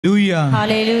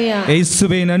Hallelujah.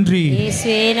 இயேசுவே நன்றி.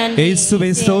 இயேசுவே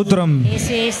ஸ்தோத்திரம்.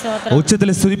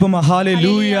 உச்சத்திலே ஸ்துதிப்போமா.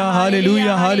 ஹalleluya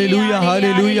hallelujah hallelujah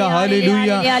hallelujah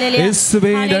hallelujah.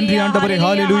 இயேசுவே நன்றி ஆண்டவரே.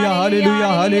 hallelujah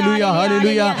hallelujah hallelujah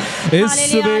hallelujah.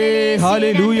 இயேசுவே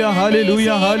hallelujah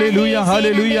hallelujah hallelujah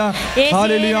hallelujah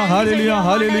hallelujah hallelujah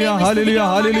hallelujah hallelujah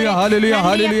hallelujah hallelujah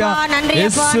hallelujah.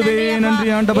 இயேசுவே நன்றி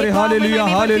ஆண்டவரே. hallelujah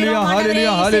hallelujah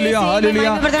hallelujah hallelujah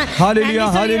hallelujah hallelujah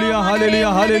hallelujah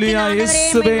hallelujah hallelujah.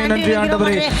 இயேசுவே நன்றி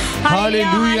ஆண்டவரே.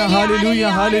 ஹalleluya ஹalleluya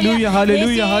ஹalleluya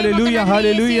ஹalleluya ஹalleluya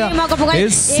ஹalleluya.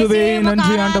 இயேசுவே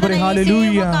நன்றி ஆண்டவரே.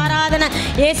 ஹalleluya. ஆராதனை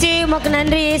இயேசுவே உமக்கு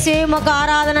நன்றி. இயேசுவே உமக்கு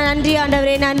ஆராதனை. நன்றி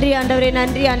ஆண்டவரே. நன்றி ஆண்டவரே.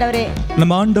 நன்றி ஆண்டவரே.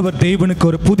 நம் ஆண்டவர் தேவனுக்கு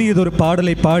ஒரு புதியதொரு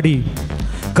பாடலை பாடி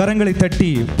கரங்களை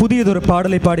தட்டி புதியதொரு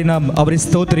பாடலை பாடி நாம் அவரை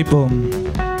ஸ்தோத்திரிப்போம்.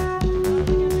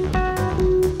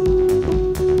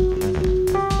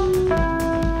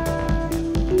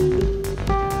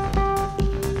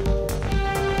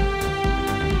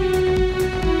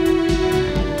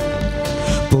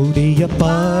 புதிய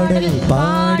பாடல்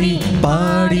பாடி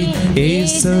பாடி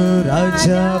இயேசு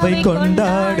ராஜாவை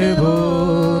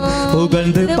கொண்டாடுவோம்.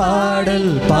 புகழ்ந்து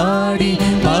பாடல் பாடி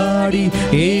பாடி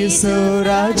இயேசு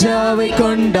ராஜாவை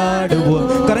கொண்டாடுவோம்.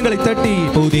 கரங்களை தட்டி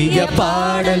புதிய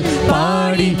பாடல்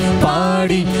பாடி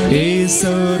பாடி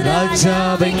இயேசு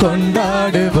ராஜாவை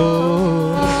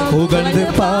கொண்டாடுவோம். புகழ்ந்து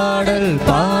பாடல்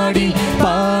பாடி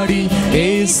பாடி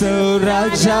இயேசு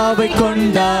ராஜாவை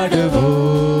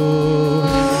கொண்டாடுவோம்.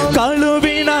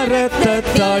 கழுவின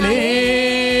இரத்தத்தாலே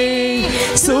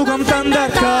சுகம் தந்த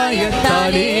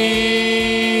காயத்தாலே,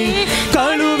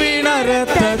 கழுவின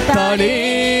இரத்தத்தாலே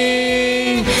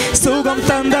சுகம்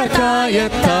தந்த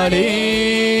காயத்தாலே,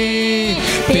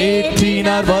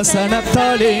 தேற்றினார்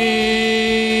வசனத்தாலே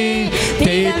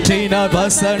தேற்றினார்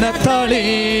வசனத்தாலே,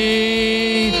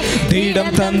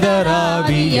 தீடம் தந்த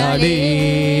ராவியாலே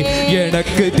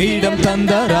எனக்கு தீடம்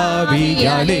தந்த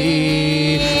ராவியாலே.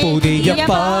 புதிய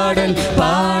பாடல்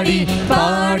பாடி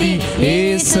பாடி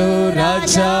இயேசு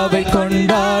ராஜாவை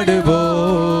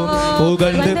கொண்டாடுவோம்.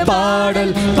 புகழ்ந்து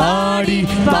பாடல் பாடி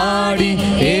பாடி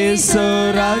இயேசு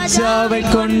ராஜாவை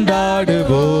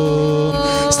கொண்டாடுவோம்.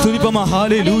 ஸ்துதிப்போமா.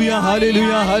 ஹalleluya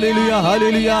hallelujah hallelujah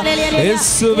hallelujah.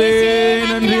 இயேசுவே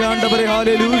நன்றி ஆண்டவரே.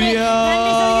 ஹalleluya.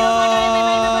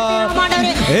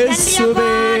 இயேசுவே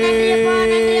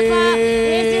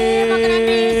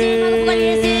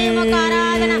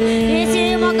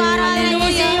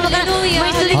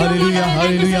ஹalleluya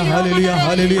hallelujah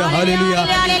hallelujah hallelujah.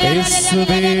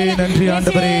 இயேசுவே நன்றி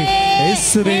ஆண்டவரே.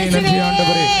 இயேசுவே நன்றி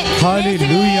ஆண்டவரே.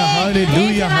 ஹalleluya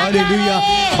hallelujah hallelujah.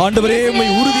 ஆண்டவரே உம்மை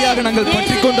உறுதியாக நாங்கள்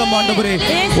பற்றிக்கொண்டோம் ஆண்டவரே.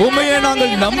 உம்மையே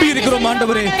நாங்கள் நம்பி இருக்கிறோம்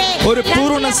ஆண்டவரே. ஒரு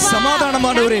பூரண சமாதானம்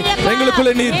ஆண்டவரே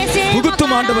எங்களுக்குள்ளே நீர்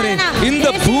புகுத்தும் ஆண்டவரே. இந்த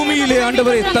பூமியிலே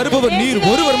ஆண்டவரே தருபவர் நீர்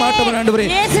ஒருவர் மாட்டவர் ஆண்டவரே.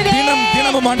 தினம்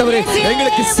தினமும் ஆண்டவரே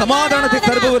எங்களுக்கு சமாதானத்தை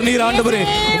தருபவர் நீர் ஆண்டவரே.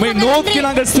 உம்மை நோக்கி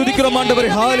நாங்கள் ஸ்துதிக்கிறோம்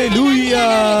ஆண்டவரே. ஹalleluya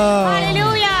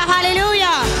ஹalleluya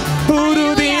ஹalleluya.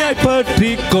 உறுதியாய்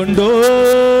பற்றிக்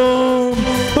கொண்டோம்,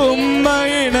 உம்மை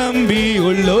நம்பி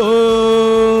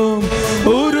உள்ளோம்.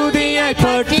 உறுதியாய்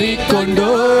பற்றிக்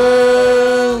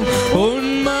கொண்டோம்,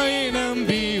 உம்மை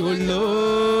நம்பி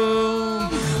உள்ளோம்.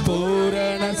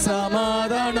 பூரண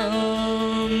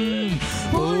சமாதானம்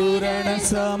பூரண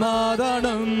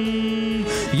சமாதானம்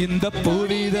இந்த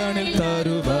புவிதனில்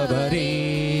தருபவரே,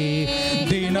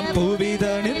 தினம்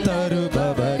புவிதனில்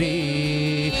தருபவரே.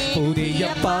 புதிய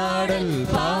பாடல்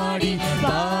பாடி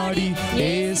பாடி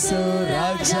இயேசு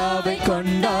ராஜாவை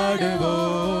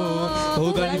கொண்டாடுவோம்.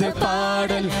 புகழ்ந்து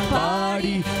பாடல்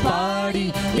பாடி பாடி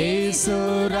இயேசு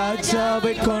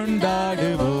ராஜாவை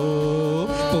கொண்டாடுவோம்.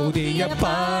 புதிய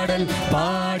பாடல்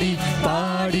பாடி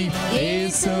பாடி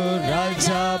இயேசு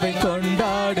ராஜாவை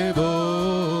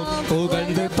கொண்டாடுவோம்.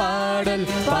 புகழ்ந்து பாடல்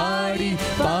பாடி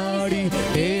பாடி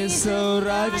இயேசு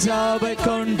ராஜாவை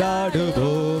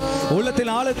கொண்டாடுவோம்.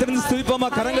 உள்ளத்தில் ஆழத்திலிருந்து ஸ்துதிப்போமா.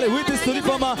 கரங்களை உயர்த்தி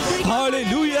ஸ்துதிப்போமா.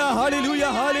 ஹalleluya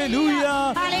hallelujah hallelujah.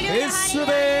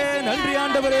 இயேசுவே நன்றி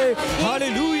ஆண்டவரே.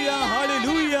 ஹalleluya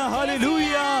hallelujah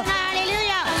hallelujah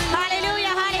Hallelujah,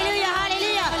 hallelujah, hallelujah,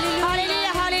 hallelujah,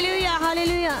 hallelujah, hallelujah,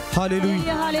 hallelujah,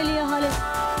 hallelujah hallelujah,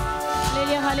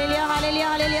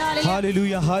 hallelujah, hallelujah,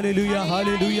 hallelujah hallelujah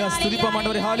hallelujah. ஸ்துதிப்போம்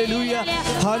ஆண்டவரே. hallelujah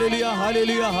hallelujah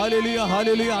hallelujah hallelujah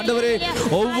hallelujah. ஆண்டவரே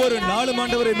ஒவ்வொரு நாளும்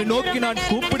ஆண்டவரே நோக்கி நான்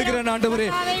கூப்பிடுகிறேன் ஆண்டவரே.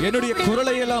 என்னுடைய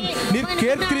குரலை எல்லாம் நீர்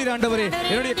கேட்கிறீர் ஆண்டவரே.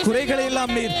 என்னுடைய குறைகளை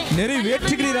எல்லாம் நீர்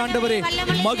நிறைவேற்றுகிறீர் ஆண்டவரே.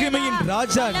 மகிமையின்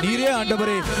ராஜா நீரே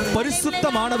ஆண்டவரே.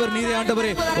 பரிசுத்தமானவர் நீரே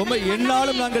ஆண்டவரே. உம்மை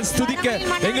என்னாலும் நாங்கள் ஸ்துதிக்க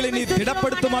எங்களை நீர்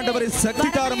திடப்படுத்தும் ஆண்டவரே. சக்தி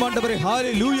தாரும் ஆண்டவரே.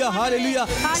 hallelujah hallelujah.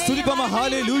 ஸ்துதிப்போமா.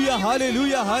 hallelujah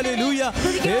hallelujah hallelujah.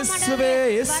 இயேசுவே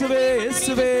இயேசுவே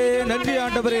இயேசுவே நன்றி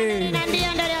ஆண்டவரே. hallelujah.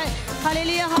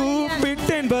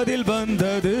 கூப்பிட்டேன் பதில்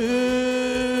வந்தது,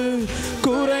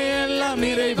 குறையெல்லாம்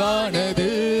நிறைவானது.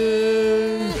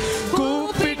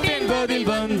 கூப்பிட்டேன் பதில்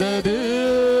வந்தது,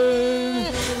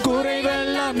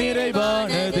 குறைவெல்லாம்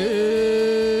நிறைவானது.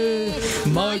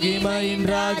 மகிமையின்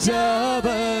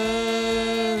ராஜாவர்,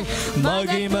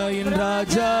 மகிமையின்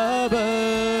ராஜாவர்,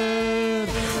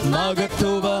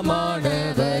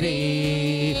 மகத்துவமானவரே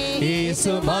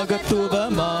இயேசு,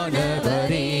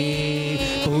 மகத்துவமானவரே.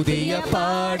 புதிய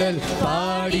பாடல்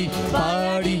பாடி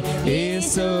பாடி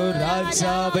இயேசு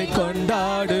ராஜாவை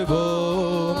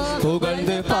கொண்டாடுவோம்.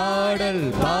 புகழ்ந்து பாடல்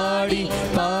பாடி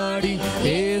பாடி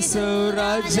இயேசு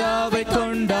ராஜாவை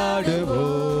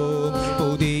கொண்டாடுவோம்.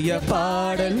 புதிய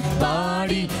பாடல்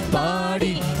பாடி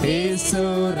பாடி இயேசு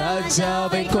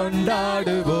ராஜாவை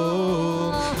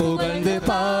கொண்டாடுவோம். புகழ்ந்து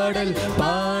பாடல்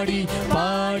பாடி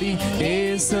பாடி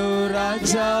இயேசு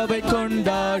ராஜாவை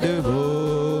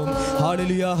கொண்டாடுவோம்.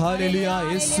 ஹalleluya ஹalleluya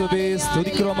இயேசுவே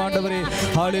ஸ்துதிக்கிறோம் ஆண்டவரே.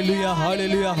 ஹalleluya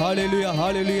ஹalleluya ஹalleluya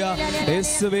ஹalleluya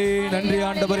இயேசுவே நன்றி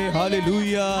ஆண்டவரே.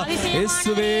 ஹalleluya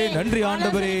இயேசுவே நன்றி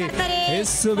ஆண்டவரே.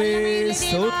 இயேசுவே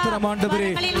ஸ்தோத்திரம் ஆண்டவரே.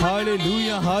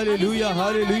 ஹalleluya ஹalleluya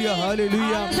ஹalleluya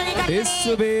ஹalleluya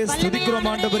இயேசுவே ஸ்துதிக்கிறோம்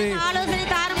ஆண்டவரே.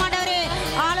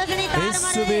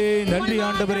 இயேசுவே நன்றி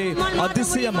ஆண்டவரே.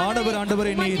 அதிசயமானவர்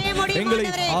ஆண்டவரே நீர். எங்களை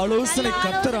ஆலோசனை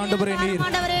கர்த்தர் ஆண்டவரே நீர்.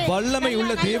 வல்லமை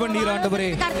உள்ள தேவன் நீர் ஆண்டவரே.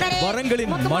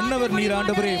 வரங்களின் மன்னவர் நீர்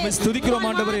ஆண்டவரே. உம்மை ஸ்துதிக்கிறோம்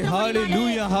ஆண்டவரே.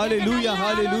 ஹalleluya ஹalleluya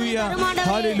ஹalleluya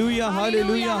ஹalleluya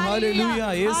ஹalleluya ஹalleluya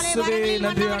இயேசுவே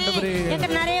நன்றி ஆண்டவரே.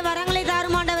 எனக்கு நிறைய வரங்களை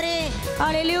தாரும் ஆண்டவரே.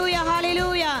 ஹalleluya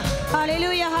ஹalleluya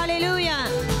ஹalleluya ஹalleluya.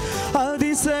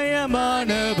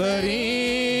 அதிசயமானவரே,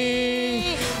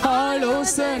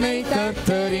 ஆலோசனை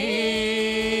கர்த்தரே,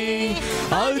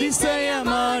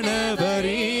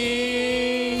 அதிசயமானவரே,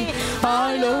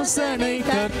 ஆலோசனை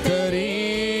கர்த்தரே,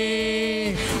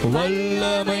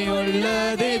 வல்லமை உள்ள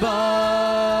தேவா,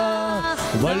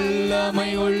 வல்லமை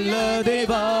உள்ள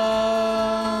தேவா,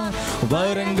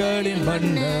 வரங்களின்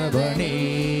மன்னவனே,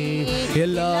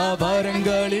 எல்லா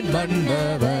வரங்களின்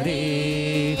மன்னவரே.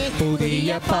 புதிய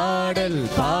பாடல்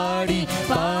பாடி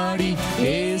பாடி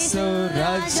இயேசு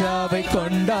ராஜாவை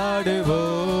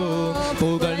கொண்டாடுவோம்.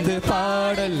 புகழ்ந்து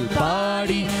பாடல்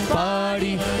பாடி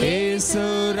பாடி இயேசு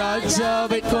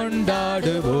ராஜாவை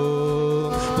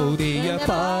கொண்டாடுவோம். புதிய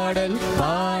பாடல்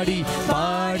பாடி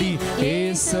பாடி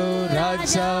இயேசு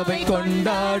ராஜாவை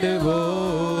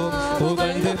கொண்டாடுவோம்.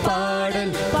 புகழ்ந்து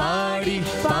பாடல் பாடி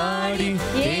பாடி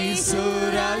இயேசு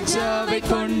ராஜாவை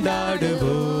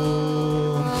கொண்டாடுவோம்.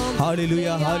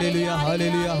 ஹalleluya ஹalleluya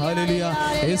ஹalleluya ஹalleluya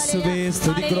இயேசுவே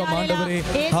ஸ்துதிக்கிறோம் ஆண்டவரே.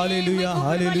 ஹalleluya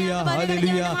ஹalleluya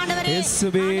ஹalleluya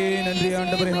இயேசுவே நன்றி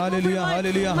ஆண்டவரே. ஹalleluya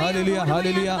ஹalleluya ஹalleluya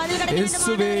ஹalleluya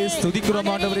இயேசுவே ஸ்துதிக்கிறோம்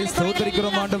ஆண்டவரே.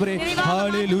 ஸ்தோத்திரிக்கிறோம் ஆண்டவரே.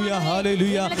 ஹalleluya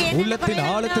ஹalleluya உள்ளத்தின்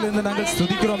ஆழத்திலிருந்து நாங்கள்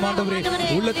ஸ்துதிக்கிறோம் ஆண்டவரே.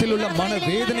 உள்ளத்தில் உள்ள மன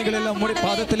வேதனைகள் எல்லாம் உம்முடைய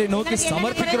பாதத்திலே நோக்கி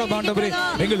சமர்ப்பிக்கிறோம் ஆண்டவரே.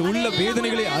 எங்கள் உள்ள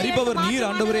வேதனைகளை அறிபவர் நீர்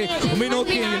ஆண்டவரே. உம்மை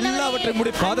நோக்கி எல்லாவற்றையும்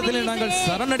உம்முடைய பாதத்திலே நாங்கள்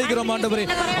சரணடைகிறோம் ஆண்டவரே.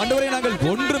 ஆண்டவரே நாங்கள்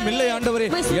ஒன்றும் இல்லை ஆண்டவரே.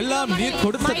 எல்லாம் நீர்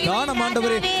கொடுத்த தானம்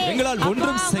ஆண்டவரே. எங்களால்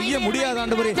ஒன்றும் செய்ய முடியாது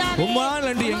ஆண்டவரே. உம்மால்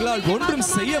அன்றி எங்களால் ஒன்றும்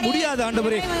செய்ய முடியாது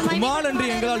ஆண்டவரே. உம்மால் அன்றி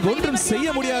எங்களால் ஒன்றும் செய்ய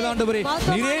முடியாது ஆண்டவரே.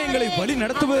 நீரே எங்களை வழி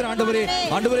நடத்துபவர் ஆண்டவரே.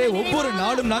 ஆண்டவரே ஒவ்வொரு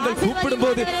நாளும் நாங்கள் கூப்பிடும்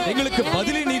போது எங்களுக்கு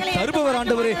பதிலை நீர் தருபவர்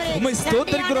ஆண்டவரே. உம்மை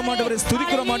ஸ்தோத்திரிக்கிறோம் ஆண்டவரே.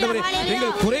 ஸ்துதிக்கிறோம் ஆண்டவரே.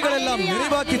 எங்கள் குறைகள் எல்லாம்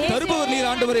நிறைவாக்கி தருபவர் நீர்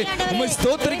ஆண்டவரே. உம்மை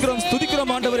ஸ்தோத்திரிக்கிறோம்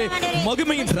ஸ்துதிக்கிறோம் ஆண்டவரே.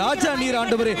 மகிமையின் ராஜா நீர்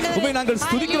ஆண்டவரே. உம்மை நாங்கள்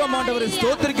ஸ்துதிக்கிறோம் ஆண்டவரே.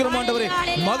 ஸ்தோத்திரிக்கிறோம் ஆண்டவரே.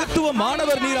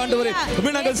 மகத்துவமானவர் நீர் ஆண்டவரே.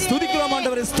 உம்மை நாங்கள் ஸ்துதிக்கிறோம்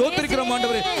ஆண்டவரே. ஸ்தோத்திரிக்கிறோம்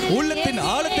ஆண்டவரே. உள்ளத்தின்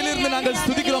ஆழத்திலிருந்து நாங்கள்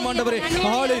ஸ்துதிக்கிறோம் ஆண்டவரே.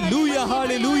 ஹalleluya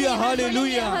ஹalleluya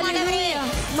ஹalleluya.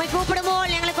 உம்மை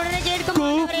கூப்பிடும்போது எங்களை கொண்டு கேட்கும்.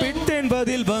 கூப்பிட்டேன்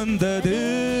பதில் வந்தது,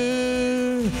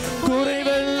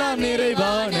 குறைவெல்லாம்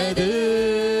நிறைவானது.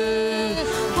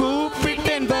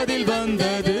 கூப்பிட்டேன் பதில்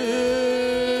வந்தது,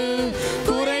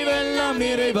 குறைவெல்லாம்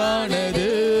நிறைவானது.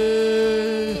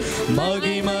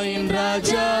 மகிமையின்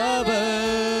ராஜாவர்,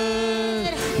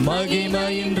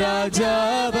 மகிமையின்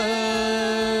ராஜாவர்,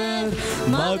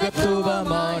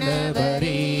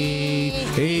 மகத்துவமானவரே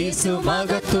இயேசு,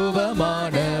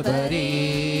 மகத்துவமானவரே.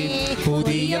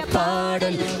 புதிய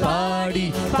பாடல் பாடி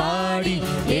பாடி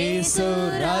இயேசு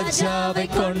ராஜாவை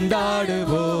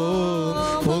கொண்டாடுவோம்.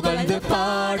 புகழ்ந்து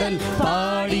பாடல்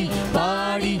பாடி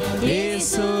பாடி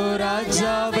இயேசு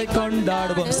ராஜாவை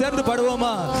கொண்டாடுவோம். சேர்ந்து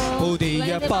பாடுவோமா? புதிய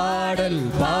பாடல்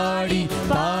பாடி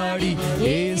பாடி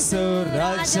இயேசு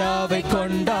ராஜாவை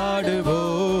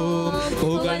கொண்டாடுவோம்.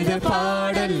 புகழ்ந்து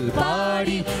பாடல் பாடி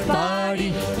பாடி பாடி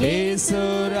இயேசு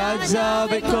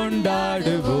ராஜாவை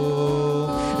கொண்டாடுவோம்.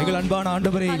 எங்கள் அன்பான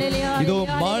ஆண்டவரே, இதோ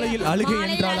மாலையில் அழுகை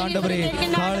என்றால் ஆண்டவரே,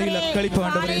 காலையில் அக்களிப்பு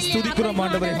ஆண்டவரே, ஸ்துதிக்கிறோம்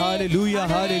ஆண்டவரே. ஹalleluya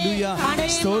ஹalleluya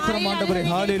ஸ்தோத்திரம் ஆண்டவரே.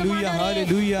 ஹalleluya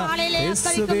ஹalleluya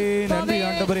இயேசுவே நன்றி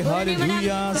ஆண்டவரே.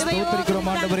 ஹalleluya ஸ்தோத்திரிக்கிறோம்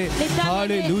ஆண்டவரே.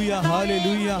 ஹalleluya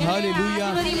ஹalleluya ஹalleluya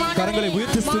கரங்களை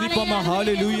உயர்த்தி ஸ்துதிப்போமா.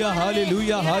 ஹalleluya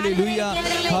ஹalleluya ஹalleluya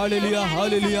ஹalleluya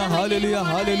ஹalleluya ஹalleluya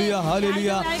ஹalleluya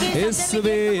ஹalleluya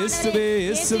இயேசுவே இயேசுவே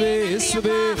இயேசுவே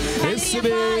இயேசுவே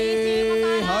இயேசுவே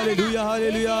ஹalleluya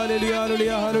ஹalleluya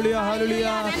ஹalleluya ஹalleluya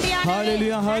ஹalleluya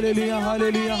ஹalleluya ஹalleluya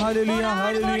ஹalleluya ஹalleluya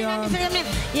ஹalleluya ஹalleluya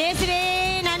இயேசுவே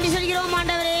நன்றி சொல்கிறோம்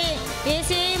ஆண்டவரே.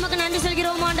 இயேசுவே உமக்கு நன்றி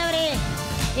சொல்கிறோம் ஆண்டவரே.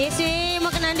 இயேசுவே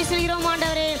உமக்கு நன்றி சொல்கிறோம்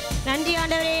ஆண்டவரே. நன்றி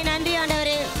ஆண்டவரே, நன்றி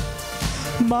ஆண்டவரே.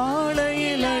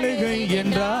 மாலையில் அழுகை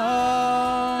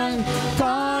என்றால்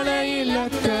காலையில்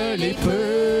அக்களிப்பு.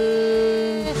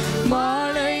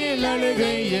 மாலையில்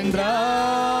அழுகை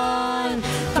என்றால்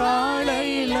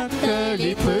காலையில்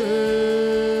அக்களிப்பு.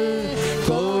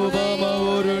 கோபம்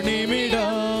ஒரு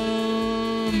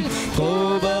நிமிடம்,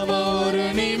 கோபம் ஒரு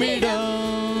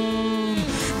நிமிடம்,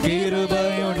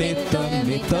 கிருபையோ நித்தம்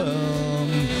நித்தம்,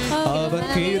 அவர்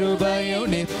கிருபையோ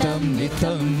நித்தம்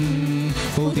நித்தம்.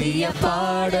 புதிய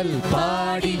பாடல்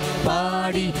பாடி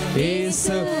பாடி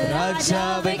இயேசு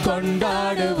ராஜாவை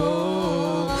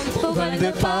கொண்டாடுவோம்.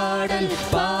 புகழ்ந்து பாடல்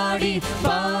பாடி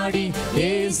பாடி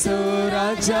இயேசு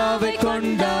ராஜாவை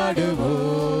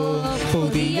கொண்டாடுவோம்.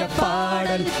 புதிய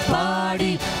பாடல்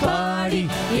பாடி பாடி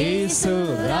இயேசு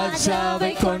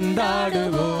ராஜாவை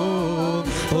கொண்டாடுவோம்.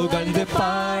 புகழ்ந்து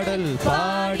பாடல்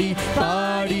பாடி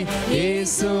பாடி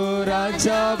இயேசு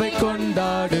ராஜாவை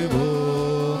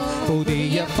கொண்டாடுவோம்.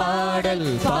 புதிய பாடல்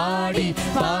பாடி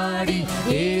பாடி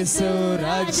இயேசு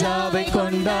ராஜாவை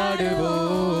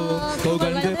கொண்டாடுவோம்.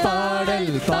 புகழ்ந்து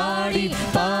பாடல் பாடி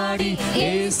பாடி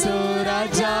இயேசு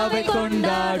ராஜாவை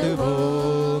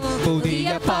கொண்டாடுவோம். புதிய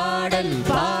பாடல்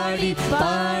பாடி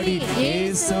பாடி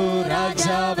இயேசு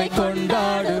ராஜாவை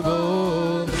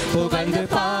கொண்டாடுவோம். புகழ்ந்து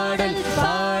பாடல்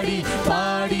பாடி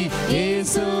பாடி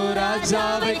இயேசு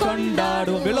ராஜாவை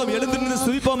கொண்டாடுவோம். எல்லாம் எழுந்து நின்று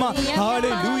ஸ்துதிப்போமா.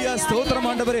 ஹalleluya ஸ்தோத்திரம்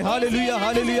ஆண்டவரே. ஹalleluya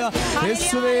ஹalleluya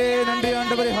இயேசுவே நன்றி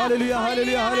ஆண்டவரே. ஹalleluya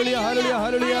ஹalleluya ஹalleluya ஹalleluya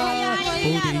ஹalleluya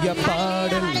புதிய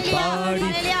பாடல் பாடி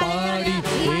பாடி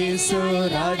இயேசு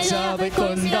ராஜாவை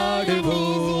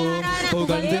கொண்டாடுவோம்.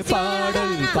 புகழ்ந்து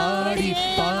பாடல் பாடி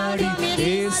பாடி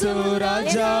இயேசு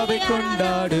ராஜாவை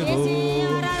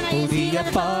கொண்டாடுவோம். புதிய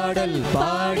பாடல்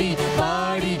பாடி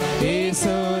பாடி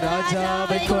இயேசு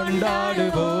ராஜாவை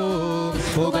கொண்டாடுவோம்.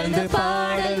 புகழ்ந்து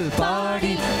பாடல்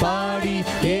பாடி பாடி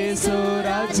இயேசு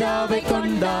ராஜாவை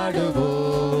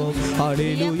கொண்டாடுவோம்.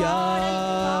 ஹalleluya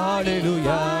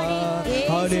ஹalleluya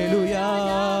ஹalleluya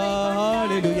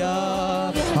ஹalleluya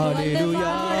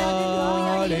ஹalleluya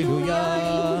ஹalleluya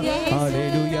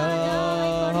ஹalleluya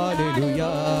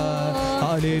ஹalleluya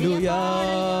ஹalleluya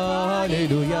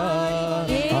ஹalleluya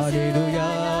ஹalleluya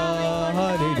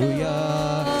ஹalleluya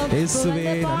இயேசுவே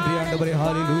நன்றி ஆண்டவரே.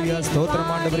 ஹalleluya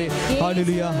ஸ்தோத்திரம் ஆண்டவரே.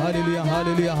 ஹalleluya ஹalleluya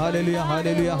ஹalleluya ஹalleluya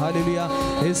ஹalleluya ஹalleluya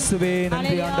இயேசுவே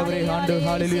நன்றி ஆண்டவரே. ஆண்டு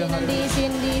ஹalleluya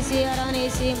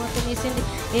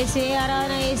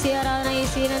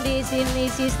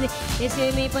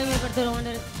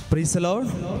Praise the Lord.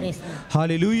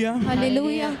 Hallelujah.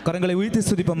 Hallelujah. கரங்களை உயர்த்தி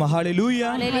ஸ்துதிப்போம்.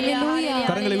 Hallelujah. Hallelujah.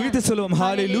 கரங்களை உயர்த்தி சொல்லுவோம்.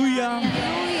 Hallelujah.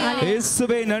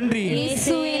 இயேசுவே நன்றி.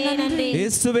 இயேசுவே நன்றி.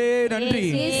 இயேசுவே நன்றி.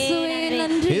 இயேசுவே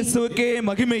நன்றி. இயேசுவுக்கே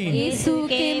மகிமை.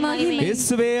 இயேசுவுக்கே மகிமை.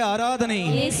 இயேசுவே ஆராதனை.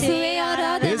 இயேசுவே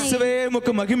ஆராதனை. இயேசுவே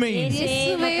உமக்கு மகிமை.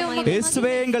 இயேசுவே உமக்கு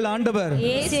இயேசுவே எங்கள் ஆண்டவர்.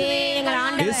 இயேசுவே எங்கள்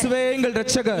ஆண்டவர். இயேசுவே எங்கள்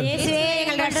இரட்சகர். இயேசுவே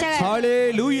எங்கள் இரட்சகர்.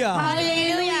 Hallelujah.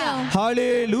 Hallelujah.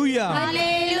 Hallelujah.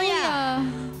 Hallelujah.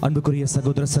 அன்புக்குரிய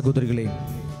சகோதர சகோதரிகளே,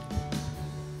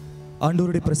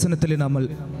 ஆண்டவருடைய பிரசன்னத்திலே நாமல்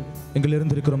எங்கள்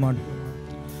இருந்திருக்கிறோம்.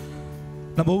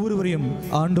 நம் ஒவ்வொருவரையும்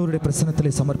ஆண்டவருடைய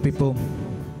பிரசன்னத்திலே சமர்ப்பிப்போம்.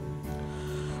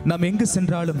 நாம் எங்கு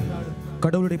சென்றாலும்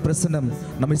கடவுளுடைய பிரசன்னம்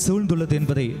நம்மை சூழ்ந்துள்ளது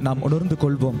என்பதை நாம் உணர்ந்து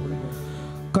கொள்வோம்.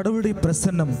 கடவுளுடைய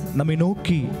பிரசன்னம் நம்மை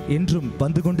நோக்கி என்றும்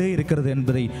வந்து கொண்டே இருக்கிறது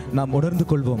என்பதை நாம் உணர்ந்து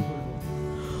கொள்வோம்.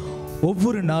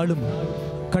 ஒவ்வொரு நாளும்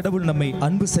கடவுள் நம்மை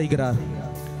அன்பு செய்கிறார்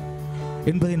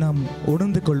என்பதை நாம்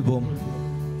உணர்ந்து கொள்வோம்.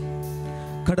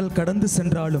 கடல் கடந்து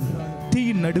சென்றாலும்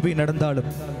தீயின் நடுவே நடந்தாலும்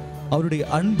அவருடைய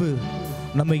அன்பு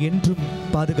நம்மை என்றும்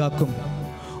பாதுகாக்கும்.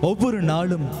 ஒவ்வொரு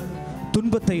நாளும்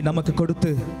துன்பத்தை நமக்கு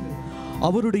கொடுத்து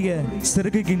அவருடைய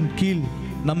சிறகின் கீழ்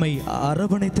நம்மை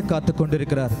அரவணைத்து காத்து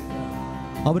கொண்டிருக்கிறார்.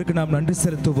 அவருக்கு நாம் நன்றி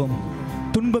செலுத்துவோம்.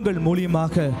 துன்பங்கள்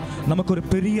மூலியமாக நமக்கு ஒரு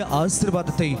பெரிய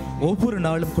ஆசீர்வாதத்தை ஒவ்வொரு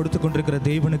நாளும் கொடுத்து கொண்டிருக்கிற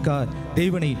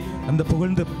தேவனை அந்த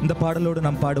புகழ்ந்து இந்த பாடலோடு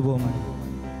நாம் பாடுவோம்.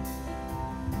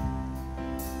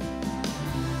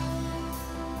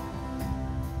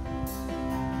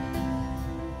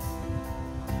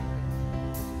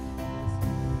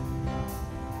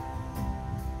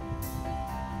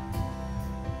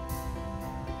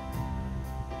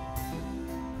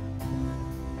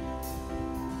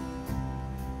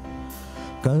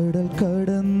 கடல்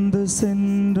கடந்து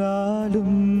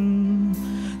சென்றாலும்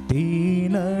தீ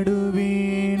நடுவே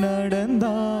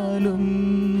நடந்தாலும்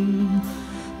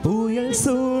புயல்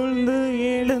சூழ்ந்து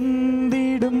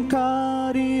எழுந்திடும்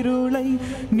காரிருளை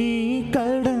நீ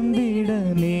கடந்திட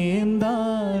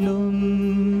நேர்ந்தாலும்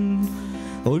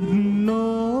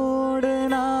உன்னோடு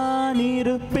நான்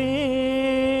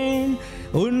இருப்பேன்,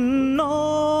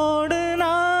 உன்னோடு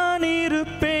நான்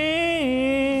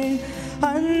இருப்பேன்,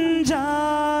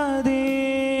 அஞ்சாதே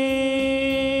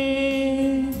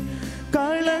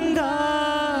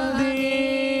கலங்காதே.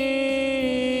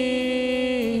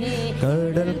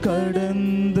 கடல்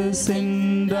கடந்து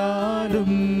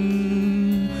சென்றாலும்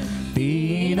தீ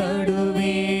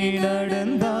நடுவே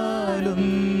நடந்தாலும்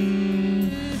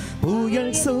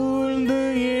புயல் சூழ்ந்து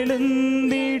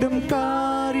எழுந்திடும்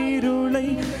காரிருளை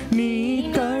நீ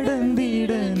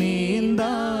கடந்திட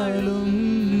நேர்ந்தாலும்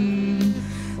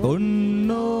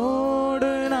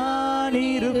உன்னோடு நான்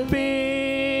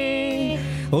இருப்பேன்,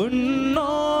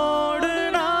 உன்னோடு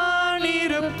நான்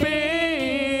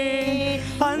இருப்பேன்,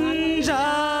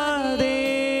 அஞ்சாதே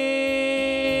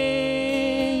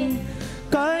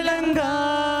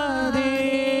கலங்காதே.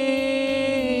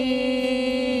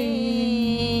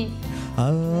 ஆ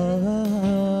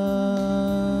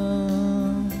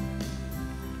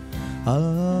ஆ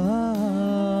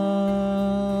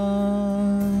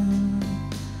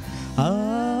ஆ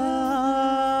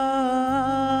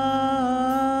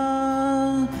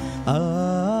ஆ.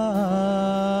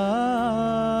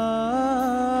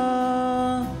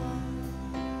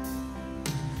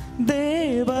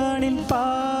 தேவனின்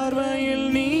பார்வையில்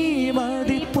நீ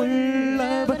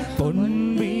மதிப்புள்ளவர்,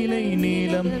 பொன்விலை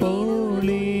நிலம்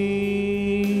போலே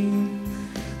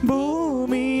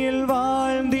பூமியில்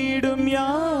வாழ்ந்திடும்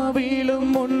யாவிலும்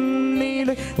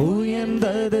முன்னிலை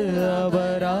உயர்ந்தது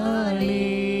அவராலே.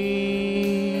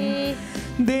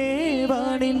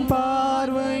 தேவனின்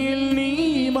பார்வையில் நீ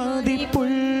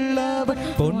மதிப்புள்ளவர்,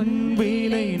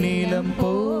 பொன்விலை நிலம்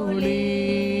போலே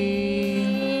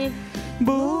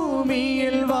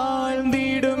பூமியில்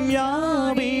வாழ்ந்திடும்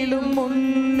யாவிலும்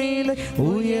முன்னிலை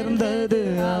உயர்ந்தது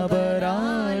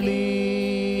அவராலே.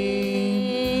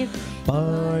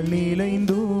 பால்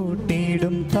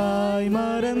நிலைந்தூட்டிடும் தாய்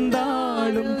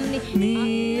மறந்தாலும் நீ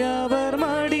அவர்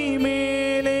மடி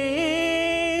மேலே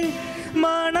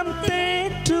மனம்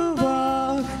தேற்றுவா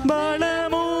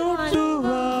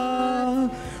பலமூட்டுவா,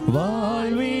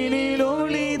 வாழ்வினில்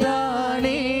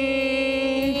ஒளிதானே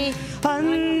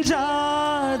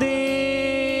அஞ்சாதே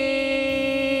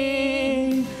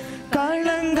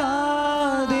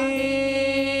கலங்காதே.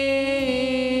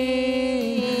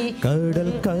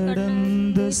 கடல்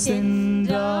கடந்து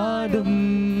சென்றாலும்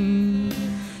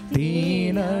தீ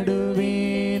நடுவே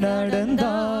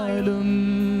நடந்தாலும்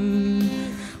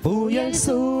புயல்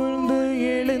சூழ்ந்து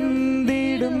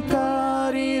எழுந்திடும்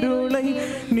காரிருளை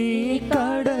நீ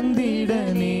கடந்திட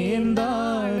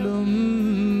நேர்ந்தாலும்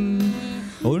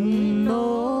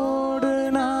உன்னோடு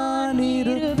நான்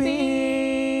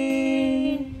இருப்பேன்.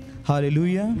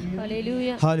 Hallelujah, hallelujah,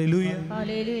 hallelujah,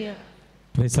 hallelujah.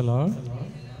 Praise the lord.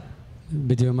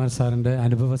 Vijayakumar സാറിൻ്റെ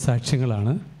അനുഭവ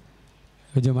സാക്ഷ്യങ്ങളാണ്.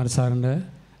 വിജയകുമാർ സാറിൻ്റെ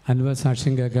അനുഭവ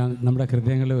സാക്ഷ്യം കേൾക്കാൻ നമ്മുടെ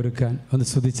ഹൃദയങ്ങളെ ഒരുക്കാൻ ഒന്ന്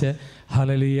സ്തുതിച്ച്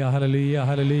ഹല്ലേലൂയ, ഹല്ലേലൂയ,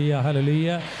 ഹല്ലേലൂയ, ഹല്ലേലൂയ,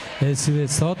 യേശുവേ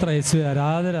സ്തോത്ര, യേശുവേ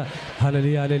ആരാധന,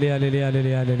 hallelujah, hallelujah, hallelujah,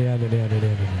 hallelujah, hallelujah, hallelujah,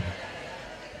 hallelujah.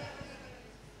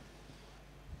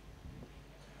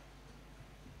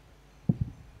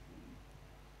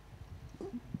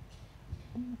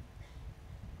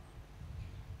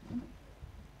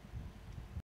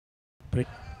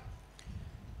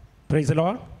 Praise the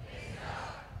Lord.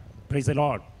 Praise the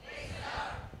Lord.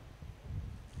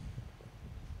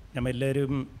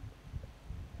 നമ്മെല്ലാവരും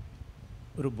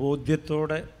ഒരു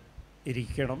ബോധ്യത്തോടെ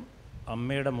ഇരിക്കണം.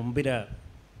 അമ്മയുടെ മുമ്പിലാണ്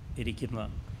ഇരിക്കുന്ന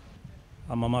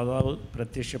അമ്മ മാതാവ്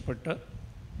പ്രത്യക്ഷപ്പെട്ട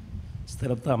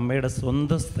സ്ഥലത്ത്, അമ്മയുടെ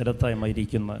സ്വന്തം സ്ഥലത്തായി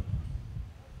ഇരിക്കുന്നത്.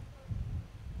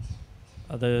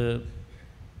 അത്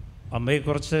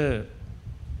അമ്മയെക്കുറിച്ച്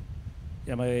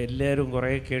എല്ലാവരും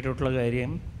കുറേ കേട്ടിട്ടുള്ള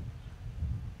കാര്യം,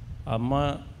 അമ്മ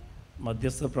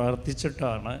മധ്യസ്ഥ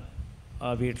പ്രാർത്ഥിച്ചിട്ടാണ് ആ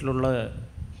വീട്ടിലുള്ള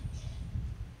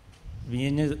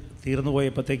വീഞ്ഞ് തീർന്നു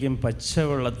പോയപ്പോഴത്തേക്കും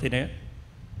പച്ചവെള്ളത്തിന്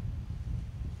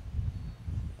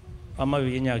അമ്മ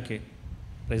വീഞ്ഞാക്കി.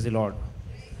 Price the Lord.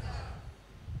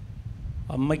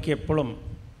 അമ്മയ്ക്ക് എപ്പോഴും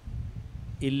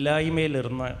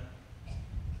ഇല്ലായ്മയിലിരുന്ന്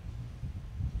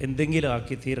എന്തെങ്കിലും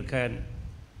ആക്കി തീർക്കാൻ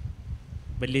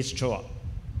വലിയ ഇഷ്ടമാണ്.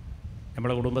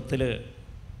 നമ്മുടെ കുടുംബത്തിൽ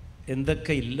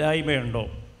എന്തൊക്കെ ഇല്ലായ്മയുണ്ടോ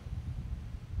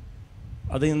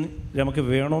അത് നമുക്ക്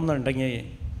വേണമെന്നുണ്ടെങ്കിൽ,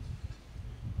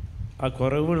 ആ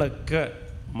കുറവുകളൊക്കെ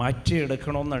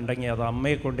മാറ്റിയെടുക്കണമെന്നുണ്ടെങ്കിൽ അത്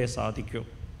അമ്മയെ കൊണ്ടേ സാധിക്കും.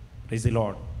 Praise the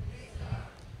Lord.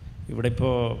 ഇവിടെ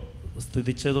ഇപ്പോൾ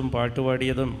സ്തുതിച്ചതും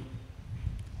പാട്ടുപാടിയതും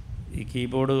ഈ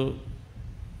കീബോർഡ്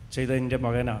ചെയ്ത എൻ്റെ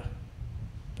മകനാണ്.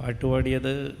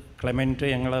 പാട്ടുപാടിയത് ക്ലെമൻറ്റ്,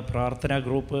 ഞങ്ങളെ പ്രാർത്ഥനാ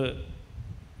ഗ്രൂപ്പ്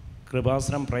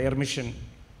കൃപാസനം പ്രയർ മിഷൻ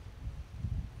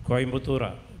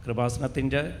കോയമ്പത്തൂറാണ്.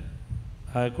 കൃപാസനത്തിൻ്റെ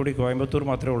കൂടി കോയമ്പത്തൂർ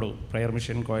മാത്രമേ ഉള്ളൂ, prayer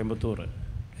mission Coimbatore.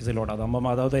 Price the lord. അത് അമ്മ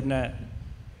മാതാവ് തന്നെ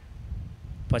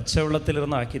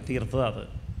പച്ചവെള്ളത്തിലിരുന്ന് ആക്കി തീർത്തതാണ്. അത്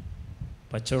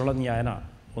പച്ചവെള്ളം ഞാനാണ്,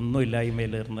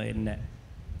 ഒന്നുമില്ലായ്മയിലിരുന്ന്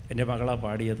എൻ്റെ മകളാണ്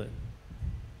പാടിയത്.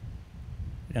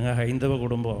 ഞങ്ങൾ ഹൈന്ദവ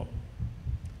കുടുംബം.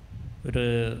 ഒരു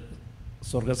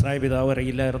സ്വർഗസ്നായ പിതാവ്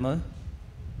അറിയില്ലായിരുന്നു,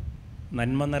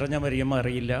 നന്മ നിറഞ്ഞ മരിയമ്മ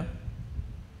അറിയില്ല,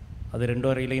 അത് രണ്ടും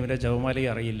അറിയില്ല, ഇവൻ്റെ ജപമാലയും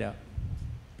അറിയില്ല.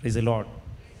 Price the lord.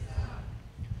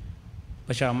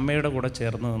 പക്ഷെ അമ്മയുടെ കൂടെ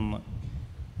ചേർന്ന് നിന്ന്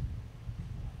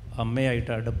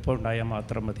അമ്മയായിട്ട് അടുപ്പമുണ്ടായാൽ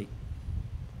മാത്രം മതി,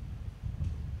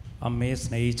 അമ്മയെ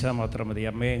സ്നേഹിച്ചാൽ മാത്രം മതി.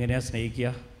 അമ്മയെ എങ്ങനെയാണ് സ്നേഹിക്കുക?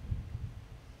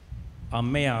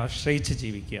 അമ്മയെ ആശ്രയിച്ച്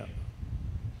ജീവിക്കുക.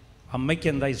 അമ്മയ്ക്ക്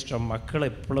എന്താ ഇഷ്ടം?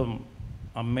 മക്കളെപ്പോഴും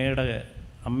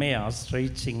അമ്മയെ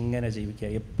ആശ്രയിച്ച് ഇങ്ങനെ ജീവിക്കുക.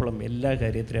 എപ്പോഴും എല്ലാ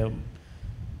കാര്യത്തിലും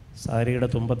സാരിയുടെ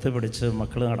തുമ്പത്ത് പിടിച്ച്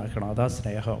മക്കൾ നടക്കണം. അതാ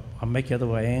സ്നേഹം. അമ്മയ്ക്കത്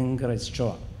ഭയങ്കര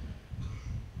ഇഷ്ടമാണ്.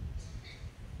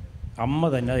 അമ്മ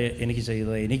തന്നെ എനിക്ക്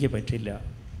ചെയ്തത് എനിക്ക് പറ്റില്ല.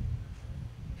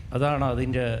 അതാണ്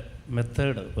അതിൻ്റെ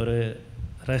മെത്തേഡ്, ഒരു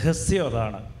രഹസ്യം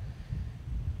അതാണ്.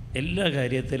 എല്ലാ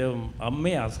കാര്യത്തിലും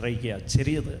അമ്മയെ ആശ്രയിക്കുക.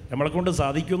 ചെറിയത് നമ്മളെക്കൊണ്ട്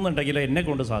സാധിക്കുന്നുണ്ടെങ്കിൽ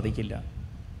എന്നെക്കൊണ്ട് സാധിക്കില്ല,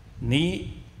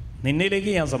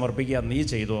 നിന്നിലേക്ക് ഞാൻ സമർപ്പിക്കുക, നീ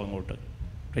ചെയ്തു അങ്ങോട്ട്.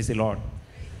 Price the Lord.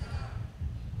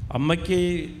 അമ്മയ്ക്ക്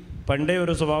പണ്ടേ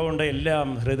ഒരു സ്വഭാവമുണ്ട്, എല്ലാം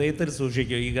ഹൃദയത്തിൽ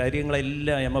സൂക്ഷിക്കും. ഈ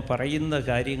കാര്യങ്ങളെല്ലാം അമ്മ പറയുന്ന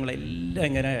കാര്യങ്ങളെല്ലാം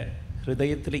ഇങ്ങനെ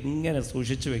ഹൃദയത്തിൽ ഇങ്ങനെ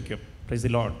സൂക്ഷിച്ചു വയ്ക്കും. Price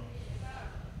the lord.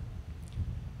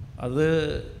 അത്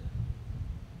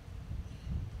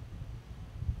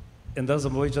എന്താ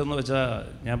സംഭവിച്ചതെന്ന് വെച്ചാൽ,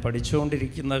 ഞാൻ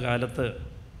പഠിച്ചുകൊണ്ടിരിക്കുന്ന കാലത്ത്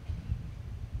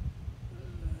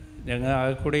ഞങ്ങൾ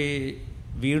ആകെക്കൂടി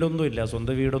വീടൊന്നുമില്ല,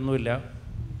 സ്വന്തം വീടൊന്നുമില്ല.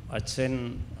 അച്ഛൻ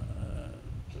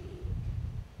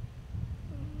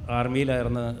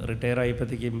ആർമിയിലായിരുന്നു, റിട്ടയർ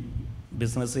ആയപ്പോഴത്തേക്കും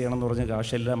ബിസിനസ് ചെയ്യണമെന്ന് പറഞ്ഞ്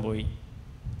കാശെല്ലാം പോയി.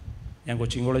 ഞാൻ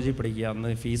കൊച്ചിൻ കോളേജിൽ പഠിക്കുക. അന്ന്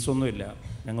ഫീസൊന്നുമില്ല.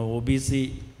 ഞങ്ങൾ OBC,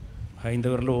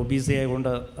 ഹൈന്ദവരിൽ OBC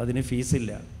ആയതുകൊണ്ട് അതിന്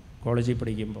ഫീസില്ല കോളേജിൽ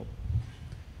പഠിക്കുമ്പോൾ.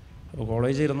 അപ്പോൾ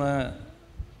കോളേജിൽ ഇരുന്ന്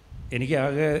എനിക്ക്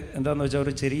ആകെ എന്താണെന്ന് വെച്ചാൽ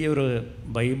ഒരു ചെറിയൊരു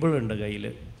ബൈബിളുണ്ട് കയ്യിൽ.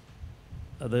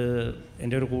 അത്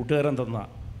എൻ്റെ ഒരു കൂട്ടുകാരൻ തന്ന.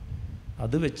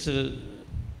 അത് വെച്ച്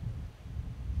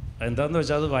എന്താണെന്ന്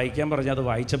വെച്ചാൽ അത് വായിക്കാൻ പറഞ്ഞാൽ അത്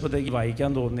വായിച്ചപ്പോഴത്തേക്ക് വായിക്കാൻ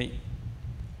തോന്നി.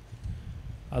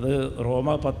 അത് റോമ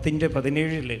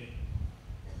 10:17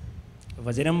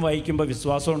 വചനം വായിക്കുമ്പോൾ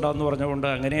വിശ്വാസം ഉണ്ടാകുമെന്ന് പറഞ്ഞുകൊണ്ട്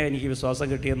അങ്ങനെയാണ് എനിക്ക് വിശ്വാസം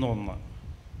കിട്ടിയെന്ന് തോന്നുന്നു.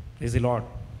 Price the Lord.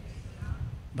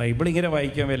 ബൈബിൾ ഇങ്ങനെ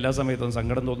വായിക്കുമ്പോൾ എല്ലാ സമയത്തും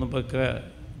സങ്കടം തോന്നുമ്പോഴൊക്കെ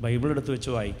ബൈബിൾ എടുത്ത്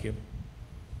വെച്ച് വായിക്കും.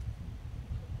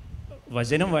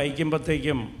 വചനം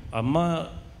വായിക്കുമ്പോഴത്തേക്കും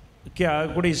അമ്മയ്ക്ക് ആ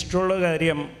കൂടി ഇഷ്ടമുള്ള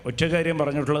കാര്യം, ഒറ്റ കാര്യം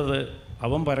പറഞ്ഞിട്ടുള്ളത്,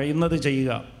 അവൻ പറയുന്നത്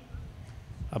ചെയ്യുക.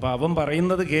 അപ്പോൾ അവൻ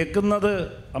പറയുന്നത് കേൾക്കുന്നത്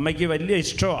അമ്മയ്ക്ക് വലിയ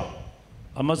ഇഷ്ടമാണ്.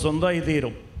 അമ്മ സ്വന്തമായി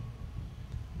തീരും.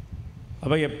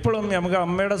 അപ്പോൾ എപ്പോഴും നമുക്ക്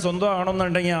അമ്മയുടെ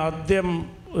സ്വന്തമാണെന്നുണ്ടെങ്കിൽ ആദ്യം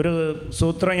ഒരു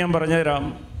സൂത്രം ഞാൻ പറഞ്ഞുതരാം.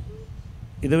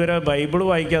 ഇതുവരെ ബൈബിൾ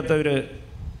വായിക്കാത്തവർ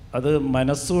അത്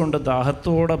മനസ്സുകൊണ്ട്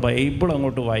ദാഹത്തോടെ ബൈബിൾ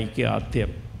അങ്ങോട്ട് വായിക്കുക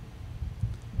ആദ്യം.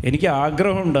 എനിക്ക്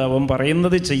ആഗ്രഹമുണ്ട്, അവൻ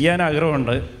പറയുന്നത് ചെയ്യാൻ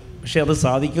ആഗ്രഹമുണ്ട്, പക്ഷെ അത്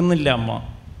സാധിക്കുന്നില്ല. അമ്മ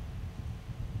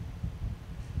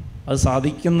അത്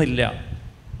സാധിക്കുന്നില്ല.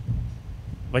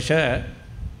 പക്ഷേ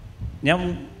ഞാൻ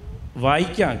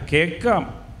വായിക്കാം, കേൾക്കാം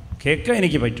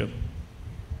എനിക്ക് പറ്റും.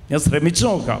 ഞാൻ ശ്രമിച്ചു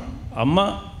നോക്കാം. അമ്മ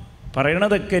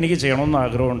പറയണതൊക്കെ എനിക്ക് ചെയ്യണമെന്ന്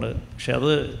ആഗ്രഹമുണ്ട്, പക്ഷെ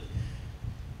അത്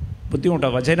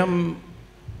ബുദ്ധിമുട്ടാണ്. വചനം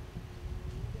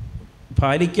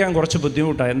പാലിക്കാൻ കുറച്ച്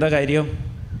ബുദ്ധിമുട്ടാണ്. എന്താ കാര്യം?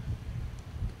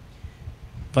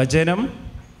 വചനം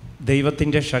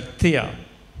ദൈവത്തിൻ്റെ ശക്തിയാണ്.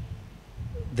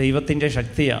 ദൈവത്തിൻ്റെ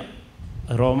ശക്തിയാണ്.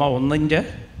 റോമ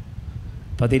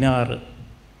 1:16.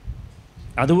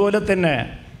 അതുപോലെ തന്നെ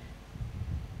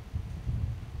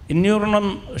ഇന്നൊരെണ്ണം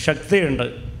ശക്തിയുണ്ട്.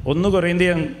 1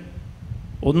 കൊരിന്ത്യർ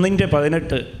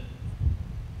 1:18.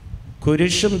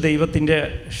 കുരിശും ദൈവത്തിൻ്റെ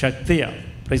ശക്തിയാണ്.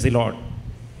 Praise the lord.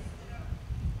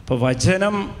 അപ്പോൾ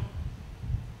വചനവും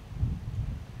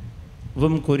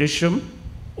കുരിശും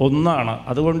ഒന്നാണ്.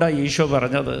 അതുകൊണ്ടാണ് ഈശോ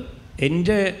പറഞ്ഞത്,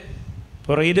 എൻ്റെ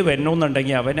പുറയിൽ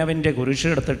വരണമെന്നുണ്ടെങ്കിൽ അവനവൻ്റെ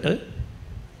കുരിശെടുത്തിട്ട്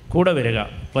കൂടെ വരിക,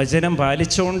 വചനം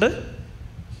പാലിച്ചുകൊണ്ട്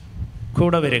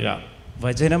കൂടെ വരിക.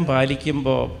 വചനം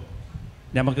പാലിക്കുമ്പോൾ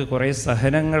നമുക്ക് കുറേ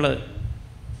സഹനങ്ങളിൽ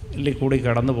കൂടി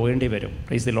കടന്നു പോകേണ്ടി വരും.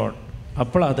 Praise the lord.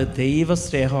 അപ്പോൾ അത്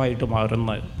ദൈവസ്നേഹമായിട്ട്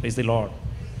മാറുന്നത്. Price the Lord.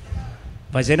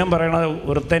 വചനം പറയണ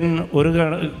ഒരുത്തൻ ഒരു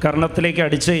കർണത്തിലേക്ക്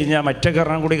അടിച്ചു കഴിഞ്ഞാൽ മറ്റേ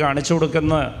കർണം കൂടി കാണിച്ചു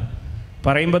കൊടുക്കുന്ന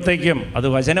പറയുമ്പോഴത്തേക്കും അത്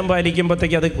വചനം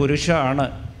പാലിക്കുമ്പോഴത്തേക്കും അത് കുരിശാണ്.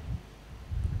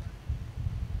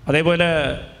 അതേപോലെ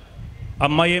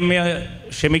അമ്മയമ്മയെ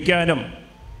ക്ഷമിക്കാനും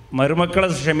മരുമക്കളെ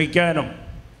ക്ഷമിക്കാനും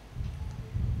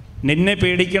നിന്നെ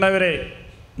പേടിക്കണവരെ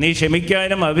നീ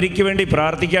ക്ഷമിക്കാനും അവർക്ക് വേണ്ടി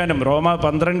പ്രാർത്ഥിക്കാനും. റോമ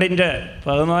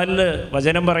 12:14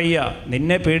 വചനം പറയുക,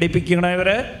 നിന്നെ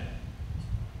പേടിപ്പിക്കണവരെ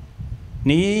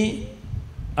നീ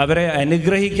അവരെ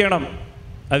അനുഗ്രഹിക്കണം,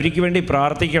 അവർക്ക് വേണ്ടി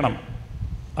പ്രാർത്ഥിക്കണം.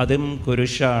 അതും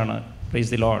കുരിശാണ്.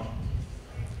 Price the lord.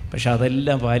 പക്ഷെ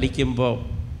അതെല്ലാം പാലിക്കുമ്പോൾ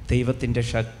ദൈവത്തിൻ്റെ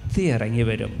ശക്തി ഇറങ്ങി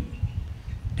വരും.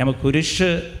 നമ്മൾ കുരിശ്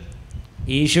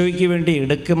ഈശോയ്ക്ക് വേണ്ടി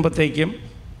എടുക്കുമ്പോഴത്തേക്കും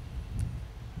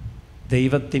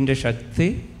ദൈവത്തിൻ്റെ ശക്തി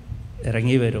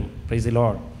ഇറങ്ങി വരും. Praise the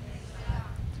lord.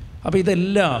 അപ്പോൾ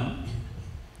ഇതെല്ലാം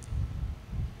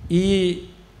ഈ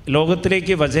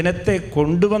ലോകത്തിലേക്ക് വചനത്തെ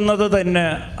കൊണ്ടുവന്നത് തന്നെ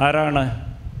ആരാണ്?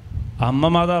 അമ്മ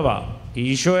മാതാവാ.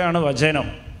 ഈശോയാണ് വചനം.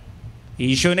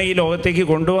 ഈശോനെ ഈ ലോകത്തേക്ക്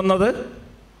കൊണ്ടുവന്നത്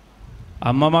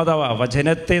അമ്മ മാതാവാ.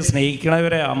 വചനത്തെ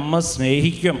സ്നേഹിക്കണവരെ അമ്മ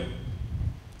സ്നേഹിക്കും.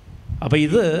 അപ്പോൾ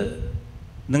ഇത്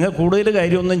നിങ്ങൾ കൂടുതൽ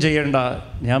കാര്യമൊന്നും ചെയ്യണ്ട.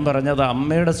 ഞാൻ പറഞ്ഞത്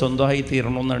അമ്മയുടെ സ്വന്തമായി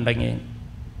തീരണമെന്നുണ്ടെങ്കിൽ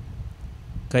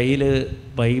കയ്യിൽ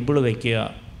ബൈബിൾ വയ്ക്കുക.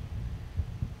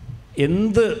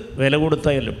 എന്ത് വില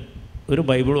കൊടുത്താലും ഒരു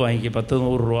ബൈബിൾ വാങ്ങിക്കുക.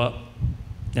 10-100 രൂപ.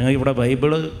 ഞങ്ങളിവിടെ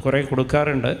ബൈബിള് കുറേ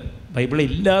കൊടുക്കാറുണ്ട്. ബൈബിൾ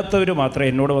ഇല്ലാത്തവർ മാത്രമേ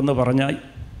എന്നോട് വന്ന് പറഞ്ഞാൽ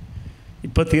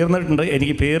ഇപ്പോൾ തീർന്നിട്ടുണ്ട്,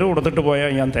 എനിക്ക് പേര് കൊടുത്തിട്ട്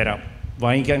പോയാൽ ഞാൻ തരാം.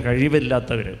 വാങ്ങിക്കാൻ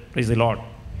കഴിവില്ലാത്തവർ. Price the lord.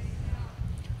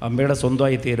 അമ്മയുടെ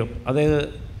സ്വന്തമായി തീരും. അത്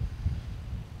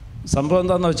സംഭവം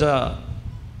എന്താണെന്ന് വെച്ചാൽ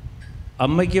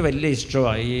അമ്മയ്ക്ക് വലിയ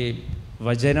ഇഷ്ടമാണ് ഈ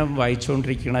വചനം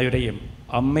വായിച്ചുകൊണ്ടിരിക്കുന്നവരെയും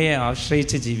അമ്മയെ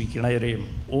ആശ്രയിച്ച് ജീവിക്കുന്നവരെയും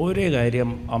ഓരോ കാര്യം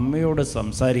അമ്മയോട്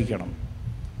സംസാരിക്കണം.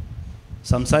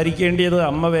 സംസാരിക്കേണ്ടത്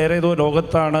അമ്മ വേറെ ഏതോ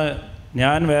ലോകത്താണ്,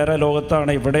 ഞാൻ വേറെ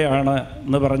ലോകത്താണ്, ഇവിടെയാണ്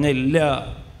എന്ന് പറഞ്ഞില്ല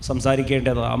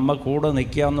സംസാരിക്കേണ്ടത്. അമ്മ കൂടെ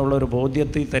നിൽക്കുക എന്നുള്ളൊരു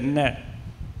ബോധ്യത്തിൽ തന്നെ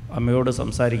അമ്മയോട്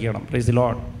സംസാരിക്കണം. Praise the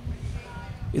lord.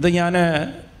 ഇത് ഞാൻ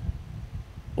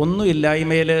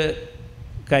ഒന്നുമില്ലായ്മയിൽ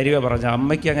കാര്യമാണ് പറഞ്ഞ.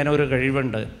 അമ്മയ്ക്ക് അങ്ങനെ ഒരു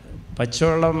കഴിവുണ്ട്.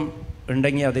 പച്ചവെള്ളം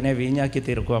ഉണ്ടെങ്കിൽ അതിനെ വീഞ്ഞാക്കി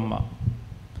തീർക്കും അമ്മ.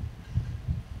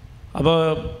 അപ്പോൾ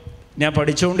ഞാൻ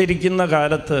പഠിച്ചുകൊണ്ടിരിക്കുന്ന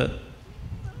കാലത്ത്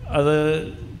അത്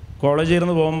കോളേജിൽ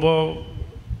നിന്ന് പോകുമ്പോൾ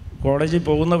കോളേജിൽ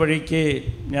പോകുന്ന വഴിക്ക്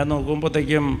ഞാൻ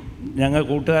നോക്കുമ്പോഴത്തേക്കും ഞങ്ങൾ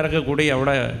കൂട്ടുകാരൊക്കെ കൂടി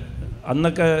അവിടെ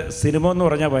അന്നൊക്കെ സിനിമ എന്ന്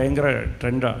പറഞ്ഞാൽ ഭയങ്കര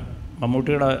ട്രെൻഡാണ്.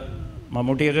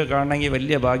 മമ്മൂട്ടിയൊക്കെ കാണണമെങ്കിൽ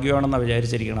വലിയ ഭാഗ്യമാണെന്നാണ്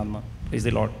വിചാരിച്ചിരിക്കണം അന്ന്. Praise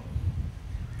the lord.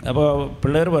 അപ്പോൾ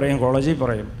പിള്ളേർ പറയും, കോളേജിൽ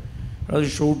പറയും, അത്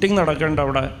ഷൂട്ടിംഗ് നടക്കേണ്ട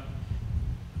അവിടെ,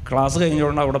 ക്ലാസ്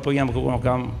കഴിഞ്ഞുകൊണ്ട് അവിടെ പോയി നമുക്ക്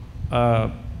നോക്കാം,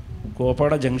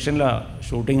 കോപ്പാട ജംഗ്ഷനിലാണ്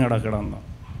ഷൂട്ടിംഗ് നടക്കണമെന്ന്.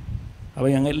 അപ്പോൾ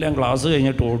ഞങ്ങളെല്ലാം ക്ലാസ്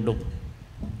കഴിഞ്ഞിട്ട് ഓടും.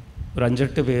 ഒരു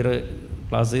 5-8 പേര്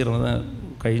ക്ലാസ് ഇരുന്ന്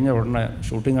കഴിഞ്ഞ ഉടനെ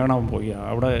ഷൂട്ടിംഗ് കാണാൻ പോയി.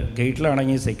 അവിടെ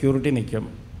ഗേറ്റിലാണെങ്കിൽ സെക്യൂരിറ്റി നിൽക്കും.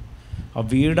 ആ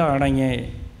വീടാണെങ്കിൽ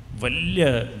വലിയ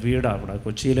വീടാണ്. അവിടെ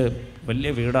കൊച്ചിയിൽ വലിയ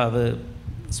വീടാണ്. അത്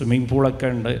സ്വിമ്മിങ് പൂളൊക്കെ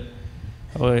ഉണ്ട്.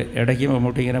 അപ്പോൾ ഇടയ്ക്ക്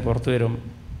മമ്മൂട്ടി ഇങ്ങനെ പുറത്ത് വരും.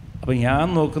 അപ്പോൾ ഞാൻ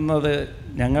നോക്കുന്നത്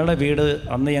ഞങ്ങളുടെ വീട്,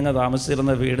 അന്ന് ഞങ്ങൾ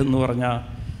താമസിച്ചിരുന്ന വീടെന്ന് പറഞ്ഞാൽ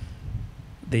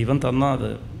ദൈവം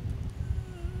തന്നത്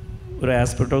ഒരു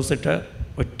ആസ്പെറ്റോസ് ഇട്ട്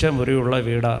ഒറ്റ മുറിയുള്ള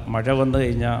വീടാണ്. മഴ വന്നു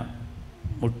കഴിഞ്ഞാൽ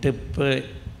മുട്ടിപ്പ്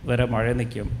വരെ മഴ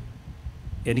നിൽക്കും.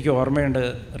 എനിക്ക് ഓർമ്മയുണ്ട്,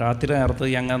 രാത്രി നേരത്ത്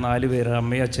ഞങ്ങൾ 4 പേര്,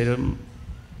 അമ്മയും അച്ഛനും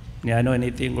ഞാനും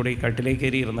അനിയത്തിയും കൂടി കട്ടിലേക്ക്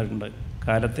കയറി ഇരുന്നിട്ടുണ്ട്.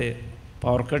 കാലത്തെ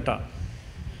പവർ കട്ടാണ്.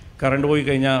 കറണ്ട് പോയി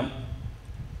കഴിഞ്ഞാൽ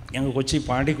ഞങ്ങൾ കൊച്ചി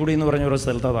പാണ്ടിക്കുടി എന്ന് പറഞ്ഞ ഒരു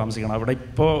സ്ഥലത്താണ് താമസിക്കണം. അവിടെ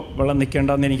ഇപ്പോൾ വെള്ളം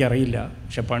നിൽക്കേണ്ടതെന്ന് എനിക്കറിയില്ല.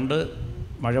 പക്ഷെ പണ്ട്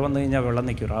മഴ വന്നു കഴിഞ്ഞാൽ വെള്ളം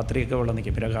നിൽക്കും, രാത്രിയൊക്കെ വെള്ളം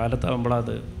നിൽക്കും. പിന്നെ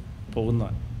കാലത്താകുമ്പോഴത് പോകുന്ന.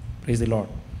 Praise the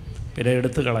lord. പിന്നെ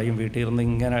എടുത്ത് കളയും, വീട്ടിൽ ഇരുന്ന്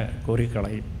ഇങ്ങനെ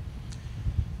കോരിക്കളയും.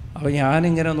 അപ്പോൾ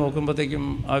ഞാനിങ്ങനെ നോക്കുമ്പോഴത്തേക്കും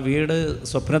ആ വീട്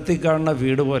സ്വപ്നത്തിൽ കാണുന്ന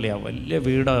വീട് പോലെയാണ്. വലിയ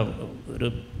വീടാണ്, ഒരു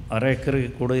 1/2 ഏക്കർ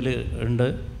കൂടുതൽ ഉണ്ട്,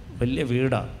 വലിയ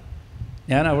വീടാണ്.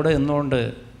 ഞാൻ അവിടെ നിന്നുകൊണ്ട്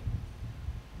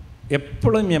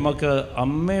എപ്പോഴും നമുക്ക്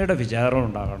അമ്മയുടെ വിചാരം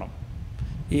ഉണ്ടാകണം.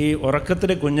 ഈ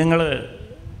ഉറക്കത്തിൽ കുഞ്ഞുങ്ങൾ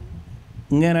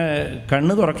ഇങ്ങനെ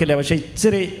കണ്ണ് തുറക്കില്ല, പക്ഷേ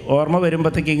ഇച്ചിരി ഓർമ്മ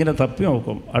വരുമ്പോഴത്തേക്ക് ഇങ്ങനെ തപ്പി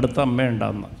നോക്കും അടുത്ത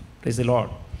അമ്മയുണ്ടാകുന്ന. Price the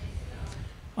Lord.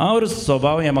 ആ ഒരു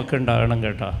സ്വഭാവം നമുക്ക് ഉണ്ടാകണം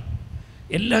കേട്ടോ.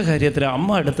 എല്ലാ കാര്യത്തിലും അമ്മ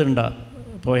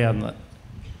പോയാന്ന്.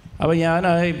 അപ്പോൾ ഞാൻ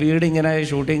ആ വീടിങ്ങനെ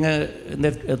ഷൂട്ടിങ്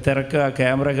തിരക്കുക,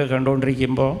 ക്യാമറയൊക്കെ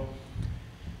കണ്ടുകൊണ്ടിരിക്കുമ്പോൾ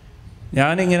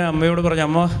ഞാനിങ്ങനെ അമ്മയോട് പറഞ്ഞു,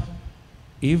 അമ്മ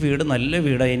ഈ വീട് നല്ല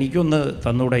വീടാണ്, എനിക്കൊന്ന്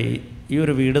തന്നൂടെ, ഈ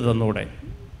ഒരു വീട് തന്നൂടെ.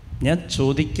 ഞാൻ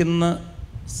ചോദിക്കുന്ന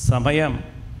സമയം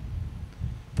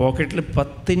പോക്കറ്റിൽ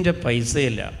 10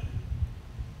 പൈസയില്ല.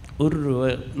 1 രൂപ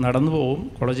നടന്നു പോവും.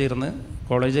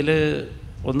 കോളേജിൽ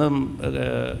ഒന്ന്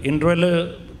ഇൻ്റർവെൽ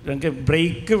എനിക്ക്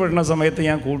ബ്രേക്ക് വിടുന്ന സമയത്ത്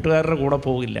ഞാൻ കൂട്ടുകാരുടെ കൂടെ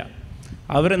പോകില്ല.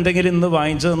 അവരെന്തെങ്കിലും ഇന്ന്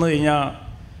വാങ്ങിച്ചു തന്നു കഴിഞ്ഞാൽ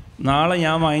നാളെ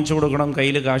ഞാൻ വാങ്ങിച്ചു കൊടുക്കണം,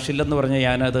 കയ്യിൽ കാശില്ലെന്ന്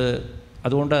പറഞ്ഞാൽ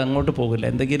അതുകൊണ്ട് അങ്ങോട്ട് പോകില്ല.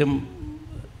 എന്തെങ്കിലും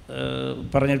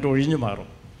പറഞ്ഞിട്ട് ഒഴിഞ്ഞു മാറും.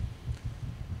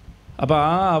 അപ്പോൾ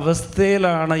ആ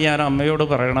അവസ്ഥയിലാണ് ഞാൻ അമ്മയോട്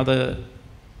പറയണത്,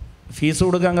 ഫീസ്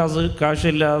കൊടുക്കാൻ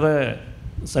കാശില്ലാതെ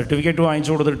സർട്ടിഫിക്കറ്റ്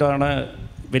വാങ്ങിച്ചു കൊടുത്തിട്ടാണ്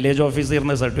വില്ലേജ് ഓഫീസിൽ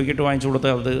ഇരുന്ന് സർട്ടിഫിക്കറ്റ് വാങ്ങിച്ചു കൊടുത്ത്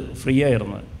അത് ഫ്രീ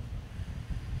ആയിരുന്നു.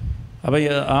 അപ്പോൾ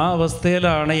ആ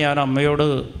അവസ്ഥയിലാണ് ഞാൻ അമ്മയോട്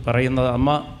പറയുന്നത്, അമ്മ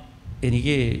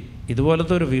എനിക്ക്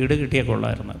ഇതുപോലത്തെ ഒരു വീട് കിട്ടിയാൽ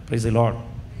കൊള്ളായിരുന്നു. Price the Lord.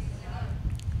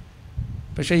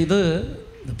 പക്ഷേ ഇത്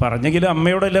പറഞ്ഞെങ്കിലും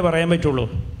അമ്മയോടല്ലേ പറയാൻ പറ്റുള്ളൂ.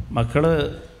 മക്കൾ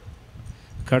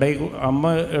കടയിൽ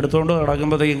അമ്മ എടുത്തുകൊണ്ട്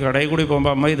നടക്കുമ്പോഴത്തേക്കും കടയിൽ കൂടി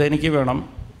പോകുമ്പോൾ അമ്മ ഇതെനിക്ക് വേണം,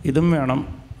 ഇതും വേണം,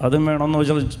 അതും വേണമെന്ന്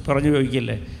പറഞ്ഞു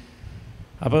ചോദിക്കില്ലേ.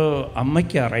 അപ്പോൾ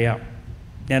അമ്മയ്ക്കറിയാം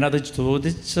ഞാനത്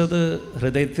ചോദിച്ചത്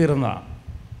ഹൃദയത്തിരുന്നാണ്.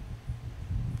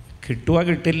 കിട്ടുക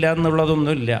കിട്ടില്ല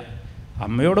എന്നുള്ളതൊന്നുമില്ല.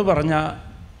 അമ്മയോട് പറഞ്ഞ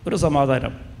ഒരു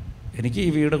സമാധാനം, എനിക്ക് ഈ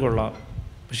വീട് കൊള്ളാം.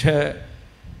 പക്ഷേ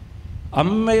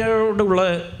അമ്മയോടുള്ള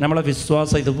നമ്മളെ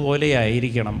വിശ്വാസം ഇതുപോലെ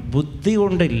ആയിരിക്കണം, ബുദ്ധി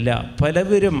കൊണ്ടില്ല.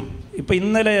 പലവരും ഇപ്പം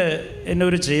ഇന്നലെ എന്നെ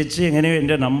ഒരു ചേച്ചി എങ്ങനെയോ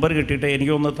എൻ്റെ നമ്പർ കിട്ടിയിട്ട്,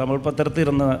 എനിക്കൊന്ന് തമിഴ് പത്രത്തിൽ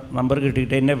ഇരുന്ന് നമ്പർ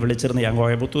കിട്ടിയിട്ട് എന്നെ വിളിച്ചിരുന്നു. ഞാൻ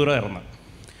കോയമ്പത്തൂരായിരുന്നു.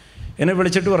 എന്നെ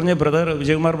വിളിച്ചിട്ട് പറഞ്ഞ്, ബ്രദർ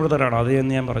വിജയകുമാർ ബ്രദറാണ് അത്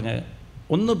എന്ന് ഞാൻ പറഞ്ഞ്,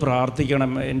 ഒന്ന്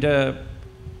പ്രാർത്ഥിക്കണം, എൻ്റെ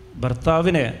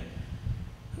ഭർത്താവിന്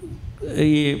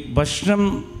ഈ ഭക്ഷണം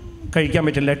കഴിക്കാൻ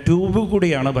പറ്റില്ല, ട്യൂബിൽ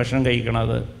കൂടിയാണ് ഭക്ഷണം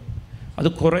കഴിക്കണത്. അത്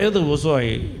കുറേ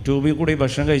ദിവസമായി ട്യൂബിൽ കൂടി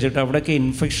ഭക്ഷണം കഴിച്ചിട്ട് അവിടെയൊക്കെ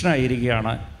ഇൻഫെക്ഷൻ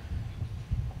ആയിരിക്കുകയാണ്.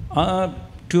 ആ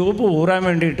ട്യൂബ് ഊറാൻ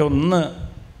വേണ്ടിയിട്ട് ഒന്ന്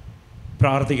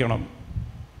പ്രാർത്ഥിക്കണം.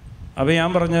 അപ്പോൾ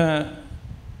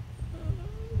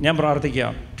ഞാൻ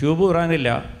പ്രാർത്ഥിക്കാം, ട്യൂബ് ഊറാനില്ല,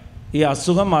 ഈ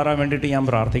അസുഖം മാറാൻ വേണ്ടിയിട്ട് ഞാൻ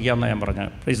പ്രാർത്ഥിക്കാമെന്നാണ് ഞാൻ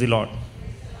പറഞ്ഞത്. Price the Lord.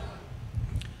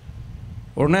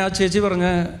 ഉടനെ ആ ചേച്ചി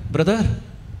പറഞ്ഞ്, ബ്രദർ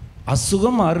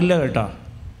അസുഖം മാറില്ല കേട്ടോ,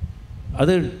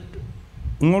 അത്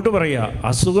ഇങ്ങോട്ട് പറയുക,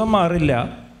 അസുഖം മാറില്ല,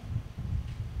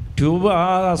 ട്യൂബ് ആ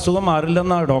അസുഖം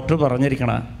മാറില്ലെന്നാണ് ഡോക്ടർ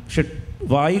പറഞ്ഞിരിക്കണേ. പക്ഷെ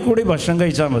വായി കൂടി ഭക്ഷണം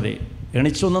കഴിച്ചാൽ മതി,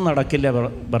 എണിച്ചൊന്നും നടക്കില്ല,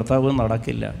 ഭർത്താവ്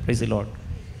നടക്കില്ല. Price the lord.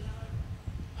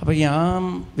 അപ്പോൾ ഞാൻ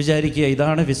വിചാരിക്കുക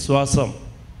ഇതാണ് വിശ്വാസം.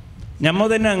 നമ്മൾ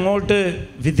തന്നെ അങ്ങോട്ട്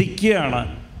വിധിക്കുകയാണ്,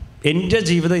 എൻ്റെ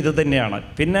ജീവിതം ഇത് തന്നെയാണ്.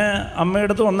 പിന്നെ അമ്മയുടെ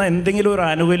അടുത്ത് വന്നാൽ എന്തെങ്കിലും ഒരു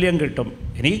ആനുകൂല്യം കിട്ടും.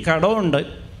 എനിക്ക് കടമുണ്ട്.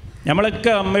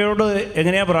 നമ്മളൊക്കെ അമ്മയോട്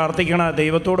എങ്ങനെയാണ് പ്രാർത്ഥിക്കണം,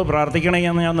 ദൈവത്തോട്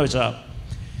പ്രാർത്ഥിക്കണമെന്ന് വെച്ചാൽ,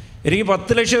 എനിക്ക്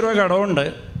 10 ലക്ഷം രൂപ കടമുണ്ട്,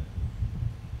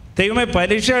 ദൈവമേ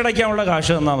പലിശ അടയ്ക്കാനുള്ള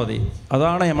കാശ് തന്നാൽ മതി.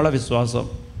 അതാണ് നമ്മളെ വിശ്വാസം.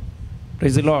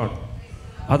 Price the Lord.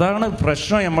 അതാണ്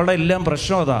പ്രശ്നം, നമ്മളുടെ എല്ലാം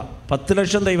പ്രശ്നം അതാ. 10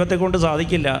 ലക്ഷം ദൈവത്തെ കൊണ്ട്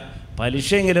സാധിക്കില്ല.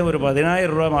 പലിശയെങ്കിലും ഒരു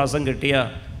 10,000 രൂപ മാസം കിട്ടിയാൽ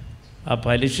ആ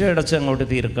പലിശ അടച്ച് അങ്ങോട്ട്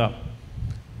തീർക്കാം.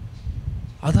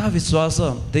 അതാ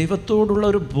വിശ്വാസം. ദൈവത്തോടുള്ള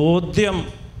ഒരു ബോധ്യം,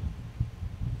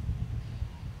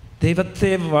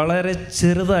 ദൈവത്തെ വളരെ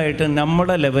ചെറുതായിട്ട്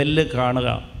നമ്മുടെ ലെവലിൽ കാണുക,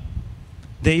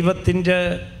 ദൈവത്തിൻ്റെ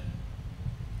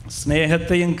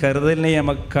സ്നേഹത്തെയും കരുതലിനെയും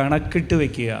നമുക്ക് കണക്കിട്ട്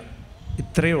വയ്ക്കുക.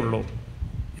 ഇത്രയേ ഉള്ളൂ.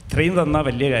 ഇത്രയും തന്നാൽ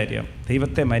വലിയ കാര്യം.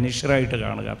 ദൈവത്തെ മനുഷ്യരായിട്ട്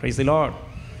കാണുക. Price the Lord.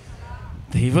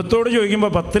 ദൈവത്തോട്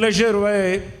ചോദിക്കുമ്പോൾ 10 ലക്ഷം രൂപ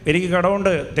എനിക്ക്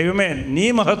കടമുണ്ട്, ദൈവമേ നീ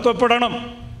മഹത്വപ്പെടണം,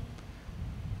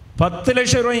 10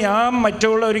 ലക്ഷം രൂപ ഞാൻ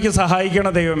മറ്റുള്ളവർക്ക്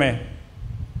സഹായിക്കണം, ദൈവമേ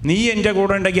നീ എൻ്റെ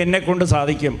കൂടെ ഉണ്ടെങ്കിൽ എന്നെക്കൊണ്ട്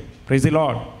സാധിക്കും. Praise the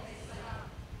lord.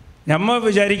 നമ്മൾ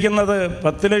വിചാരിക്കുന്നത്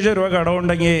 10 ലക്ഷം രൂപ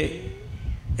കടമുണ്ടെങ്കിൽ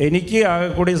എനിക്ക് ആകെ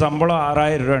കൂടി ശമ്പളം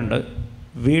 6,000 രൂപ ഉണ്ട്,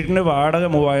 വീടിന് വാടക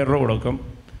 3,000 രൂപ കൊടുക്കും,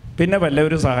 പിന്നെ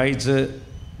വല്ലവരും സഹായിച്ച്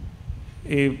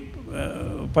ഈ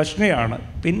പഷ്ണിയാണ്,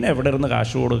 പിന്നെ എവിടെ ഇരുന്ന്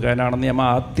കാശ് കൊടുക്കാനാണെന്ന് നമ്മൾ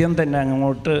ആദ്യം തന്നെ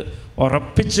അങ്ങോട്ട്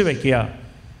ഉറപ്പിച്ച് വയ്ക്കുക.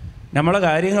 നമ്മളെ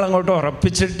കാര്യങ്ങൾ അങ്ങോട്ട്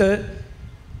ഉറപ്പിച്ചിട്ട്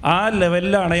ആ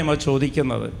ലെവലിലാണ് നമ്മൾ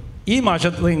ചോദിക്കുന്നത്. ഈ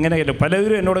മാസത്ത് ഇങ്ങനെയല്ലോ,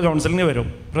 പലവരും എന്നോട് കൗൺസിലിങ്ങിന് വരും,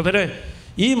 ബ്രദറെ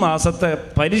ഈ മാസത്തെ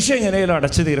പലിശ എങ്ങനെയാലും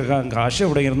അടച്ചു തീർക്കാൻ കാശ്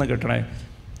എവിടെ ഇരുന്ന് കിട്ടണേ,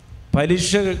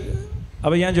 പലിശ.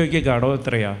 അപ്പോൾ ഞാൻ ചോദിക്കുക കടം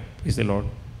എത്രയാണ്? Praise the lord.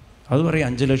 അത് പറയും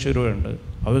 5 ലക്ഷം രൂപയുണ്ട്.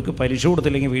 അവർക്ക് പലിശ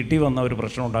കൊടുത്തില്ലെങ്കിൽ വീട്ടിൽ വന്ന ഒരു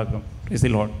പ്രശ്നം ഉണ്ടാക്കും. Praise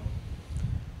the lord.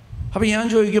 അപ്പോൾ ഞാൻ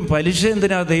ചോദിക്കും പലിശ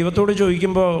എന്തിനാ? ദൈവത്തോട്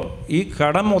ചോദിക്കുമ്പോൾ ഈ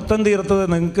കടം മൊത്തം തീർത്തത്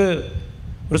നിങ്ങൾക്ക്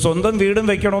ഒരു സ്വന്തം വീടും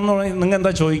വെക്കണമെന്ന് നിങ്ങൾ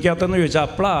എന്താ ചോദിക്കാത്തതെന്ന് ചോദിച്ചാൽ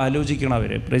അപ്പോഴാണ് ആലോചിക്കണം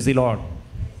അവർ. Price the lord.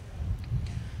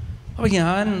 അപ്പോൾ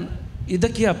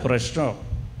ഇതൊക്കെയാണ് പ്രശ്നം.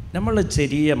 നമ്മൾ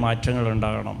ചെറിയ മാറ്റങ്ങൾ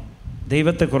ഉണ്ടാകണം,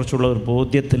 ദൈവത്തെക്കുറിച്ചുള്ള ഒരു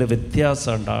ബോധ്യത്തിൽ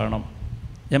വ്യത്യാസം ഉണ്ടാകണം,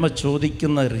 നമ്മൾ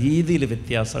ചോദിക്കുന്ന രീതിയിൽ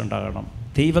വ്യത്യാസം ഉണ്ടാകണം,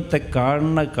 ദൈവത്തെ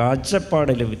കാണുന്ന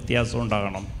കാഴ്ചപ്പാടിൽ വ്യത്യാസം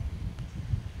ഉണ്ടാകണം.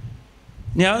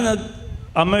 ഞാൻ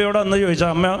അമ്മയോട് അന്ന്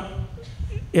ചോദിച്ചാൽ അമ്മ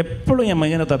എപ്പോഴും അമ്മ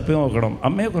ഇങ്ങനെ തപ്പി നോക്കണം,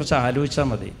 അമ്മയെക്കുറിച്ച് ആലോചിച്ചാൽ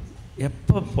മതി.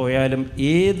 എപ്പോൾ പോയാലും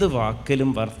ഏത് വാക്കിലും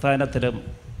വർത്തമാനത്തിലും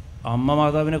അമ്മ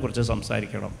മാതാവിനെ കുറിച്ച്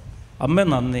സംസാരിക്കണം. അമ്മ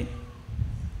നന്ദി,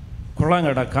 കൊള്ളാം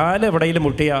കേട്ടോ, കാലെവിടെയും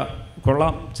മുട്ടിയാ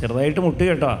കൊള്ളാം, ചെറുതായിട്ട് മുട്ടി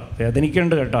കേട്ടാ,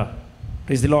 വേദനിക്കുന്നുണ്ട് കേട്ടാ.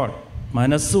 Price the Lord.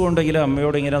 മനസ്സുകൊണ്ടെങ്കിലും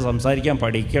അമ്മയോട് ഇങ്ങനെ സംസാരിക്കാൻ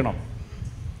പഠിക്കണം.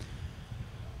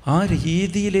 ആ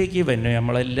രീതിയിലേക്ക് തന്നെ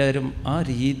നമ്മളെല്ലാവരും ആ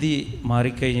രീതി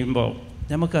മാറിക്കഴിയുമ്പോൾ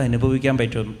നമുക്ക് അനുഭവിക്കാൻ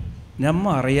പറ്റും.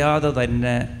 നമ്മൾ അറിയാതെ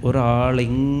തന്നെ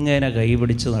ഒരാളിങ്ങനെ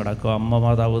കൈപിടിച്ച് നടക്കും, അമ്മ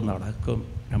മാതാവ് നടക്കും.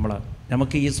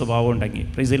 നമുക്ക് ഈ സ്വഭാവം ഉണ്ടെങ്കിൽ.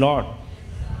 Praise the lord.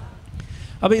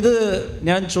 അപ്പോൾ ഇത്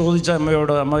ഞാൻ ചോദിച്ച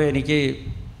അമ്മയോട്, അമ്മ എനിക്ക്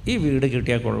ഈ വീട്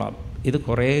കിട്ടിയാൽ കൊള്ളാം. ഇത്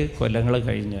കുറേ കൊല്ലങ്ങൾ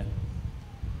കഴിഞ്ഞ്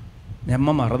ഞമ്മ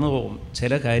മറന്നുപോകും.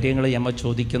 ചില കാര്യങ്ങൾ ഞമ്മ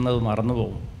ചോദിക്കുന്നത്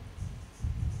മറന്നുപോകും.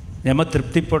 ഞമ്മ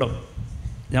തൃപ്തിപ്പെടും.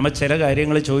 ഞമ്മ ചില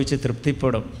കാര്യങ്ങൾ ചോദിച്ച്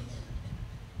തൃപ്തിപ്പെടും.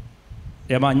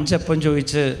 ഞമ്മ 5 അപ്പം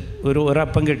ചോദിച്ച്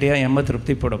ഒരപ്പം കിട്ടിയാൽ ഞമ്മ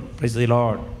തൃപ്തിപ്പെടും. Price the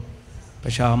lord.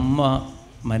 പക്ഷെ അമ്മ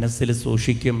മനസ്സിൽ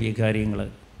സൂക്ഷിക്കും ഈ കാര്യങ്ങൾ.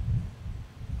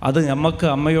 അത് നമുക്ക്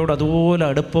അമ്മയോട് അതുപോലെ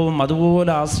അടുപ്പവും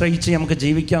അതുപോലെ ആശ്രയിച്ച് നമുക്ക്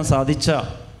ജീവിക്കാൻ സാധിച്ച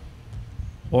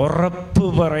ഉറപ്പ്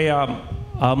പറയാം,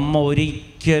 അമ്മ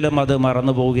ഒരിക്കലും അത്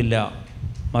മറന്നു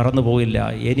പോകില്ല.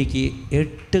 എനിക്ക്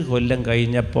 8 കൊല്ലം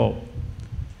കഴിഞ്ഞപ്പോൾ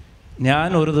ഞാൻ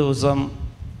ഒരു ദിവസം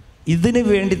ഇതിന്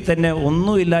വേണ്ടി തന്നെ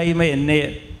ഒന്നുമില്ലായ്മ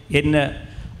എന്നെ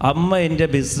അമ്മ എൻ്റെ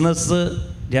ബിസിനസ്,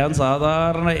 ഞാൻ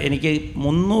സാധാരണ എനിക്ക്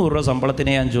 300 രൂപ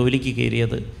ശമ്പളത്തിന് ഞാൻ ജോലിക്ക്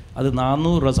കയറിയത്, അത്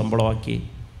 400 രൂപ ശമ്പളമാക്കി.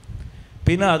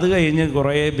 പിന്നെ അത് കഴിഞ്ഞ്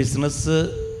കുറേ ബിസിനസ്,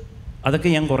 അതൊക്കെ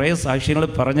ഞാൻ കുറേ സാക്ഷ്യങ്ങൾ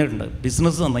പറഞ്ഞിട്ടുണ്ട്.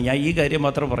 ബിസിനസ് തന്നെ ഞാൻ ഈ കാര്യം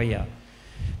മാത്രം പറയുക.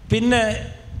 പിന്നെ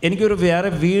എനിക്കൊരു വേറെ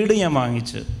വീട് ഞാൻ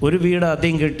വാങ്ങിച്ച്, ഒരു വീട്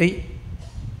ആദ്യം കിട്ടി,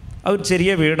 അത്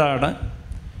ചെറിയ വീടാണ്.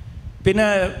 പിന്നെ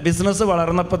ബിസിനസ്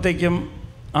വളർന്നപ്പോഴത്തേക്കും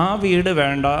ആ വീട്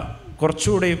വേണ്ട,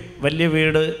 കുറച്ചുകൂടി വലിയ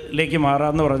വീടിലേക്ക്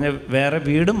മാറാമെന്ന് പറഞ്ഞ് വേറെ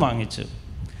വീടും വാങ്ങിച്ച്.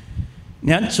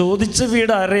 ഞാൻ ചോദിച്ച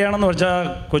വീട് ആരെയാണെന്ന് വെച്ചാൽ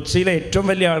കൊച്ചിയിലെ ഏറ്റവും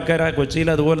വലിയ ആൾക്കാരാണ്. കൊച്ചിയിൽ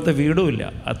അതുപോലത്തെ വീടുമില്ല,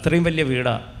 അത്രയും വലിയ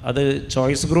വീടാണ്. അത്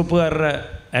ചോയ്സ് ഗ്രൂപ്പുകാരുടെ,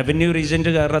 അവന്യൂ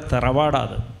റീജൻറ്റുകാരുടെ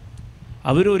തറവാടാണ്.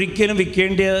 അവരൊരിക്കലും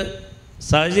വിൽക്കേണ്ട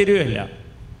സാഹചര്യമില്ല.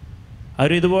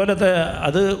 അവരിതുപോലത്തെ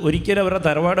അത് ഒരിക്കലും അവരുടെ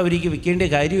തറവാട് അവർക്ക് വിൽക്കേണ്ട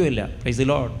കാര്യമില്ല. Praise the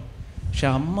lord. പക്ഷെ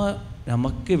അമ്മ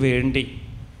നമുക്ക് വേണ്ടി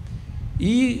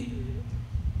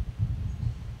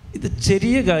ഇത്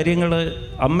ചെറിയ കാര്യങ്ങൾ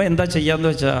അമ്മ എന്താ ചെയ്യാന്ന്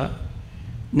വെച്ചാൽ,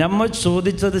 നമ്മൾ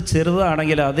ചോദിച്ചത്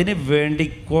ചെറുതാണെങ്കിൽ അതിന് വേണ്ടി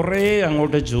കുറേ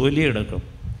അങ്ങോട്ട് ജോലി എടുക്കും.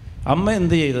 അമ്മ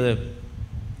എന്ത് ചെയ്തത്,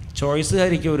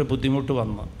 ചോയ്സുകാരിക്ക് ഒരു ബുദ്ധിമുട്ട്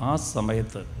വന്നു ആ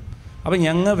സമയത്ത്. അപ്പം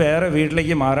ഞങ്ങൾ വേറെ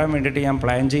വീട്ടിലേക്ക് മാറാൻ വേണ്ടിയിട്ട് ഞാൻ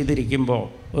പ്ലാൻ ചെയ്തിരിക്കുമ്പോൾ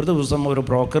ഒരു ദിവസം ഒരു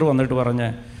ബ്രോക്കർ വന്നിട്ട് പറഞ്ഞ്,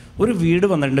 ഒരു വീട്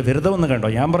വന്നിട്ടുണ്ട്, വെറുതെ ഒന്ന് കണ്ടോ.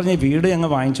 ഞാൻ പറഞ്ഞ വീട് ഞങ്ങൾ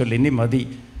വാങ്ങിച്ചല്ലോ, ഇനി മതി.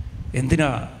 എന്തിനാ?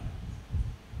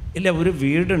 ഇല്ല, ഒരു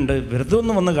വീടുണ്ട്, വെറുതെ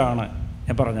ഒന്ന് വന്ന് കാണാൻ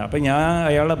ഞാൻ പറഞ്ഞു. അപ്പം ഞാൻ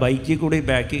അയാളുടെ ബൈക്കിൽ കൂടി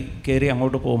ബാക്കിൽ കയറി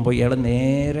അങ്ങോട്ട് പോകുമ്പോൾ ഇയാൾ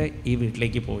നേരെ ഈ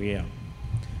വീട്ടിലേക്ക് പോവുകയാണ്.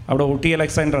 അവിടെ ഊട്ടി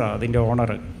അലക്സാണ്ടറാണ് അതിൻ്റെ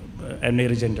ഓണർ,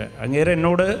 എനർജൻ്റ്. അങ്ങേരെ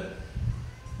എന്നോട്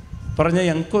പറഞ്ഞ്,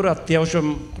 ഞങ്ങൾക്കൊരു അത്യാവശ്യം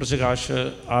കുറച്ച് കാശ്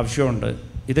ആവശ്യമുണ്ട്,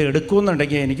 ഇത്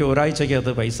എടുക്കുമെന്നുണ്ടെങ്കിൽ എനിക്ക്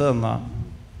ഒരാഴ്ചക്കകത്ത് പൈസ തന്നാൽ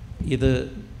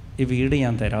ഈ വീട്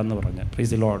ഞാൻ തരാമെന്ന് പറഞ്ഞു.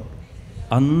 Praise the lord.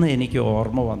 അന്ന് എനിക്ക്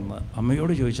ഓർമ്മ വന്ന്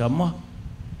അമ്മയോട് ചോദിച്ചു, അമ്മ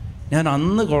ഞാൻ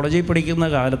അന്ന് കോളേജിൽ പഠിക്കുന്ന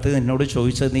കാലത്ത് എന്നോട്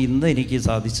ചോദിച്ചത് നീ ഇന്ന് എനിക്ക്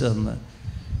സാധിച്ചു തന്ന്.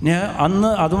 ഞാൻ അന്ന്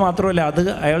അതുമാത്രമല്ല,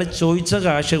 അയാൾ ചോദിച്ച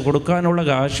കാശ് കൊടുക്കാനുള്ള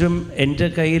കാശും എൻ്റെ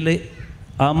കയ്യിൽ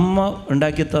അമ്മ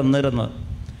ഉണ്ടാക്കി തന്നിരുന്നു.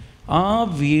 ആ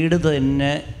വീട്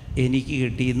തന്നെ എനിക്ക്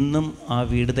കിട്ടി. ഇന്നും ആ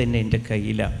വീട് തന്നെ എൻ്റെ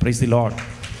കയ്യിലാണ്. Price the lord.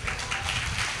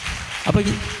 അപ്പം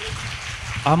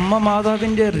അമ്മ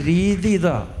മാതാവിൻ്റെ രീതി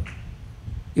ഇതാ.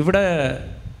 ഇവിടെ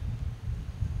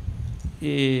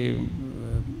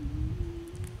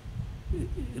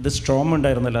ഇത് സ്ട്രോം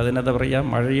ഉണ്ടായിരുന്നല്ലോ, അതിനെന്താ പറയുക,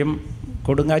 മഴയും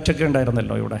കൊടുങ്കാറ്റൊക്കെ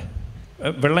ഉണ്ടായിരുന്നല്ലോ, ഇവിടെ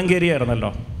വെള്ളം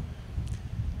കയറിയായിരുന്നല്ലോ,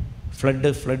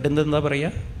 ഫ്ലഡ് എന്താ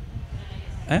പറയുക,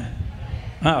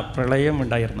 പ്രളയം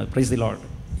ഉണ്ടായിരുന്നു. Price the lord.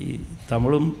 ഈ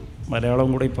തമിഴും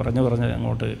മലയാളവും കൂടി പറഞ്ഞ്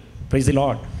അങ്ങോട്ട് പ്രൈസ് ദി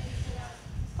ലോർഡ്.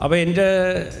 അപ്പോൾ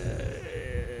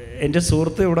എൻ്റെ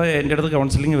സുഹൃത്ത് ഇവിടെ എൻ്റെ അടുത്ത്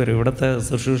കൗൺസിലിംഗ് വരും, ഇവിടുത്തെ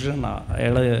ശുശ്രൂഷനാണ്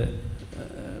അയാൾ,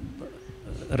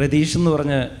 രതീഷ് എന്ന്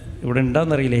പറഞ്ഞ് ഇവിടെ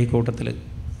ഉണ്ടാകുന്നറിയില്ല ഈ കൂട്ടത്തിൽ.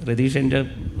 രതീഷ് എൻ്റെ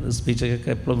സ്പീച്ചൊക്കെ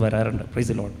എപ്പോഴും വരാറുണ്ട്. Price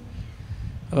the lord.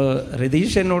 അപ്പോൾ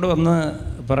രതീഷ് എന്നോട് വന്ന്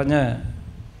പറഞ്ഞ്,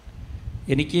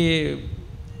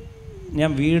 ഞാൻ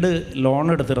വീട് ലോൺ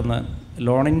എടുത്തിരുന്നു,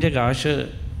 ലോണിൻ്റെ കാശ്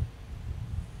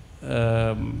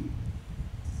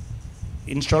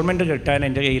ഇൻസ്റ്റാൾമെൻറ്റ് കിട്ടാൻ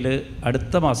എൻ്റെ കയ്യിൽ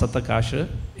അടുത്ത മാസത്തെ കാശ്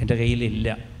എൻ്റെ കയ്യിലില്ല.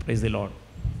 Price the Lord.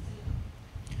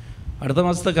 അടുത്ത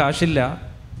മാസത്തെ കാശില്ല.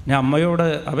 ഞാൻ അമ്മയോട്,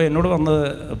 അപ്പോൾ എന്നോട് വന്ന്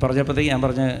പറഞ്ഞപ്പോഴത്തേക്ക് ഞാൻ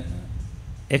പറഞ്ഞ്,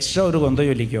 എക്സ്ട്രാ ഒരു കൊന്ത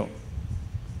ചൊല്ലിക്കോ,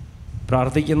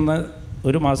 പ്രാർത്ഥിക്കുന്ന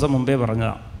ഒരു മാസം മുമ്പേ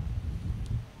പറഞ്ഞതാണ്.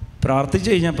 പ്രാർത്ഥിച്ച്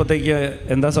കഴിഞ്ഞപ്പോഴത്തേക്ക്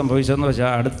എന്താ സംഭവിച്ചതെന്ന്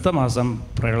വെച്ചാൽ അടുത്ത മാസം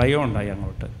പ്രളയം ഉണ്ടായി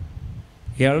അങ്ങോട്ട്.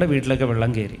 ഇയാളുടെ വീട്ടിലൊക്കെ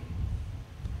വെള്ളം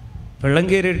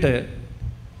കയറിയിട്ട്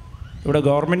ഇവിടെ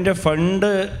ഗവൺമെൻറ്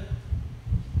ഫണ്ട്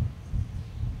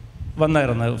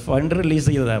വന്നായിരുന്നു, ഫണ്ട് റിലീസ്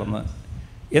ചെയ്തതായിരുന്നു.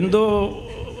 എന്തോ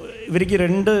ഇവർക്ക്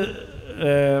 2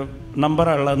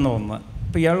 നമ്പറുള്ളതെന്ന് തോന്നുന്നു.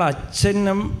 അപ്പോൾ ഇയാളുടെ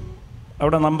അച്ഛനും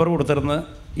അവിടെ നമ്പർ കൊടുത്തിരുന്നു,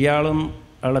 ഇയാളും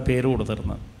അയാളുടെ പേര്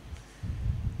കൊടുത്തിരുന്നു.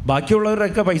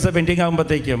 ബാക്കിയുള്ളവരൊക്കെ പൈസ പെൻഡിങ്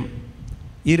ആകുമ്പോഴത്തേക്കും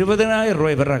 20,000 രൂപ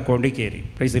ഇവരുടെ അക്കൗണ്ടിൽ കയറി.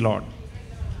 Price the Lord.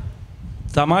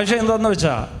 തമാശ എന്താണെന്ന്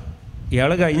വെച്ചാൽ,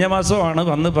 ഇയാൾ കഴിഞ്ഞ മാസമാണ്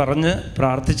വന്ന് പറഞ്ഞ്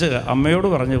പ്രാർത്ഥിച്ച് അമ്മയോട്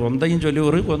പറഞ്ഞ്, കൊന്തയും ചൊല്ലി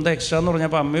ഒരു കൊന്ത എക്സ്ട്രാ എന്ന്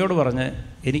പറഞ്ഞപ്പോൾ അമ്മയോട് പറഞ്ഞ്,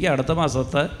 എനിക്ക് അടുത്ത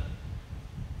മാസത്തെ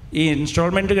ഈ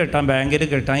ഇൻസ്റ്റാൾമെൻറ്റ് ബാങ്കിൽ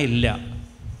കെട്ടാൻ ഇല്ല,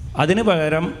 അതിന്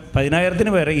പകരം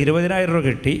 10,000-ന് പകരം 20,000 രൂപ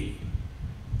കിട്ടി.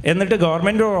 എന്നിട്ട്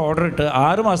ഗവൺമെൻറ് ഓർഡർ ഇട്ട്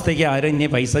 6 മാസത്തേക്ക് ആരും ഇനി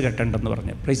പൈസ കെട്ടണ്ടെന്ന്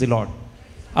പറഞ്ഞു. Praise the lord.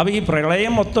 അപ്പോൾ ഈ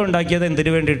പ്രളയം മൊത്തം ഉണ്ടാക്കിയത്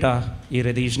എന്തിനു വേണ്ടിയിട്ടാണ്? ഈ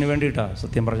രതീഷിന് വേണ്ടിയിട്ടാണ്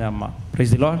സത്യം പറഞ്ഞ അമ്മ.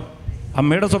 Praise the lord.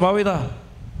 അമ്മയുടെ സ്വഭാവം ഇതാ.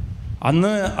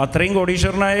 അന്ന് അത്രയും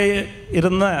കോടീശ്വരനായി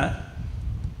ഇരുന്ന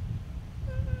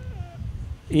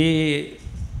ഈ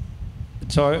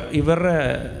ഇവരുടെ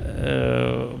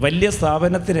വലിയ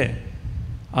സ്ഥാപനത്തിന്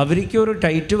അവർക്കൊരു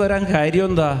ടൈറ്റ് വരാൻ കാര്യം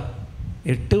എന്താ?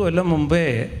 8 കൊല്ലം മുമ്പേ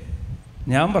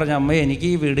ഞാൻ പറഞ്ഞ അമ്മ എനിക്ക്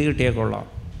ഈ വീട് കിട്ടിയാൽ കൊള്ളാം.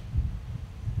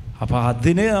 അപ്പോൾ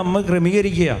അതിന് അമ്മ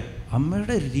ക്രമീകരിക്കുക.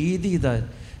 അമ്മയുടെ രീതി ഇതാ.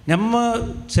 നമ്മ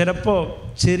ചിലപ്പോൾ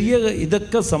ചെറിയ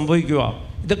ഇതൊക്കെ സംഭവിക്കുക,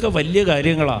 ഇതൊക്കെ വലിയ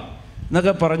കാര്യങ്ങളാണ്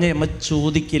എന്നൊക്കെ പറഞ്ഞ് അമ്മ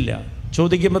ചോദിക്കില്ല.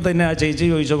 ചോദിക്കുമ്പോൾ തന്നെ ആ ചേച്ചി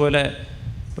ചോദിച്ച പോലെ,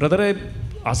 ബ്രദറെ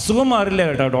അസുഖം മാറില്ല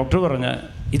കേട്ടോ, ഡോക്ടർ പറഞ്ഞ്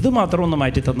ഇത് മാത്രം ഒന്ന്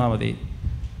മാറ്റി തന്നാൽ മതി.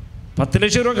 10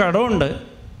 ലക്ഷം രൂപ കടമുണ്ട്,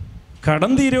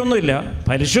 കടം തീരെയൊന്നുമില്ല,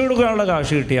 പലിശ കൊടുക്കാനുള്ള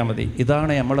കാശ് കിട്ടിയാൽ മതി.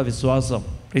 ഇതാണ് നമ്മളെ വിശ്വാസം.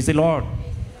 Price the lord.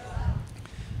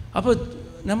 അപ്പോൾ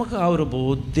നമുക്ക് ആ ഒരു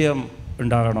ബോധ്യം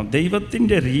ഉണ്ടാകണം.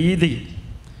 ദൈവത്തിൻ്റെ രീതി,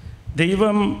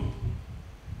 ദൈവം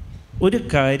ഒരു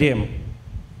കാര്യം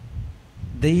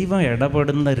ദൈവം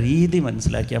ഇടപെടുന്ന രീതി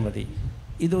മനസ്സിലാക്കിയാൽ മതി.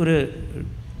 ഇതൊരു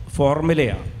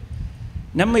ഫോർമുലയാണ്.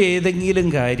 നമ്മൾ ഏതെങ്കിലും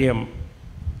കാര്യം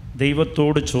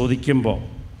ദൈവത്തോട് ചോദിക്കുമ്പോൾ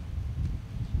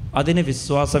അതിന്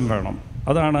വിശ്വാസം വേണം.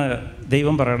 അതാണ്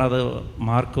ദൈവം പറയണത്.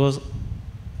 മാർക്കോസ്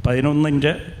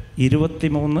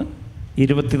 11:23-24.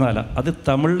 അത്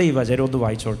തമിഴിൽ ഈ വചനം ഒന്ന്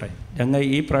വായിച്ചോട്ടെ. ഞങ്ങൾ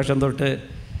ഈ പ്രാവശ്യം തൊട്ട്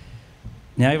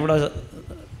ഞാൻ ഇവിടെ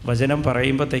വചനം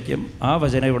പറയുമ്പോഴത്തേക്കും ആ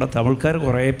വചനം ഇവിടെ തമിഴ്ക്കാർ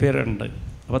കുറേ പേരുണ്ട്.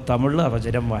 അപ്പോൾ തമിഴിൽ ആ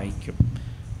വചനം വായിക്കും.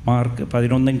 മാർക്ക്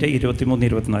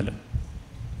 11:23-24.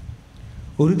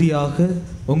 உறுதியாக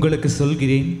உங்களுக்கு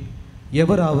சொல்கிறேன்,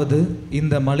 எவராவது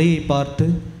இந்த மலையை பார்த்து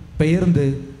பெயர்ந்து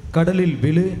கடலில்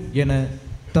விழு என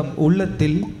தம்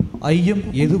உள்ளத்தில் ஐயம்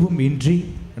எதுவும் இன்றி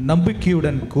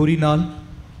நம்பிக்கையுடன் கூறினால்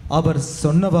அவர்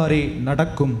சொன்னவாறே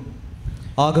நடக்கும்.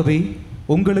 ஆகவே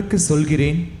உங்களுக்கு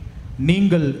சொல்கிறேன்,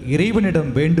 நீங்கள்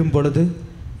இறைவனிடம் வேண்டும் பொழுது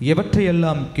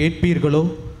எவற்றையெல்லாம் கேட்பீர்களோ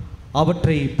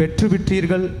அவற்றை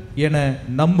பெற்றுவிட்டீர்கள் என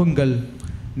நம்புங்கள்.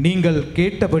 நீங்கள்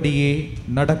கேட்டபடியே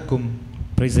நடக்கும்.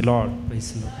 Price the lord. Praise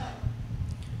the lord.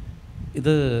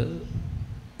 ഇത്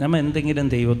നമ്മൾ എന്തെങ്കിലും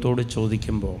ദൈവത്തോട്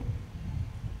ചോദിക്കുമ്പോൾ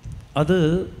അത്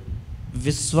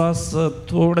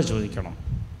വിശ്വാസത്തോടെ ചോദിക്കണം.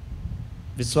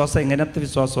 വിശ്വാസം എങ്ങനത്തെ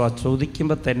വിശ്വാസമാണ്?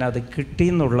 ചോദിക്കുമ്പോൾ തന്നെ അത്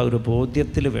കിട്ടിയെന്നുള്ള ഒരു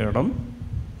ബോധ്യത്തിൽ വേണം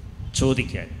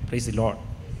ചോദിക്കാൻ. Price the lord.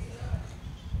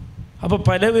 അപ്പോൾ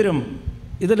പലവരും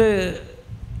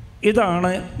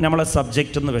ഇതാണ് നമ്മളെ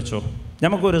സബ്ജക്റ്റ് എന്ന് വെച്ചോ.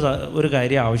 നമുക്കൊരു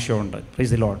കാര്യം ആവശ്യമുണ്ട്.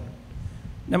 Price the Lord.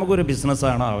 നമുക്കൊരു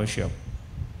ബിസിനസ്സാണ് ആവശ്യം.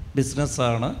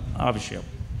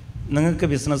 നിങ്ങൾക്ക്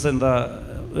ബിസിനസ് എന്താ?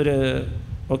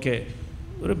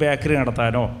 ഒരു ബേക്കറി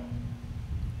നടത്താനോ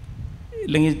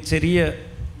ഇല്ലെങ്കിൽ ചെറിയ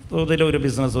തോതിലൊരു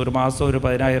ബിസിനസ്, ഒരു മാസം ഒരു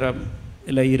 10,000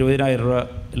 ഇല്ല 20,000 രൂപ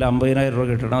ഇല്ല 50,000 രൂപ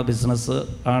കിട്ടുന്ന ബിസിനസ്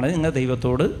ആണ് നിങ്ങൾ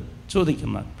ദൈവത്തോട്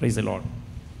ചോദിക്കുന്നത്. Price the lord.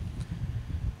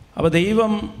 അപ്പോൾ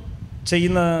ദൈവം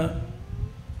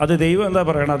ദൈവം എന്താ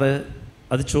പറയണത്?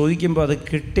 അത് ചോദിക്കുമ്പോൾ അത്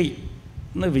കിട്ടി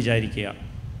എന്ന് വിചാരിക്കുക.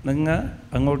 നിങ്ങൾ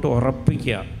അങ്ങോട്ട്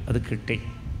ഉറപ്പിക്കുക അത് കിട്ടി.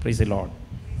 Price the lord.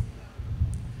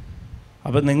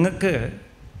 അപ്പോൾ നിങ്ങൾ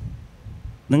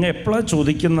എപ്പോഴാണ്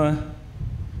ചോദിക്കുന്നത്?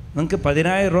 നിങ്ങൾക്ക്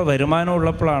 10,000 രൂപ വരുമാനം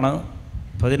ഉള്ളപ്പോഴാണ്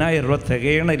 10,000 രൂപ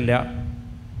തികയണില്ല,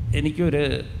 എനിക്കൊരു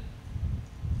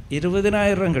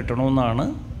 20,000 രൂപ കിട്ടണമെന്നാണ്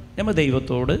നമ്മൾ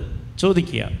ദൈവത്തോട്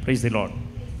ചോദിക്കുക. Price the Lord.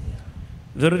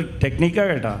 ഇതൊരു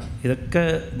ടെക്നിക്കാണ് കേട്ടോ. ഇതൊക്കെ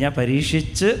ഞാൻ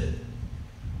പരീക്ഷിച്ച്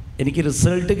എനിക്ക്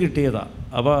റിസൾട്ട് കിട്ടിയതാണ്.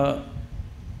 അപ്പോൾ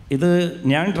ഇത്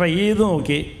ഞാൻ ട്രൈ ചെയ്ത്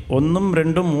നോക്കി. 1,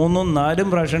 2, 3, 4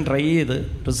 പ്രാവശ്യം ട്രൈ ചെയ്ത്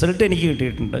റിസൾട്ട് എനിക്ക്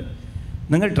കിട്ടിയിട്ടുണ്ട്.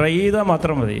 നിങ്ങൾ ട്രൈ ചെയ്താൽ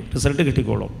മാത്രം മതി, റിസൾട്ട്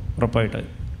കിട്ടിക്കോളും ഉറപ്പായിട്ട്.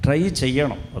 ട്രൈ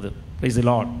ചെയ്യണം അത്. Price the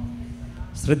Lord.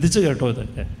 ശ്രദ്ധിച്ച് കേട്ടോ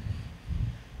ഇതൊക്കെ.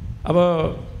 അപ്പോൾ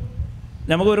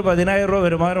നമുക്കൊരു 10,000 രൂപ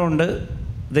വരുമാനമുണ്ട്.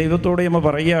 ദൈവത്തോട് നമ്മൾ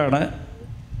പറയുകയാണ്,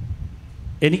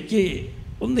 എനിക്ക്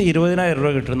 20,000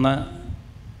 രൂപ കിട്ടുന്ന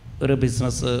ഒരു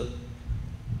ബിസിനസ്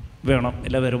വേണം,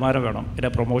 ഇല്ല വരുമാനം വേണം, ഇല്ല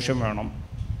പ്രൊമോഷൻ വേണം.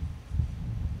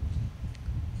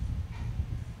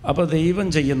 അപ്പോൾ ദൈവം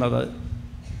ചെയ്യുന്നത്,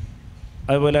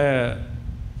 അതുപോലെ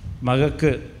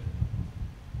മകൾക്ക്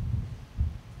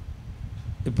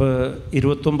ഇപ്പോൾ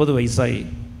 29 വയസ്സായി,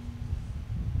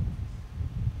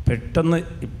 പെട്ടെന്ന്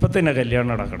ഇപ്പം തന്നെ കല്യാണം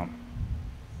നടക്കണം.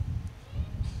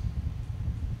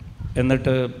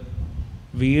 എന്നിട്ട്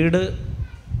വീട്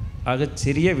ആകെ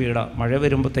ചെറിയ വീടാണ്. മഴ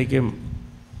വരുമ്പോഴത്തേക്കും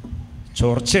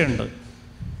ചോർച്ചയുണ്ട്,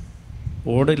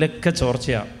 ഓടിലൊക്കെ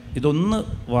ചോർച്ചയാണ്. ഇതൊന്ന്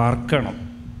വാർക്കണം.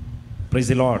 Price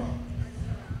the Lord.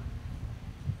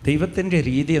 ദൈവത്തിൻ്റെ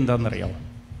രീതി എന്താണെന്നറിയാമോ?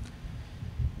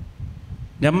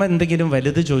 നമ്മൾ എന്തെങ്കിലും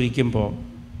വലുത് ചോദിക്കുമ്പോൾ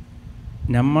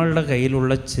നമ്മളുടെ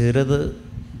കയ്യിലുള്ള ചെറുത്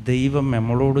ദൈവം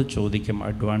നമ്മളോട് ചോദിക്കും.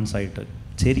 അഡ്വാൻസായിട്ട്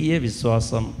ചെറിയ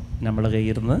വിശ്വാസം നമ്മളെ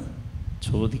കയ്യിൽ നിന്ന്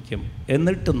ചോദിക്കും.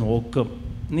 എന്നിട്ട് നോക്കും,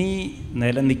 നീ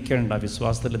നിലനിൽക്കേണ്ട,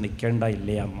 വിശ്വാസത്തിൽ നിൽക്കേണ്ട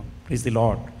ഇല്ലയെന്ന്. Please the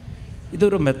Lord.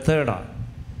 ഇതൊരു മെത്തേഡാണ്.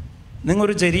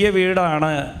 നിങ്ങളൊരു ചെറിയ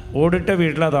വീടാണ്, ഓടിട്ട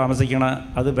വീട്ടിലാണ് താമസിക്കണത്,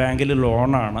 അത് ബാങ്കിൽ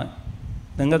ലോണാണ്.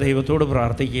 നിങ്ങൾ ദൈവത്തോട്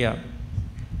പ്രാർത്ഥിക്കുക,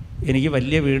 എനിക്ക്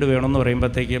വലിയ വീട് വേണമെന്ന്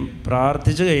പറയുമ്പോഴത്തേക്കും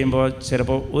പ്രാർത്ഥിച്ച് കഴിയുമ്പോൾ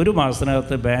ചിലപ്പോൾ ഒരു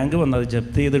മാസത്തിനകത്ത് ബാങ്ക് വന്നത്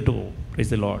ജപ്തി ചെയ്തിട്ട് പോകും.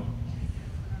 Please the lord.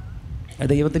 അത്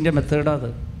ദൈവത്തിൻ്റെ മെത്തേഡാണ്. അത്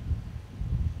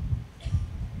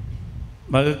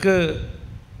മകൾക്ക്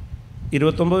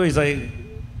 29 വയസ്സായി,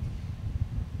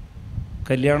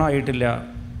 കല്യാണം ആയിട്ടില്ല.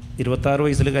 26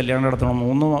 വയസ്സിൽ കല്യാണം നടത്തണം.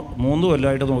 മൂന്ന്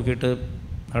കൊല്ലമായിട്ട് നോക്കിയിട്ട്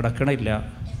നടക്കണില്ല.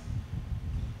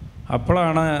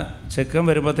 അപ്പോഴാണ് ചെക്കൻ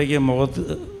വരുമ്പോഴത്തേക്ക്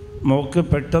മോക്ക്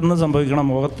പെട്ടെന്ന് സംഭവിക്കണം,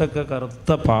 മുഖത്തൊക്കെ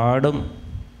കറുത്ത പാടും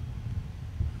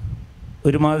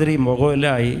ഒരുമാതിരി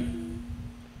മുഖമെല്ലാമായി,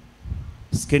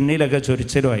 സ്കിന്നിലൊക്കെ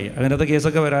ചൊരിച്ചിലുമായി. അങ്ങനത്തെ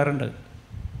കേസൊക്കെ വരാറുണ്ട്.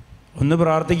 ഒന്ന്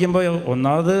പ്രാർത്ഥിക്കുമ്പോൾ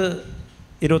ഒന്നാമത്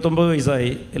 29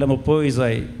 വയസ്സായി, ഇല്ല 30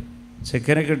 വയസ്സായി,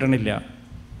 ചെക്കനെ കിട്ടണില്ല.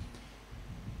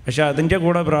 പക്ഷെ അതിൻ്റെ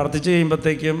കൂടെ പ്രാർത്ഥിച്ച്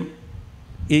കഴിയുമ്പോഴത്തേക്കും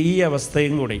ഈ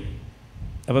അവസ്ഥയും കൂടി,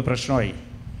 അപ്പോൾ പ്രശ്നമായി.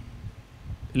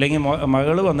 ഇല്ലെങ്കിൽ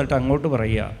മകൾ വന്നിട്ട് അങ്ങോട്ട്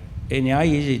പറയുക, ഞാൻ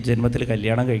ഈ ജന്മത്തിൽ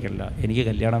കല്യാണം കഴിക്കില്ല, എനിക്ക്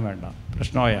കല്യാണം വേണ്ട.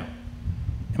 പ്രശ്നമായ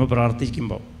നമ്മൾ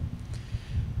പ്രാർത്ഥിക്കുമ്പോൾ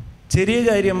ചെറിയ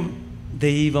കാര്യം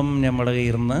ദൈവം നമ്മളെ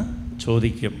കയ്യിൽ നിന്ന്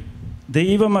ചോദിക്കും.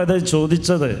 ദൈവം അത്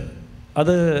ചോദിച്ചത്,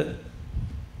 അത്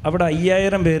അവിടെ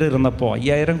 5000 പേര് ഇരുന്നപ്പോൾ,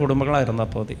 5000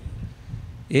 കുടുംബങ്ങളായിരുന്നപ്പോൾ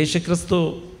യേശുക്രിസ്തു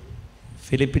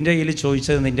ഫിലിപ്പിൻ്റെ കയ്യിൽ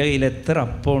ചോദിച്ചത്, നിൻ്റെ കയ്യിൽ എത്ര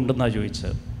അപ്പം ഉണ്ടെന്നാണ്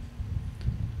ചോദിച്ചത്.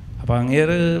 അപ്പോൾ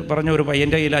അങ്ങേര് പറഞ്ഞ ഒരു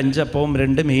പയ്യൻ്റെ കയ്യിൽ 5 അപ്പവും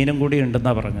 2 മീനും കൂടി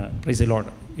ഉണ്ടെന്നാണ് പറഞ്ഞത്. Price the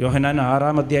Lord. യോഹന്നാൻ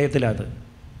 6-ാം അധ്യായത്തിലത്.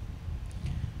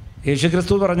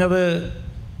 യേശുക്രിസ്തു പറഞ്ഞത്,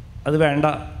 അത് വേണ്ട,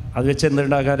 അത് വെച്ച്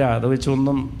എന്തുണ്ടാക്കാനാ, അത്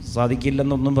വെച്ചൊന്നും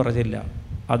സാധിക്കില്ലെന്നൊന്നും പറഞ്ഞില്ല,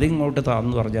 അതിങ്ങോട്ട്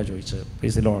താന്ന് പറഞ്ഞാൽ ചോദിച്ചത്.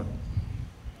 Price the lord.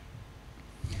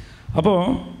 അപ്പോൾ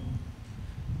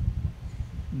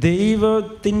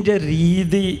ദൈവത്തിൻ്റെ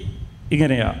രീതി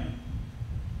ഇങ്ങനെയാണ്.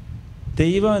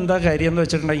 ദൈവം എന്താ കാര്യം എന്ന്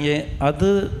വെച്ചിട്ടുണ്ടെങ്കിൽ, അത്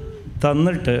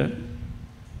തന്നിട്ട്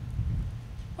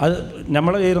അത്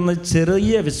നമ്മളെ കയ്യിൽ നിന്ന്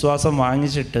ചെറിയ വിശ്വാസം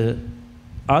വാങ്ങിച്ചിട്ട്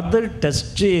അത്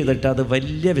ടെസ്റ്റ് ചെയ്തിട്ട് അത്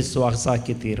വലിയ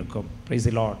വിശ്വാസമാക്കി തീർക്കും. Price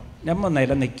the lord. നമ്മൾ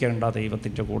നിലനിൽക്കേണ്ട,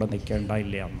 ദൈവത്തിൻ്റെ കൂടെ നിൽക്കേണ്ട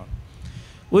ഇല്ല എന്ന്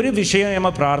ഒരു വിഷയം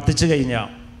നമ്മൾ പ്രാർത്ഥിച്ചു കഴിഞ്ഞാൽ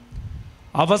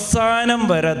അവസാനം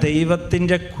വരെ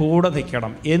ദൈവത്തിൻ്റെ കൂടെ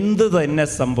നിൽക്കണം. എന്ത് തന്നെ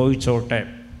സംഭവിച്ചോട്ടെ,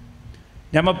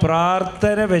 നമ്മൾ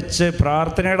പ്രാർത്ഥന വെച്ച്,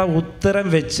 പ്രാർത്ഥനയുടെ ഉത്തരം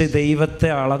വെച്ച് ദൈവത്തെ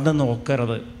അളന്ന്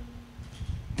നോക്കരുത്.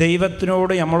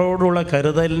 ദൈവത്തിനോട് നമ്മളോടുള്ള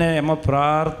കരുതലിനെ നമ്മൾ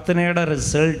പ്രാർത്ഥനയുടെ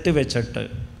റിസൾട്ട് വെച്ചിട്ട്,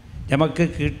 നമുക്ക്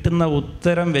കിട്ടുന്ന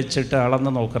ഉത്തരം വെച്ചിട്ട്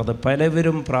അളന്ന് നോക്കരുത്.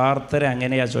 പലവരും പ്രാർത്ഥന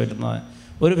അങ്ങനെയാണ് ചൊല്ലുന്നത്.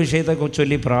 ഒരു വിഷയത്തെ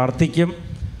ചൊല്ലി പ്രാർത്ഥിക്കും,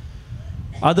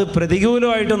 അത്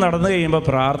പ്രതികൂലമായിട്ട് നടന്നു കഴിയുമ്പോൾ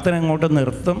പ്രാർത്ഥന അങ്ങോട്ട്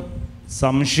നിർത്തും,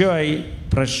 സംശയമായി,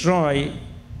 പ്രശ്നമായി,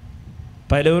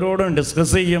 പലവരോടും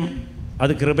ഡിസ്കസ് ചെയ്യും.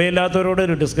 അത് കൃപയില്ലാത്തവരോട്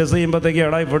ഡിസ്കസ് ചെയ്യുമ്പോഴത്തേക്ക്,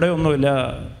 എടാ ഇവിടെ ഒന്നുമില്ല,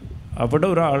 അവിടെ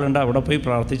ഒരാളുണ്ട്, അവിടെ പോയി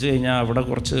പ്രാർത്ഥിച്ചു കഴിഞ്ഞാൽ, അവിടെ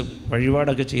കുറച്ച്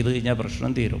വഴിപാടൊക്കെ ചെയ്ത് കഴിഞ്ഞാൽ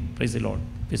പ്രശ്നം തീരും. Praise the lord.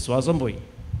 വിശ്വാസം പോയി,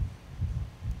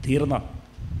 തീർന്ന.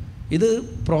 ഇത്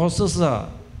പ്രോസസ്സാണ്.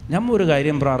 നമ്മൾ ഒരു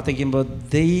കാര്യം പ്രാർത്ഥിക്കുമ്പോൾ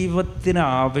ദൈവത്തിന്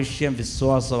ആവശ്യം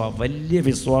വിശ്വാസമാണ്, വലിയ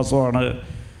വിശ്വാസമാണ്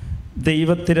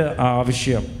ദൈവത്തിന്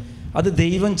ആവശ്യം. അത്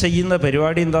ദൈവം ചെയ്യുന്ന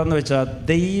പരിപാടി എന്താണെന്ന് വെച്ചാൽ,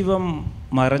 ദൈവം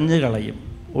മറഞ്ഞു കളയും,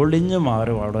 ഒളിഞ്ഞു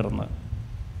മാറും അവിടെ നിന്ന്.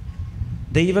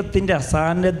 ദൈവത്തിൻ്റെ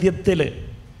അസാന്നിധ്യത്തിൽ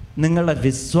നിങ്ങളുടെ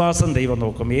വിശ്വാസം ദൈവം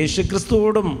നോക്കും.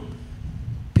 യേശുക്രിസ്തുവോടും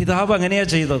പിതാവ് അങ്ങനെയാണ്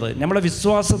ചെയ്തത്. നമ്മളെ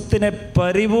വിശ്വാസത്തിനെ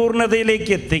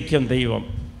പരിപൂർണതയിലേക്ക് എത്തിക്കും ദൈവം.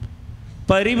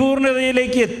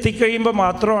 പരിപൂർണതയിലേക്ക് എത്തിക്കഴിയുമ്പോൾ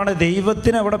മാത്രമാണ്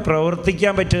ദൈവത്തിന് അവിടെ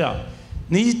പ്രവർത്തിക്കാൻ പറ്റുക.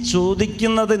 നീ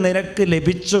ചോദിക്കുന്നത് നിനക്ക്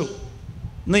ലഭിച്ചു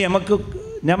എന്ന്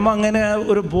നമ്മ അങ്ങനെ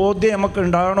ഒരു ബോധ്യം നമുക്ക്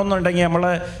ഉണ്ടാകണമെന്നുണ്ടെങ്കിൽ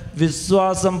നമ്മളെ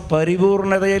വിശ്വാസം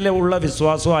പരിപൂർണതയിലുള്ള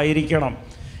വിശ്വാസമായിരിക്കണം.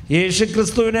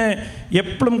 യേശുക്രിസ്തുവിന്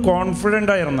എപ്പോഴും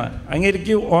കോൺഫിഡൻ്റ് ആയിരുന്നു,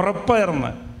 അങ്ങേക്ക്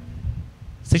ഉറപ്പായിരുന്നു.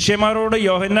 ശിഷ്യന്മാരോട്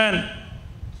യോഹന്നാൻ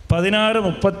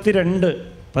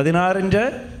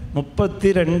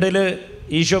 16:32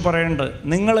 ഈശോ പറയുന്നുണ്ട്,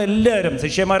 നിങ്ങളെല്ലാവരും,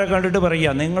 ശിഷ്യന്മാരെ കണ്ടിട്ട്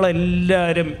പറയുക,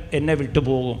 നിങ്ങളെല്ലാവരും എന്നെ വിട്ടു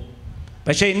പോകും,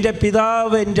 പക്ഷേ എൻ്റെ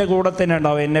പിതാവ് എൻ്റെ കൂടെ തന്നെ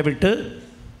ഉണ്ടാവും, എന്നെ വിട്ട്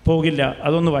പോകില്ല.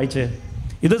 അതൊന്ന് വായിച്ചേ.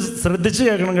 ഇത് ശ്രദ്ധിച്ച്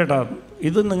കേൾക്കണം കേട്ടോ.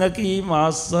 ഇത് നിങ്ങൾക്ക് ഈ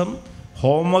മാസം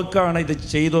ഹോംവർക്കാണ്. ഇത്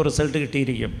ചെയ്തോ റിസൾട്ട്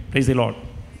കിട്ടിയിരിക്കും. Praise the lord.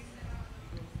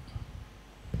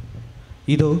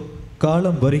 இதோ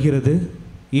காலம் வருகிறது,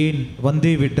 ஏன்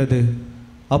வந்தே விட்டது,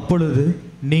 அப்பொழுது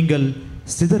நீங்கள்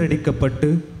சிதறடிக்கப்பட்டு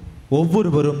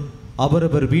ஒவ்வொருவரும்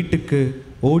அவரவர் வீட்டுக்கு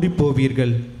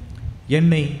ஓடிப்போவீர்கள்,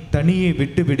 என்னை தனியே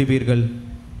விட்டு விடுவீர்கள்.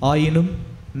 ஆயினும்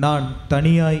நான்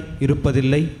தனியாய்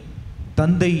இருப்பதில்லை,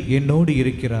 தந்தை என்னோடு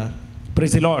இருக்கிறார்.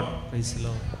 Price the Lord.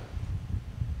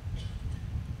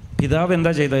 പിതാവ്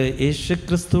എന്താ ചെയ്തത്?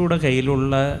 യേശുക്രിസ്തുവിടെ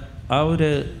കയ്യിലുള്ള ആ ഒരു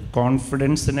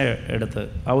കോൺഫിഡൻസിനെ എടുത്ത്,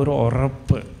 ആ ഒരു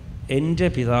ഉറപ്പ്, എൻ്റെ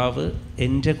പിതാവ്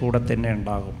എൻ്റെ കൂടെ തന്നെ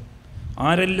ഉണ്ടാകും,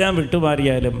 ആരെല്ലാം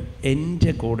വിട്ടുമാറിയാലും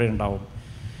എൻ്റെ കൂടെ ഉണ്ടാവും.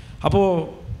 അപ്പോൾ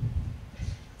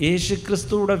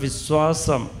യേശുക്രിസ്തുവിടെ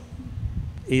വിശ്വാസം,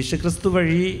 യേശുക്രിസ്തു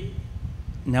വഴി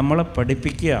നമ്മളെ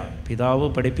പഠിപ്പിക്കുക, പിതാവ്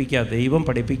പഠിപ്പിക്കുക, ദൈവം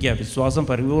പഠിപ്പിക്കുക, വിശ്വാസം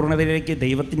പരിപൂർണതയിലേക്ക്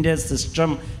ദൈവത്തിൻ്റെ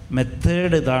സിസ്റ്റം,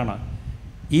 മെത്തേഡ് ഇതാണ്.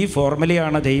 ഈ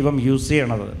ഫോർമുലയാണ് ദൈവം യൂസ്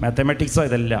ചെയ്യണത്, മാത്തമാറ്റിക്സോ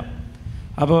ഇതല്ല.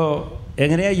 അപ്പോൾ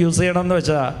എങ്ങനെയാണ് യൂസ് ചെയ്യണമെന്ന്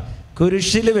വെച്ചാൽ,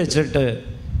 കുരിശിൽ വെച്ചിട്ട്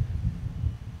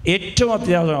ഏറ്റവും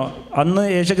അത്യാവശ്യം, അന്ന്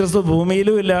യേശുക്രിസ്തു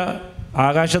ഭൂമിയിലും ഇല്ല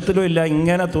ആകാശത്തിലും ഇല്ല,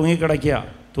 ഇങ്ങനെ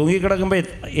തൂങ്ങിക്കിടക്കുമ്പോൾ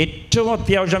ഏറ്റവും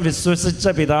അത്യാവശ്യം വിശ്വസിച്ച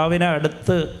പിതാവിനെ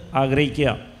അടുത്ത് ആഗ്രഹിക്കുക.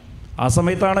 ആ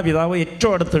സമയത്താണ് പിതാവ്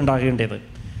ഏറ്റവും അടുത്തുണ്ടാകേണ്ടത്.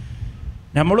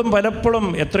 നമ്മളും പലപ്പോഴും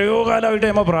എത്രയോ കാലമായിട്ട്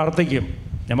നമ്മൾ പ്രാർത്ഥിക്കും,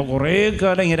 നമ്മൾ കുറേ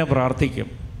കാലം ഇങ്ങനെ പ്രാർത്ഥിക്കും.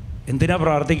 എന്തിനാ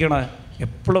പ്രാർത്ഥിക്കണേ?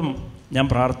 എപ്പോഴും ഞാൻ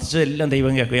പ്രാർത്ഥിച്ചതെല്ലാം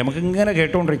ദൈവം കേൾക്കും. നമുക്കിങ്ങനെ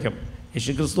കേട്ടുകൊണ്ടിരിക്കും.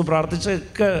 യേശുക്രിസ്തു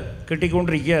പ്രാർത്ഥിച്ചൊക്കെ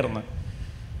കിട്ടിക്കൊണ്ടിരിക്കുകയായിരുന്നു.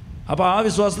 അപ്പോൾ ആ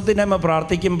വിശ്വാസത്തിന് നമ്മൾ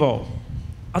പ്രാർത്ഥിക്കുമ്പോൾ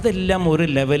അതെല്ലാം ഒരു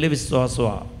ലെവല്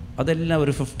വിശ്വാസമാണ്. അതെല്ലാം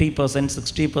ഒരു 50%,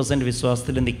 60%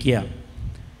 വിശ്വാസത്തിൽ നിൽക്കുക.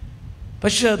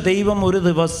 പക്ഷേ ദൈവം ഒരു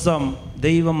ദിവസം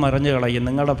ദൈവം മറിഞ്ഞു കളയും,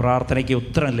 നിങ്ങളുടെ പ്രാർത്ഥനയ്ക്ക്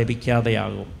ഉത്തരം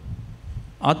ലഭിക്കാതെയാകും.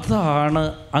 അതാണ്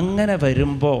അങ്ങനെ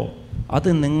വരുമ്പോൾ അത്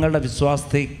നിങ്ങളുടെ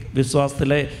വിശ്വാസത്തെ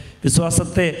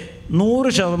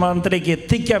 100%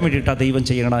 എത്തിക്കാൻ വേണ്ടിയിട്ടാണ് ദൈവം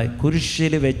ചെയ്യണത്.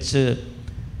 കുരിശിൽ വെച്ച്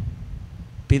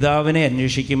പിതാവിനെ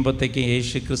അന്വേഷിക്കുമ്പോഴത്തേക്ക്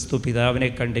യേശുക്രിസ്തു പിതാവിനെ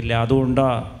കണ്ടില്ല.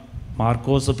 അതുകൊണ്ടാണ്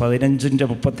മാർക്കോസ്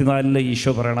 15:34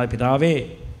 ഈശോ പറയണ,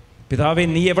 പിതാവേ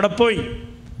നീ എവിടെ പോയി?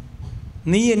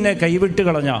 നീ എന്നെ കൈവിട്ട്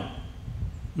കളഞ്ഞ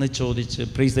എന്ന് ചോദിച്ച്.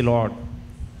 Price the lord.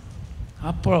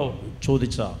 അപ്പോൾ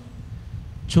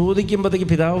ചോദിക്കുമ്പോഴത്തേക്ക്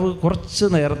പിതാവ് കുറച്ച്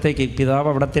നേരത്തേക്ക് പിതാവ്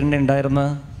അവിടെ തന്നെ ഉണ്ടായിരുന്നു.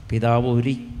 പിതാവ്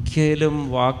ഒരിക്കലും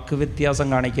വാക്ക് വ്യത്യാസം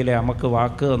കാണിക്കില്ലേ. നമുക്ക്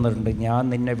വാക്ക് തന്നിട്ടുണ്ട്, ഞാൻ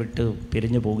നിന്നെ വിട്ട്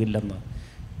പിരിഞ്ഞു പോകില്ലെന്ന്.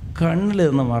 കണ്ണിൽ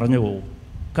നിന്ന് മറഞ്ഞു പോകും,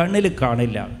 കണ്ണിൽ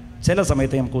കാണില്ല. ചില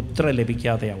സമയത്ത് നമുക്ക് ഉത്തരം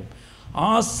ലഭിക്കാതെയാവും.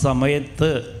 ആ സമയത്ത്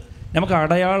നമുക്ക്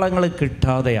അടയാളങ്ങൾ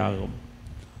കിട്ടാതെയാകും.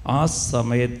 ആ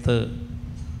സമയത്ത്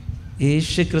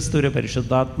യേശുക്രിസ്തുവിൻ്റെ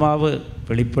പരിശുദ്ധാത്മാവ്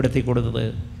വെളിപ്പെടുത്തി കൊടുത്തത്,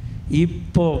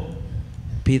 ഇപ്പോൾ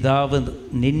പിതാവ്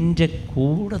നിൻ്റെ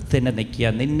കൂടെ തന്നെ നിൽക്കുക,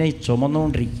 നിന്നെ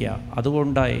ചുമന്നുകൊണ്ടിരിക്കുക.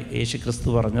 അതുകൊണ്ടാണ് യേശുക്രിസ്തു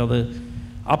പറഞ്ഞത്,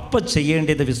 അപ്പം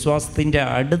ചെയ്യേണ്ടത് വിശ്വാസത്തിൻ്റെ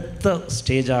അടുത്ത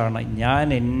സ്റ്റേജാണ്, ഞാൻ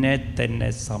എന്നെ തന്നെ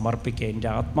സമർപ്പിക്കുക, എൻ്റെ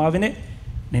ആത്മാവിനെ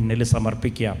നിന്നിൽ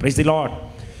സമർപ്പിക്കുക. Price the Lord.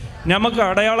 നമുക്ക്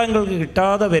അടയാളങ്ങൾക്ക്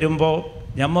കിട്ടാതെ വരുമ്പോൾ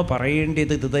നമ്മൾ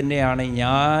പറയേണ്ടത് ഇത് തന്നെയാണ്,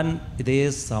 ഞാൻ ഇതേ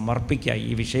സമർപ്പിക്കുക,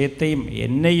 ഈ വിഷയത്തെയും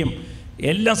എന്നെയും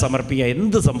എല്ലാം സമർപ്പിക്കുക.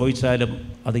 എന്ത് സംഭവിച്ചാലും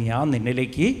അത് ഞാൻ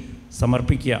നിന്നിലേക്ക്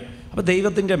സമർപ്പിക്കുക. അപ്പോൾ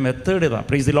ദൈവത്തിൻ്റെ മെത്തേഡ് ഇതാണ്.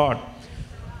 Price the lord.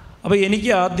 അപ്പോൾ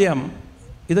എനിക്ക് ആദ്യം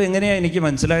ഇതെങ്ങനെയാണ് എനിക്ക്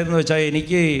മനസ്സിലായതെന്ന് വെച്ചാൽ,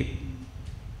 എനിക്ക്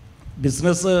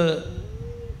ബിസിനസ്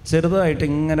ചെറുതായിട്ട്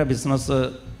ഇങ്ങനെ ബിസിനസ്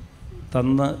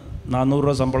തന്ന് 400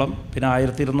 രൂപ ശമ്പളം, പിന്നെ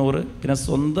 1200, പിന്നെ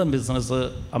സ്വന്തം ബിസിനസ്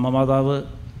അമ്മമാതാവിൽ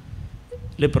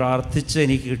പ്രാർത്ഥിച്ച്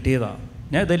എനിക്ക് കിട്ടിയതാണ്.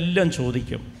 ഞാൻ ഇതെല്ലാം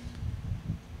ചോദിക്കും.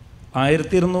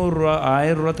 1200 രൂപ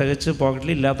 1000 രൂപ തികച്ച്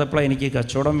പോക്കറ്റിൽ ഇല്ലാത്തപ്പോഴാണ് എനിക്ക്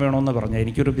കച്ചവടം വേണമെന്ന് പറഞ്ഞാൽ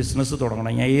എനിക്കൊരു ബിസിനസ്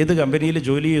തുടങ്ങണം. ഞാൻ ഏത് കമ്പനിയിൽ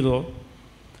ജോലി ചെയ്തോ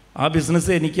ആ ബിസിനസ്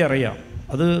എനിക്കറിയാം,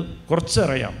 അത്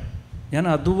കുറച്ചറിയാം. ഞാൻ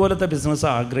അതുപോലത്തെ ബിസിനസ്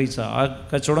ആഗ്രഹിച്ച ആ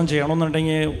കച്ചവടം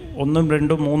ചെയ്യണമെന്നുണ്ടെങ്കിൽ 1,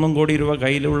 2, 3 കോടി രൂപ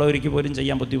കയ്യിലുള്ളവർക്ക് പോലും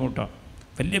ചെയ്യാൻ ബുദ്ധിമുട്ടാണ്.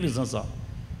 വലിയ ബിസിനസ്സാണ്.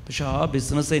 പക്ഷെ ആ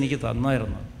ബിസിനസ് എനിക്ക്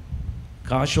തന്നായിരുന്നു,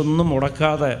 കാശൊന്നും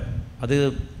മുടക്കാതെ.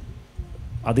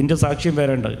 അതിൻ്റെ സാക്ഷ്യം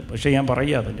വരേണ്ട, പക്ഷേ ഞാൻ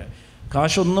പറയുക, അതിൻ്റെ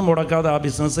കാശൊന്നും മുടക്കാതെ ആ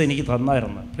ബിസിനസ് എനിക്ക്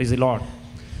തന്നായിരുന്നു. Price the Lord.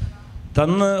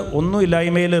 തന്ന്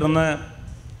ഒന്നുമില്ലായ്മയിലിരുന്ന്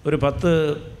ഒരു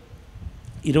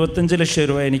 10-25 ലക്ഷം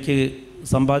രൂപ എനിക്ക്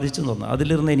സമ്പാദിച്ചു തന്നു.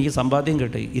 അതിലിരുന്ന് എനിക്ക് സമ്പാദ്യം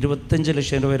കിട്ടി. 25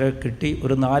 ലക്ഷം രൂപ വരെ കിട്ടി.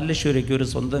 ഒരു 4 ലക്ഷം രൂപയ്ക്ക് ഒരു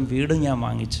സ്വന്തം വീട് ഞാൻ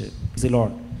വാങ്ങിച്ച്. Price the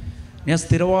Lord. ഞാൻ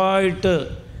സ്ഥിരമായിട്ട്,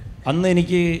 അന്ന്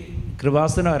എനിക്ക്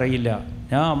കൃപാസനം അറിയില്ല,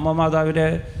 ഞാൻ അമ്മ മാതാവിനെ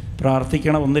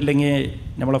പ്രാർത്ഥിക്കണം. ഒന്നില്ലെങ്കിൽ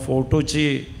നമ്മളെ ഫോർട്ട് കൊച്ചി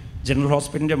ജനറൽ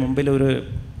ഹോസ്പിറ്റലിൻ്റെ മുമ്പിൽ ഒരു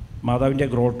മാതാവിൻ്റെ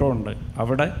ഗ്രോട്ടോ ഉണ്ട്,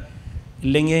 അവിടെ,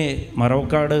 ഇല്ലെങ്കിൽ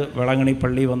മറവക്കാട് വെളങ്ങണി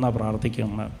പള്ളി വന്നാൽ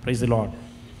പ്രാർത്ഥിക്കണം. Price the lord.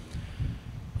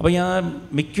 അപ്പോൾ ഞാൻ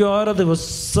മിക്കവാറും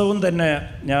ദിവസവും തന്നെ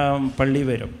ഞാൻ പള്ളി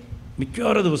വരും,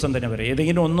 മിക്കവാറും ദിവസം തന്നെ വരും.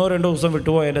 ഏതെങ്കിലും 1-2 ദിവസം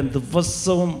വിട്ടുപോയാലും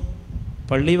ദിവസവും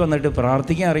പള്ളി വന്നിട്ട്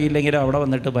പ്രാർത്ഥിക്കാൻ അറിയില്ലെങ്കിൽ അവിടെ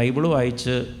വന്നിട്ട് ബൈബിൾ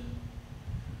വായിച്ച്.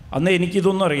 അന്ന്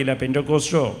എനിക്കിതൊന്നും അറിയില്ല,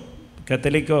 പെൻറ്റക്കോസ്റ്റോ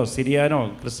കത്തോലിക്കോ സിരിയാനോ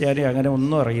ക്രിസ്ത്യാനിയോ അങ്ങനെ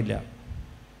ഒന്നും അറിയില്ല.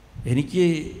 എനിക്ക്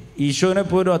ഈശോനെ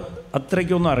പോലും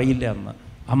അത്രയ്ക്കൊന്നും അറിയില്ല അന്ന്.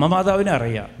 അമ്മ മാതാവിനെ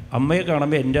അറിയാം, അമ്മയെ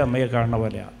കാണുമ്പോൾ എൻ്റെ അമ്മയെ കാണുന്ന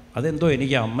പോലെയാണ്. അതെന്തോ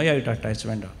എനിക്ക് അമ്മയായിട്ട്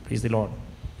അറ്റാച്ച്മെൻറ്റാണ്. Please the Lord.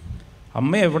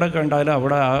 അമ്മ എവിടെ കണ്ടാലും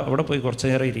അവിടെ പോയി കുറച്ച്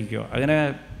നേരം ഇരിക്കുക. അങ്ങനെ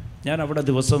ഞാൻ അവിടെ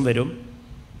ദിവസം വരും.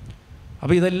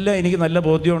 അപ്പോൾ ഇതെല്ലാം എനിക്ക് നല്ല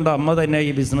ബോധ്യമുണ്ട്. അമ്മ തന്നെ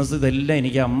ഈ ബിസിനസ് ഇതെല്ലാം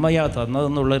എനിക്ക് അമ്മയാ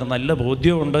തന്നതെന്നുള്ളൊരു നല്ല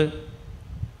ബോധ്യമുണ്ട്.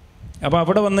 അപ്പോൾ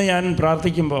അവിടെ വന്ന് ഞാൻ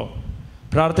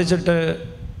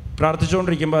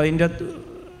പ്രാർത്ഥിച്ചുകൊണ്ടിരിക്കുമ്പോൾ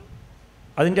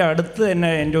അതിൻ്റെ അടുത്ത്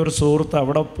തന്നെ എൻ്റെ ഒരു സുഹൃത്ത്,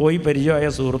 അവിടെ പോയി പരിചയമായ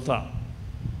സുഹൃത്താണ്.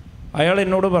 അയാൾ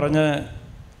എന്നോട് പറഞ്ഞ്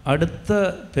അടുത്ത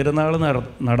പെരുന്നാൾ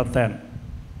നടത്താൻ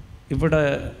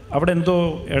അവിടെ എന്തോ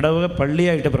ഇടവക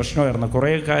പള്ളിയായിട്ട് പ്രശ്നമായിരുന്നു.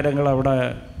 കുറേ കാര്യങ്ങൾ അവിടെ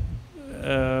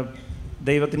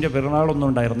ദൈവത്തിൻ്റെ പെരുന്നാളൊന്നും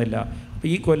ഉണ്ടായിരുന്നില്ല. അപ്പോൾ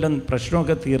ഈ കൊല്ലം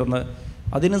പ്രശ്നമൊക്കെ തീർന്ന്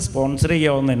അതിന് സ്പോൺസർ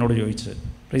ചെയ്യാമെന്ന് എന്നോട് ചോദിച്ച്.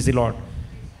 Price the lord.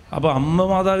 അപ്പോൾ അമ്മ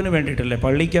മാതാവിന് വേണ്ടിയിട്ടല്ലേ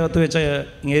പള്ളിക്കകത്ത് വെച്ച്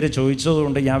ഇങ്ങേര്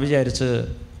ചോദിച്ചതുകൊണ്ട് ഞാൻ വിചാരിച്ച്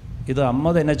ഇത് അമ്മ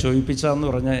തന്നെ ചോദിപ്പിച്ചാന്ന്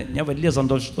പറഞ്ഞ് ഞാൻ വലിയ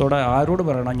സന്തോഷത്തോടെ ആരോട്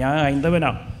പറയണം, ഞാൻ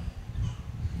ഹൈന്ദവനാണ്,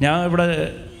 ഞാൻ ഇവിടെ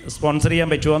സ്പോൺസർ ചെയ്യാൻ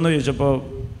പറ്റുമോയെന്ന് ചോദിച്ചപ്പോൾ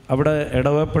അവിടെ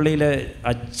ഇടവപ്പള്ളിയിലെ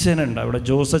അച്ഛനുണ്ട്, അവിടെ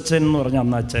ജോസച്ചൻ എന്ന് പറഞ്ഞ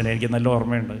അന്ന് അച്ഛൻ, എനിക്ക് നല്ല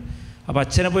ഓർമ്മയുണ്ട്. അപ്പോൾ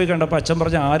അച്ഛനെ പോയി കണ്ടപ്പോൾ അച്ഛൻ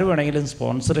പറഞ്ഞ ആര് വേണമെങ്കിലും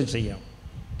സ്പോൺസർ ചെയ്യാൻ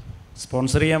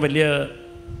വലിയ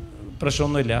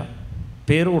പ്രശ്നമൊന്നുമില്ല,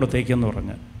 പേര് കൊടുത്തേക്കെന്ന്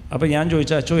പറഞ്ഞ്. അപ്പോൾ ഞാൻ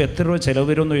ചോദിച്ചു അച്ഛോ എത്ര രൂപ ചിലവ്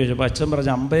വരുമെന്ന് ചോദിച്ചപ്പോൾ അച്ഛൻ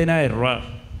പറഞ്ഞ് 50,000 രൂപ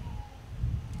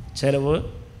ചിലവ്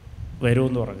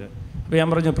വരുമെന്ന് പറഞ്ഞു. അപ്പോൾ ഞാൻ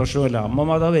പറഞ്ഞു പ്രശ്നമില്ല, അമ്മ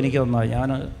മാതാവ് എനിക്ക് തന്നാൽ ഞാൻ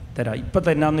തരാം, ഇപ്പം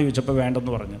തന്നാന്ന് ചോദിച്ചപ്പോൾ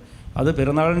വേണ്ടെന്ന് പറഞ്ഞു. അത്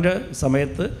പെരുന്നാളിൻ്റെ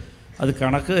സമയത്ത് അത്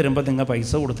കണക്ക് വരുമ്പോൾ നിങ്ങൾ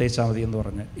പൈസ കൊടുത്തേച്ചാൽ മതി എന്ന്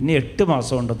പറഞ്ഞ്. ഇനി 8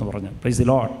 മാസം ഉണ്ടെന്ന് പറഞ്ഞു. Praise the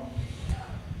lord.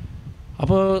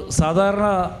 അപ്പോൾ സാധാരണ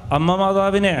അമ്മ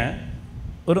മാതാവിനെ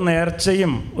ഒരു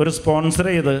നേർച്ചയും ഒരു സ്പോൺസർ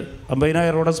ചെയ്ത്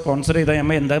 50,000 രൂപ സ്പോൺസർ ചെയ്താൽ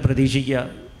അമ്മ എന്താ പ്രതീക്ഷിക്കുക?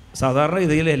 സാധാരണ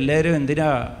ഇതിൽ എല്ലാവരും എന്തിനാ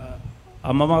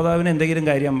അമ്മ മാതാവിന് എന്തെങ്കിലും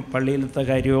കാര്യം, പള്ളിയിലത്തെ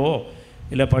കാര്യമോ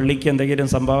ഇല്ല പള്ളിക്ക് എന്തെങ്കിലും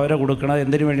സംഭാവന കൊടുക്കണത്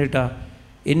എന്തിനു വേണ്ടിയിട്ടാണ്?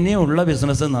 ഇനിയുള്ള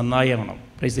ബിസിനസ് നന്നായണം.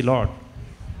 Price the Lord.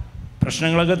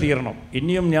 പ്രശ്നങ്ങളൊക്കെ തീരണം.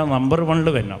 ഇനിയും ഞാൻ നമ്പർ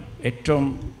 1 വരണം. ഏറ്റവും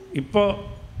ഇപ്പോൾ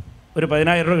ഒരു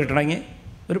 10,000 രൂപ കിട്ടണമെങ്കിൽ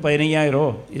ഒരു 15,000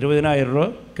 20,000 രൂപ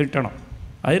കിട്ടണം.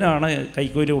 അതിനാണ്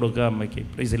കൈക്കൂലി കൊടുക്കുക അമ്മയ്ക്ക്.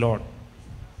 Praise the lord.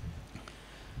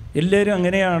 എല്ലാവരും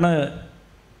അങ്ങനെയാണ്.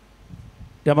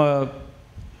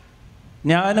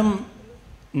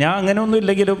 ഞാൻ അങ്ങനെയൊന്നും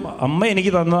ഇല്ലെങ്കിലും അമ്മ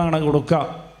എനിക്ക് തന്നതാണ് കൊടുക്കുക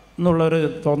എന്നുള്ളൊരു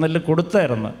തോന്നൽ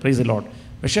കൊടുത്തായിരുന്നു. Price the Lord.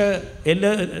 പക്ഷേ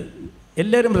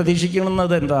എല്ലാവരും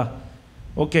പ്രതീക്ഷിക്കുന്നത് എന്താ?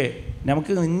 ഓക്കെ,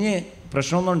 നമുക്ക് ഇനി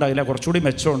പ്രശ്നമൊന്നും ഉണ്ടാകില്ല, കുറച്ചുകൂടി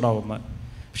മെച്ചം ഉണ്ടാവുമെന്ന്.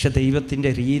 പക്ഷെ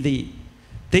ദൈവത്തിൻ്റെ രീതി,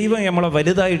 ദൈവം നമ്മളെ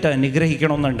വലുതായിട്ട്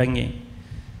അനുഗ്രഹിക്കണമെന്നുണ്ടെങ്കിൽ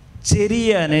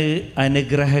ചെറിയ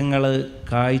അനുഗ്രഹങ്ങൾ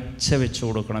കാഴ്ചവെച്ച്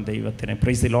കൊടുക്കണം ദൈവത്തിന്.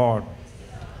 Price the Lord.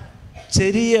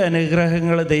 ചെറിയ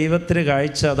അനുഗ്രഹങ്ങൾ ദൈവത്തിന്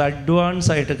അത്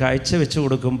അഡ്വാൻസായിട്ട് കാഴ്ചവെച്ച്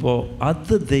കൊടുക്കുമ്പോൾ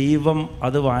ദൈവം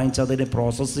അത് വാങ്ങിച്ച് അതിനെ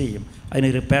പ്രോസസ്സ് ചെയ്യും, അതിന്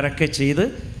റിപ്പയറൊക്കെ ചെയ്ത്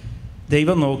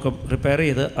ദൈവം നോക്കും, റിപ്പയർ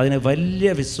ചെയ്ത് അതിന് വലിയ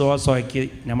വിശ്വാസമാക്കി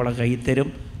നമ്മളെ കൈ തരും.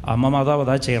 അമ്മ മാതാവ്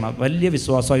അതാ ചെയ്യണം. വലിയ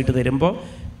വിശ്വാസമായിട്ട് തരുമ്പോൾ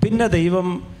പിന്നെ ദൈവം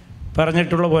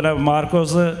പറഞ്ഞിട്ടുള്ള പോലെ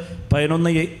മാർക്കോസ്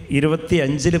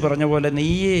 11:25 പറഞ്ഞ പോലെ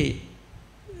നീയേ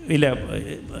ഇല്ല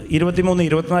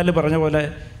 23:24 പറഞ്ഞ പോലെ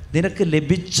നിനക്ക്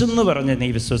ലഭിച്ചെന്ന് പറഞ്ഞ് നീ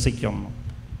വിശ്വസിക്കണം,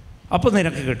 അപ്പോൾ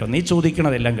നിനക്ക് കിട്ടും. നീ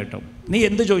ചോദിക്കണതെല്ലാം കിട്ടും. നീ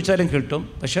എന്ത് ചോദിച്ചാലും കിട്ടും.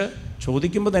 പക്ഷെ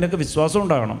ചോദിക്കുമ്പോൾ നിനക്ക് വിശ്വാസം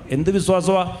ഉണ്ടാകണം. എന്ത്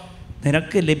വിശ്വാസമാണ്?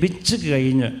 നിനക്ക് ലഭിച്ചു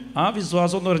കഴിഞ്ഞ്. ആ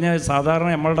വിശ്വാസം എന്ന് പറഞ്ഞാൽ സാധാരണ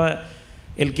നമ്മളുടെ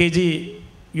LKG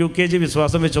UKG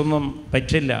വിശ്വാസം വെച്ചൊന്നും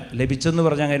പറ്റില്ല. ലഭിച്ചെന്ന്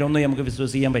പറഞ്ഞാൽ അങ്ങനെയൊന്നും നമുക്ക്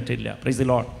വിശ്വസിക്കാൻ പറ്റില്ല. Price the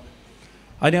Lord.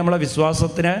 അതിന് നമ്മളെ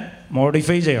വിശ്വാസത്തിനെ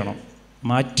മോഡിഫൈ ചെയ്യണം,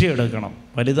 മാറ്റിയെടുക്കണം,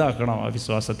 വലുതാക്കണം ആ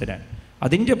വിശ്വാസത്തിനെ.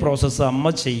 അതിൻ്റെ പ്രോസസ്സ് അമ്മ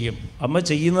ചെയ്യും. അമ്മ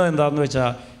ചെയ്യുന്നത് എന്താണെന്ന് വെച്ചാൽ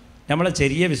നമ്മളെ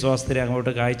ചെറിയ വിശ്വാസത്തിനെ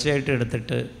അങ്ങോട്ട് കാഴ്ചയായിട്ട്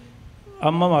എടുത്തിട്ട്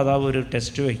അമ്മ മാതാവ് ഒരു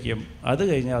ടെസ്റ്റ് വയ്ക്കും. അത്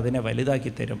കഴിഞ്ഞ് അതിനെ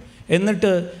വലുതാക്കി തരും.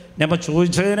 എന്നിട്ട് നമ്മൾ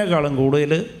ചോദിച്ചതിനേക്കാളും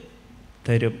കൂടുതൽ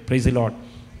തരും. Price the lord.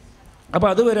 അപ്പോൾ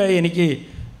അതുവരെ എനിക്ക്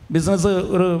ബിസിനസ്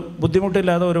ഒരു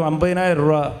ബുദ്ധിമുട്ടില്ലാതെ ഒരു 50,000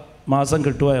 രൂപ മാസം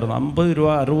കിട്ടുമായിരുന്നു. 50 രൂപ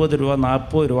 60 രൂപ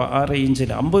 40 രൂപ ആ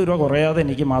റേഞ്ചിൽ 50 രൂപ കുറയാതെ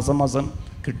എനിക്ക് മാസം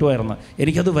കിട്ടുമായിരുന്നു.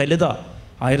 എനിക്കത് വലുതാണ്.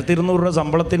 1200 രൂപ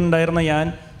ശമ്പളത്തിനുണ്ടായിരുന്ന ഞാൻ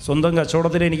സ്വന്തം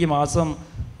കച്ചവടത്തിൽ എനിക്ക് മാസം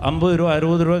 50 രൂപ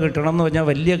 60 രൂപ കിട്ടണം എന്ന് പറഞ്ഞാൽ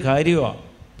വലിയ കാര്യമാണ്.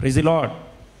 Price the Lord.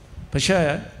 പക്ഷേ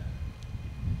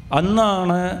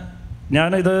അന്നാണ്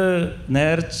ഞാനിത്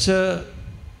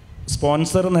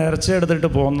സ്പോൺസർ നേർച്ച എടുത്തിട്ട്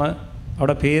പോന്ന്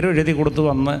അവിടെ പേര് എഴുതി കൊടുത്ത്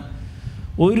വന്ന്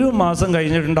 1 മാസം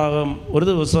കഴിഞ്ഞിട്ടുണ്ടാകും. ഒരു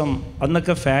ദിവസം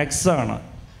അന്നൊക്കെ ഫാക്സാണ്.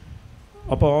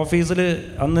 അപ്പോൾ ഓഫീസിൽ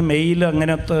അന്ന് മെയിൽ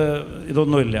അങ്ങനത്തെ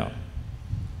ഇതൊന്നുമില്ല,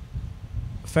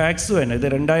 ഫാക്സ് തന്നെ. ഇത്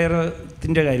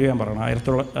 2000-ൻ്റെ കാര്യം ഞാൻ പറയണം.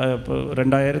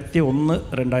 2001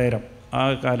 2000 ആ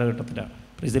കാലഘട്ടത്തിലാണ്.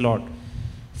 Price the Lord.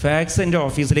 ഫാക്സ് എൻ്റെ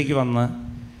ഓഫീസിലേക്ക് വന്ന്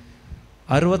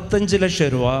 65 ലക്ഷം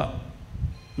രൂപ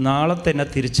നാളെ തന്നെ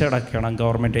തിരിച്ചടക്കണം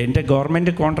ഗവൺമെൻറ്. എൻ്റെ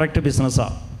ഗവൺമെൻറ് കോൺട്രാക്റ്റ്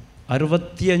ബിസിനസ്സാണ്.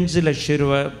 65 ലക്ഷം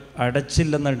രൂപ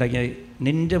അടച്ചില്ലെന്നുണ്ടെങ്കിൽ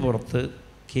നിൻ്റെ പുറത്ത്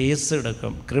കേസ്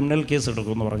എടുക്കും, ക്രിമിനൽ കേസ്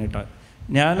എടുക്കും എന്ന് പറഞ്ഞിട്ട്.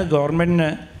 ഞാൻ ഗവൺമെൻറ്റിന്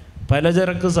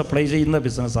പലചരക്ക് സപ്ലൈ ചെയ്യുന്ന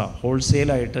ബിസിനസ്സാണ്.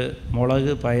 ഹോൾസെയിലായിട്ട്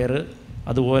മുളക് പയർ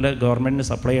അതുപോലെ ഗവൺമെൻറ്റിന്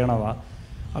സപ്ലൈ ചെയ്യണതാണ്.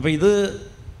 അപ്പോൾ ഇത്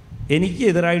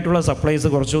എനിക്കെതിരായിട്ടുള്ള സപ്ലൈസ്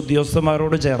കുറച്ച്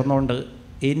ഉദ്യോഗസ്ഥന്മാരോട് ചേർന്നുകൊണ്ട്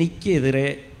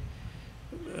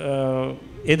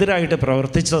എതിരായിട്ട്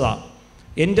പ്രവർത്തിച്ചതാണ്.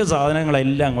 എൻ്റെ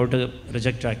സാധനങ്ങളെല്ലാം അങ്ങോട്ട്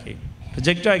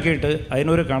റിജക്റ്റാക്കിയിട്ട്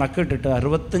അതിനൊരു കണക്കിട്ടിട്ട്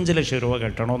 65 ലക്ഷം രൂപ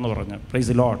കെട്ടണമെന്ന് പറഞ്ഞു.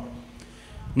 Praise lord.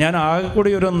 ഞാൻ ആകെ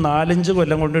കൂടി ഒരു 4-5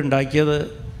 കൊല്ലം കൊണ്ട് ഉണ്ടാക്കിയത്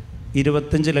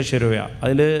 25 ലക്ഷം രൂപയാണ്.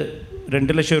 അതിൽ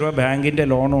 2 ലക്ഷം രൂപ ബാങ്കിൻ്റെ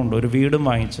ലോണും ഉണ്ട്, ഒരു വീടും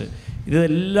വാങ്ങിച്ച്.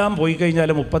 ഇതെല്ലാം പോയി കഴിഞ്ഞാൽ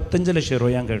 35 ലക്ഷം രൂപ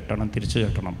ഞാൻ തിരിച്ച്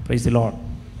കെട്ടണം. Praise lord.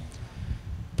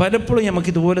 പലപ്പോഴും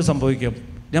നമുക്കിതുപോലെ സംഭവിക്കും.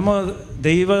 നമ്മൾ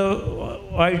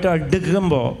ദൈവമായിട്ട്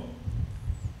അടുക്കുമ്പോൾ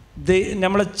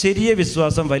നമ്മളെ ചെറിയ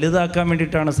വിശ്വാസം വലുതാക്കാൻ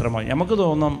വേണ്ടിയിട്ടാണ് ശ്രമം. നമുക്ക്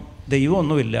തോന്നും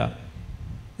ദൈവമൊന്നുമില്ല,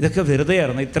 ഇതൊക്കെ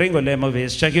വെറുതെയായിരുന്നു, ഇത്രയും കൊല്ലം നമ്മൾ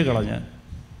വേസ്റ്റാക്കി കളഞ്ഞ്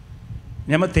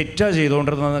നമ്മൾ തെറ്റാ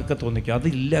ചെയ്തുകൊണ്ടിരുന്നതെന്നൊക്കെ തോന്നിക്കും.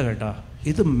 അതില്ല കേട്ടാ,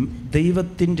 ഇത്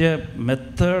ദൈവത്തിൻ്റെ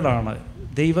മെത്തേഡാണ്,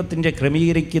 ദൈവത്തിൻ്റെ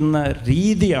ക്രമീകരിക്കുന്ന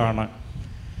രീതിയാണ്.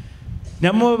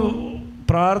 നമ്മൾ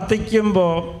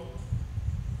പ്രാർത്ഥിക്കുമ്പോൾ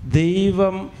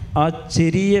ദൈവം ആ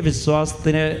ചെറിയ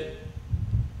വിശ്വാസത്തിനെ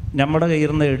നമ്മുടെ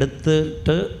കയ്യിൽ നിന്ന്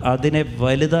എടുത്തിട്ട് അതിനെ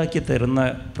വലുതാക്കി തരുന്ന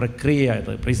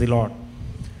പ്രക്രിയയായത്. Price the Lord.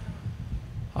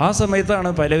 ആ സമയത്താണ്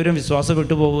പലവരും വിശ്വാസം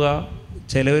വിട്ടുപോവുക.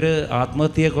 ചിലവർ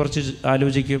ആത്മഹത്യയെക്കുറിച്ച്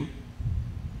ആലോചിക്കും,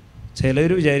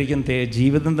 ചിലർ വിചാരിക്കും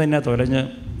ജീവിതം തന്നെ തൊലഞ്ഞ്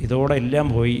ഇതോടെ എല്ലാം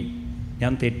പോയി,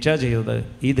 ഞാൻ തെറ്റാ ചെയ്തത്,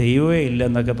 ഈ ദൈവമേ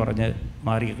ഇല്ലെന്നൊക്കെ പറഞ്ഞ്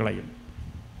മാറിക്കളയും.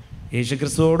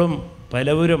 യേശുക്രിസ്തുവോടും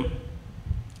പലവരും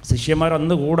ശിഷ്യന്മാർ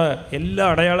അന്ന് കൂടെ എല്ലാ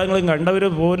അടയാളങ്ങളും കണ്ടവർ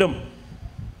പോലും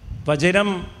വചനം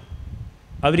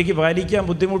അവർക്ക് പാലിക്കാൻ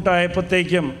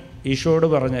ബുദ്ധിമുട്ടായപ്പോഴത്തേക്കും ഈശോയോട്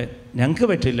പറഞ്ഞ് ഞങ്ങൾക്ക്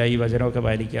പറ്റില്ല ഈ വചനമൊക്കെ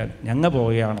പാലിക്കാൻ, ഞങ്ങൾ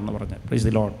പോവുകയാണെന്ന് പറഞ്ഞ്. Praise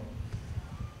the lord.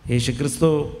 യേശുക്രിസ്തു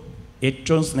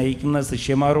ഏറ്റവും സ്നേഹിക്കുന്ന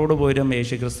ശിഷ്യന്മാരോട് പോലും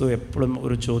യേശുക്രിസ്തു എപ്പോഴും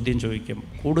ഒരു ചോദ്യം ചോദിക്കും.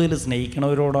 കൂടുതൽ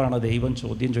സ്നേഹിക്കുന്നവരോടാണ് ദൈവം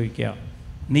ചോദ്യം ചോദിക്കുക,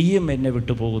 നീയും എന്നെ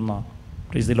വിട്ടു പോകുന്ന.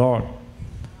 Praise the Lord.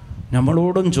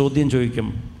 നമ്മളോടും ചോദ്യം ചോദിക്കും,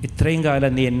 ഇത്രയും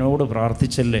കാലം നീ എന്നോട്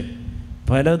പ്രാർത്ഥിച്ചല്ലേ,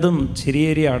 പലതും ചെറിയ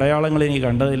ചെറിയ അടയാളങ്ങൾ നീ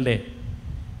കണ്ടതില്ലേ,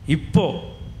 ഇപ്പോൾ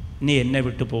നീ എന്നെ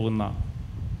വിട്ടു പോകുന്ന.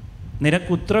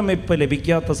 നിനക്ക് ഉത്തരം ഇപ്പം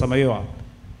ലഭിക്കാത്ത സമയമാണ്,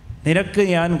 നിനക്ക്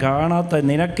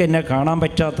എന്നെ കാണാൻ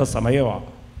പറ്റാത്ത സമയമാണ്,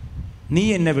 നീ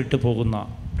എന്നെ വിട്ടു പോകുന്ന.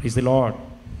 Praise the Lord.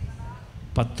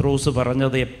 പത്രോസ്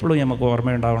പറഞ്ഞത് എപ്പോഴും നമുക്ക്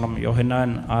ഓർമ്മയുണ്ടാവണം. യോഹന്നാൻ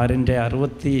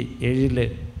 6:67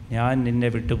 ഞാൻ നിന്നെ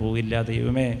വിട്ടു പോകില്ല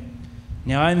ദൈവമേ,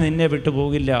 ഞാൻ നിന്നെ വിട്ടു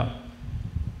പോകില്ല.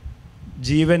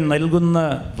 ജീവൻ നൽകുന്ന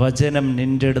വചനം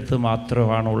നിൻ്റെ അടുത്ത്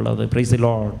മാത്രമാണുള്ളത്. Praise the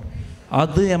lord.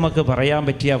 അത് നമുക്ക് പറയാൻ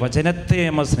പറ്റിയ, വചനത്തെ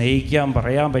നമ്മൾ സ്നേഹിക്കാൻ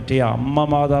പറയാൻ പറ്റിയ അമ്മ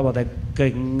മാതാവ് അതൊക്കെ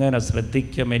ഇങ്ങനെ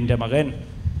ശ്രദ്ധിക്കും. എൻ്റെ മകൻ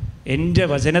എൻ്റെ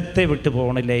വചനത്തെ വിട്ടു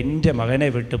പോകണില്ല, എൻ്റെ മകനെ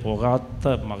വിട്ടു പോകാത്ത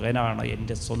മകനാണ്,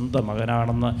 എൻ്റെ സ്വന്തം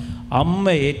മകനാണെന്ന് അമ്മ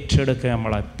ഏറ്റെടുക്കുക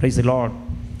നമ്മളെ. Praise the lord.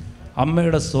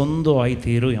 അമ്മയുടെ സ്വന്തമായി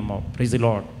തീരും അമ്മ. Praise the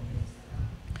lord.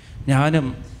 ഞാനും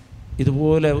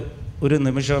ഇതുപോലെ ഒരു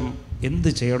നിമിഷം എന്ത്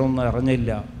ചെയ്യണമെന്ന്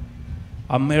അറിഞ്ഞില്ല.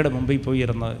 അമ്മയുടെ മുമ്പിൽ പോയി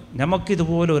ഇരുന്ന്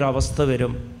നമുക്കിതുപോലെ ഒരു അവസ്ഥ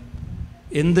വരും,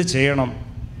 എന്ത് ചെയ്യണം,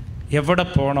 എവിടെ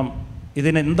പോകണം,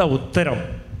 ഇതിനെന്താ ഉത്തരം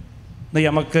എന്ന്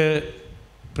നമുക്ക്.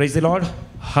 Praise the lord.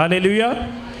 ഹല്ലേലൂയ.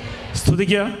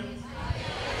 സ്തുതിക്കുക.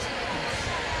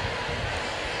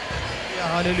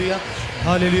 Hallelujah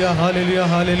hallelujah hallelujah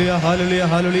hallelujah hallelujah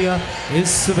hallelujah.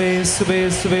 യേശുവേ യേശുവേ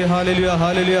യേശുവേ. Hallelujah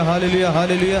hallelujah hallelujah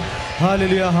hallelujah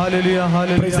hallelujah hallelujah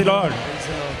hallelujah. Praise the lord.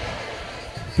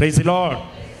 Praise the lord.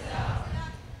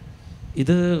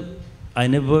 ഇത്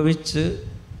അനുഭവിച്ച്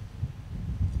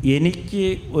എനിക്ക്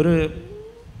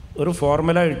ഒരു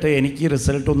ഫോർമുല ഇട്ട് എനിക്ക്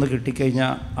റിസൾട്ട് ഒന്ന്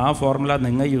കിട്ടിക്കഴിഞ്ഞാൽ ആ ഫോർമുല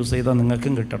നിങ്ങൾ യൂസ് ചെയ്താൽ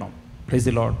നിങ്ങൾക്കും കിട്ടണം. Praise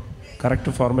the lord.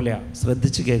 കറക്റ്റ് ഫോർമുലയാണ്,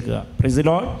 ശ്രദ്ധിച്ച് കേൾക്കുക. Praise the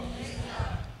lord.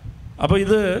 അപ്പോൾ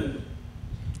ഇത്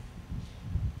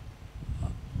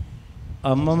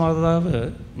അമ്മ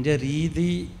മാതാവിൻ്റെ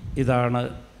രീതി ഇതാണ്.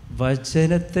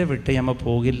 വചനത്തെ വിട്ട് നമ്മൾ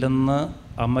പോകില്ലെന്ന്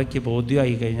അമ്മയ്ക്ക്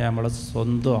ബോധ്യമായി കഴിഞ്ഞാൽ നമ്മൾ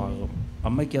സ്വന്തമാകും.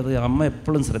 അമ്മ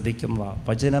എപ്പോഴും ശ്രദ്ധിക്കുന്നതാണ്,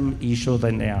 വചനം ഈശോ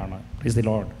തന്നെയാണ്. Price the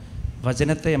Lord.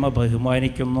 വചനത്തെ അമ്മ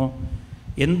ബഹുമാനിക്കുന്നു.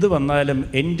 എന്ത് വന്നാലും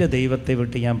എൻ്റെ ദൈവത്തെ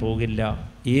വിട്ട് ഞാൻ പോകില്ല.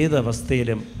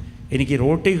 ഏതവസ്ഥയിലും എനിക്ക്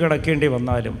റോട്ടിൽ കിടക്കേണ്ടി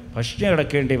വന്നാലും ഭക്ഷണം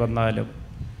കിടക്കേണ്ടി വന്നാലും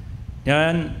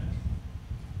ഞാൻ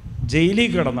ജയിലിൽ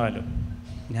കിടന്നാലും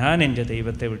ഞാൻ എൻ്റെ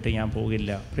ദൈവത്തെ വിട്ട് ഞാൻ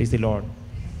പോകില്ല. Praise the Lord.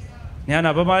 ഞാൻ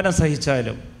അപമാനം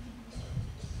സഹിച്ചാലും,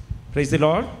 പ്രൈസ് ദി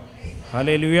ലോർഡ്,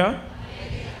 ഹല്ലേലൂയ,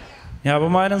 ഞാൻ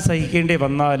അപമാനം സഹിക്കേണ്ടി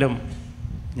വന്നാലും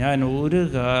ഞാൻ ഒരു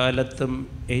കാലത്തും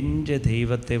എൻ്റെ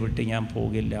ദൈവത്തെ വിട്ട് ഞാൻ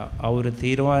പോകില്ല. ആ ഒരു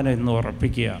തീരുമാനം ഇന്ന്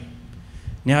ഉറപ്പിക്കുക.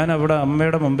 ഞാൻ അവിടെ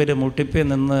അമ്മയുടെ മുമ്പിൽ മുട്ടിപ്പേ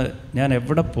നിന്ന് ഞാൻ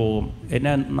എവിടെ പോകും?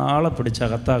 എന്നെ നാളെ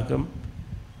പിടിച്ചകത്താക്കും.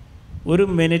 ഒരു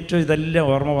മിനിറ്റ് ഇതെല്ലാം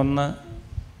ഓർമ്മ വന്ന്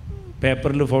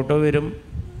പേപ്പറിൽ ഫോട്ടോ വരും.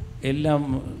 എല്ലാം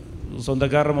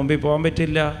സ്വന്തക്കാരുടെ മുമ്പിൽ പോകാൻ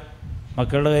പറ്റില്ല,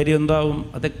 മക്കളുടെ കാര്യം എന്താവും,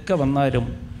 അതൊക്കെ വന്നാലും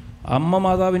അമ്മ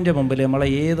മാതാവിൻ്റെ മുമ്പിൽ നമ്മളെ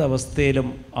ഏതവസ്ഥയിലും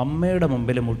അമ്മയുടെ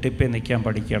മുമ്പിൽ മുട്ടിപ്പേ നിൽക്കാൻ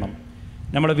പഠിക്കണം.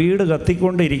 നമ്മുടെ വീട്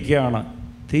കത്തിക്കൊണ്ടിരിക്കുകയാണ്.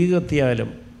 തീ കത്തിയാലും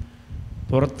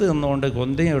പുറത്ത് നിന്നുകൊണ്ട്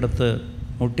കൊന്തയെടുത്ത്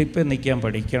മുട്ടിപ്പേ നിൽക്കാൻ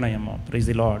പഠിക്കണം അമ്മ. Praise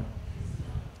the Lord.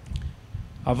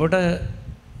 അവിടെ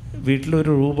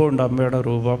വീട്ടിലൊരു രൂപമുണ്ട്, അമ്മയുടെ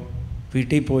രൂപം.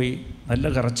 വീട്ടിൽ പോയി നല്ല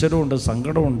കരച്ചിലുമുണ്ട്,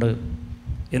 സങ്കടമുണ്ട്.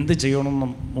 എന്ത്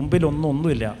ചെയ്യണമെന്നും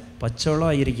മുമ്പിലൊന്നുമില്ല,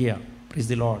 പച്ചവെള്ളമായിരിക്കുക. Price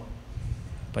the Lord.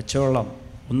 പച്ചവെള്ളം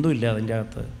ഒന്നുമില്ല അതിൻ്റെ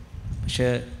അകത്ത്. പക്ഷേ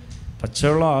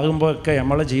പച്ചവെള്ളം ആകുമ്പോഴൊക്കെ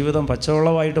നമ്മളെ ജീവിതം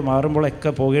പച്ചവെള്ളമായിട്ട്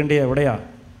മാറുമ്പോഴൊക്കെ പോകേണ്ടത് എവിടെയാണ്?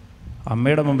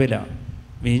 അമ്മയുടെ മുമ്പിലാണ്.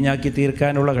 വീഞ്ഞാക്കി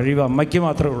തീർക്കാനുള്ള കഴിവ് അമ്മയ്ക്ക്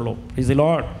മാത്രമേ ഉള്ളൂ. Price the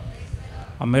lord.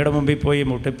 അമ്മയുടെ മുമ്പിൽ പോയി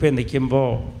മുട്ടിപ്പേ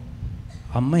നിൽക്കുമ്പോൾ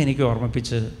അമ്മ എനിക്ക്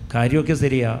ഓർമ്മിപ്പിച്ച് കാര്യമൊക്കെ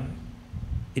ശരിയാ.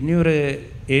 ഇനിയൊരു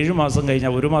 7 മാസം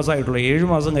കഴിഞ്ഞാൽ, 1 മാസമായിട്ടുള്ളൂ, 7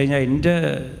 മാസം കഴിഞ്ഞാൽ എൻ്റെ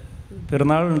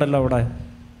പിറന്നാളുണ്ടല്ലോ അവിടെ,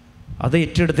 അത്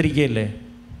ഏറ്റെടുത്തിരിക്കുകയല്ലേ,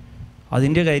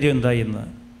 അതിൻ്റെ കാര്യം എന്തായിന്ന്.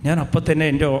 ഞാൻ അപ്പം തന്നെ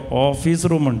എൻ്റെ ഓഫീസ്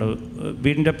റൂമുണ്ട്,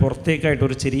 വീടിൻ്റെ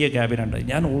പുറത്തേക്കായിട്ടൊരു ചെറിയ ക്യാബിനുണ്ട്.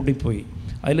 ഞാൻ ഓടിപ്പോയി.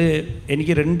 അതിൽ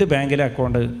എനിക്ക് 2 ബാങ്കിലെ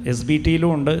അക്കൗണ്ട്,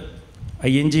 SBTയിലും ഉണ്ട്,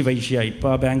 ING വൈശ്യ. ഇപ്പോൾ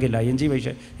ആ ബാങ്കില്ല, ING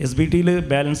വൈശ്യ. SBTയിൽ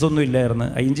ബാലൻസ് ഒന്നും ഇല്ലായിരുന്നു.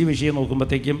 ING വൈശ്യ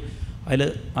നോക്കുമ്പോഴത്തേക്കും അതിൽ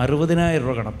 60,000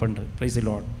 രൂപ കിടപ്പുണ്ട്. Price the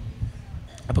lord.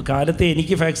 അപ്പോൾ കാലത്തെ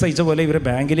എനിക്ക് ഫാക്സ് അയച്ച പോലെ ഇവർ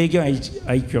ബാങ്കിലേക്കും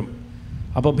അയക്കും.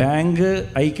 അപ്പോൾ ബാങ്ക്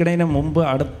അയക്കണതിന് മുമ്പ്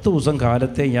അടുത്ത ദിവസം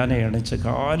കാലത്തെ ഞാൻ എണിച്ച്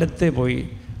കാലത്തെ പോയി,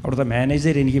 അവിടുത്തെ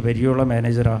മാനേജർ എനിക്ക് പരിചയമുള്ള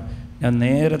മാനേജറാണ്, ഞാൻ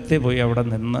നേരത്തെ പോയി അവിടെ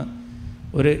നിന്ന്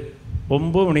ഒരു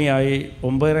 9 മണിയായി,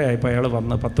 9:30 ആയപ്പോൾ അയാൾ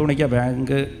വന്ന് 10 മണിക്കാണ്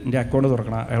ബാങ്കിൻ്റെ അക്കൗണ്ട്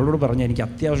തുറക്കണം. അയാളോട് പറഞ്ഞ് എനിക്ക്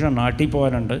അത്യാവശ്യം നാട്ടിൽ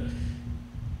പോകാനുണ്ട്.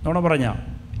 നോണ പറഞ്ഞാൽ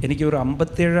എനിക്ക് ഒരു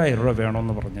 57,000 രൂപ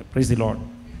വേണമെന്ന് പറഞ്ഞ്. Praise the Lord.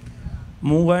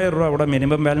 3,000 രൂപ അവിടെ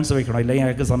മിനിമം ബാലൻസ് വയ്ക്കണം, ഇല്ലെങ്കിൽ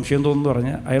അയാൾക്ക് സംശയം തോന്നുന്നു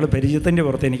പറഞ്ഞ് അയാൾ പരിചയത്തിൻ്റെ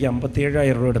പുറത്ത് എനിക്ക്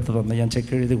 57,000 രൂപ എടുത്ത് തന്ന്. ഞാൻ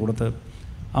ചെക്ക് എഴുതി കൊടുത്ത്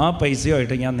ആ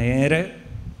പൈസയുമായിട്ട് ഞാൻ നേരെ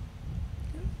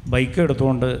ബൈക്ക്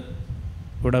എടുത്തുകൊണ്ട്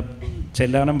ഇവിടെ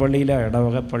ചെല്ലാനം പള്ളിയിലെ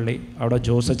ഇടവക പള്ളി, അവിടെ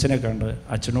ജോസച്ചനെ കണ്ട്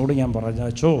അച്ഛനോട് ഞാൻ പറഞ്ഞു,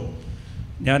 അച്ഛോ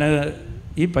ഞാൻ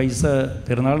ഈ പൈസ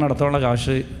പെരുന്നാൾ നടത്താനുള്ള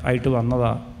കാശ് ആയിട്ട്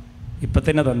വന്നതാ, ഇപ്പം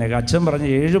തന്നെ തന്നേക്കാം. അച്ഛൻ പറഞ്ഞ്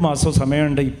 7 മാസം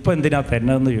സമയമുണ്ട്, ഇപ്പം എന്തിനാ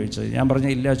തന്നതെന്ന് ചോദിച്ചത്. ഞാൻ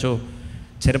പറഞ്ഞു, ഇല്ല അച്ഛോ,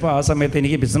 ചിലപ്പോൾ ആ സമയത്ത്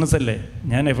എനിക്ക് ബിസിനസ്സല്ലേ,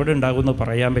 ഞാൻ എവിടെ ഉണ്ടാകുമെന്ന്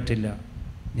പറയാൻ പറ്റില്ല.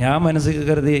 ഞാൻ മനസ്സിൽ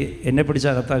കരുതി എന്നെ പിടിച്ച്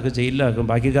അകത്താക്കി ജയിലിലാക്കും,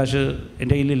 ബാക്കി കാശ്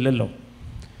എൻ്റെ കയ്യിലില്ലല്ലോ.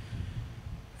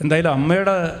 എന്തായാലും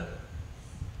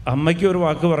അമ്മയ്ക്ക് ഒരു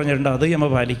വാക്ക് പറഞ്ഞിട്ടുണ്ട്, അത് നമ്മൾ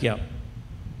പാലിക്കാം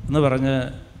എന്ന് പറഞ്ഞ്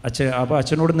അപ്പോൾ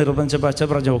അച്ഛനോട് നിർബന്ധിച്ചപ്പോൾ അച്ഛൻ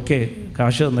പറഞ്ഞു ഓക്കെ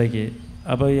കാശ് തന്നേക്ക്.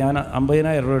 അപ്പോൾ ഞാൻ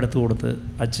 50,000 രൂപ എടുത്ത് കൊടുത്ത്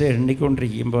അച്ഛൻ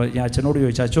എണ്ണിക്കൊണ്ടിരിക്കുമ്പോൾ ഞാൻ അച്ഛനോട്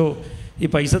ചോദിച്ചു, അച്ഛോ ഈ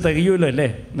പൈസ തികയുമല്ലോ അല്ലേ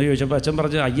എന്ന് ചോദിച്ചപ്പോൾ അച്ഛൻ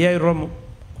പറഞ്ഞു 5,000 രൂപ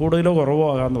കൂടുതലോ കുറവോ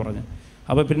ആകാമെന്ന് പറഞ്ഞു.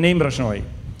 അപ്പോൾ പിന്നെയും പ്രശ്നമായി.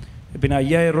 പിന്നെ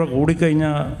 5,000 രൂപ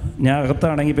കൂടിക്കഴിഞ്ഞാൽ ഞാൻ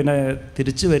അകത്താണെങ്കിൽ പിന്നെ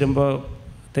തിരിച്ച്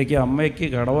വരുമ്പോഴത്തേക്ക് അമ്മയ്ക്ക്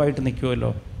കടവായിട്ട്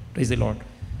നിൽക്കുമല്ലോ. Price the lord.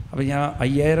 അപ്പോൾ ഞാൻ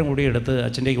 5,000 കൂടി എടുത്ത്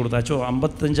അച്ഛൻ്റെ കൊടുത്തു. അച്ഛോ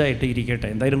 55,000 ഇരിക്കട്ടെ,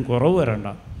 എന്തായാലും കുറവ് വരണ്ട.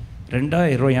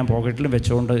 2,000 രൂപ ഞാൻ പോക്കറ്റിൽ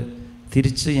വെച്ചുകൊണ്ട്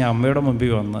തിരിച്ച് ഞാൻ അമ്മയുടെ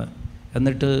മുമ്പിൽ വന്ന്,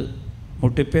 എന്നിട്ട്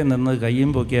മുട്ടിപ്പേ നിന്ന് കയ്യും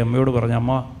പൊക്കി അമ്മയോട് പറഞ്ഞു,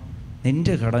 അമ്മ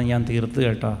നിൻ്റെ കട ഞാൻ തീർത്ത്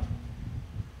കേട്ടാ,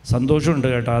 സന്തോഷമുണ്ട്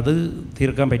കേട്ടോ, അത്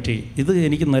തീർക്കാൻ പറ്റി. ഇത്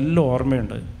എനിക്ക് നല്ല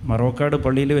ഓർമ്മയുണ്ട്, മറോക്കാട്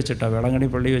പള്ളിയിൽ വെച്ചിട്ടാണ്, വേളാങ്കണ്ണി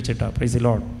പള്ളിയിൽ വെച്ചിട്ടാണ്. Price the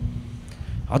Lord.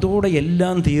 അതോടെ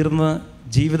എല്ലാം തീർന്ന്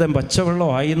ജീവിതം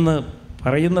പച്ചവെള്ളമായിന്ന്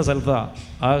പറയുന്ന സ്ഥലത്താണ്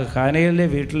ആ കാനയിലെ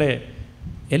വീട്ടിലെ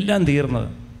എല്ലാം തീർന്ന്,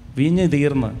 വീഞ്ഞ്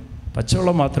തീർന്ന്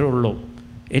പച്ചവെള്ളം മാത്രമേ ഉള്ളൂ.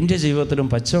 എൻ്റെ ജീവിതത്തിലും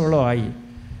പച്ചവെള്ളമായി.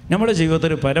 നമ്മുടെ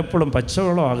ജീവിതത്തിൽ പലപ്പോഴും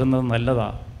പച്ചവെള്ളം ആകുന്നത്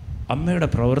നല്ലതാണ്. അമ്മയുടെ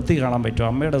പ്രവൃത്തി കാണാൻ പറ്റും,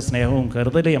 അമ്മയുടെ സ്നേഹവും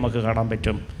കരുതലും നമുക്ക് കാണാൻ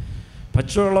പറ്റും.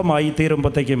 പച്ചവെള്ളമായി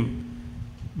തീരുമ്പോഴത്തേക്കും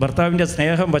ഭർത്താവിൻ്റെ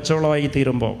സ്നേഹം പച്ചവെള്ളമായി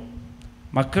തീരുമ്പോൾ,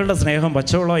 മക്കളുടെ സ്നേഹം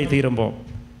പച്ചവെള്ളമായി തീരുമ്പോൾ,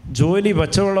 ജോലി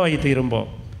പച്ചവെള്ളമായി തീരുമ്പോൾ,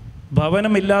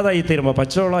 ഭവനമില്ലാതായി തീരുമ്പോൾ,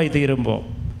 പച്ചവെള്ളമായി തീരുമ്പോൾ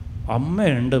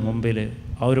അമ്മയുണ്ട് മുമ്പിൽ,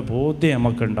 ആ ഒരു ബോധ്യം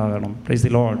നമുക്കുണ്ടാകണം. Price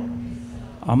the lord.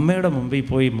 അമ്മയുടെ മുമ്പിൽ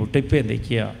പോയി മുട്ടിപ്പേ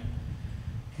നിൽക്കുക.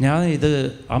 ഞാൻ ഇത്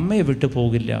അമ്മയെ വിട്ടു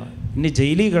പോകില്ല. ഇനി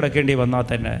ജയിലിൽ കിടക്കേണ്ടി വന്നാൽ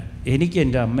തന്നെ എനിക്ക്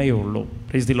എൻ്റെ അമ്മയേ ഉള്ളൂ.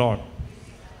 Price the Lord.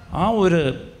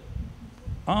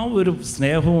 ആ ഒരു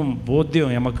സ്നേഹവും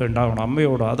ബോധ്യവും നമുക്ക് ഉണ്ടാവണം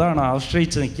അമ്മയോട്. അതാണ്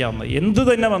ആശ്രയിച്ച് നിൽക്കാമെന്ന്. എന്ത്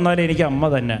തന്നെ വന്നാലും എനിക്ക് അമ്മ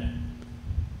തന്നെ.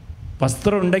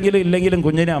 വസ്ത്രം ഉണ്ടെങ്കിലും ഇല്ലെങ്കിലും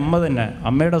കുഞ്ഞിനെ അമ്മ തന്നെ.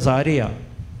 അമ്മയുടെ സാരിയാണ്.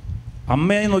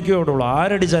 അമ്മയെ നോക്കി ഓടുള്ളൂ.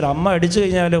 ആരടിച്ചാലും അമ്മ അടിച്ചു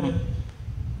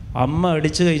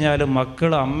കഴിഞ്ഞാലും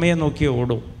മക്കൾ അമ്മയെ നോക്കി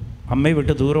ഓടും. അമ്മയെ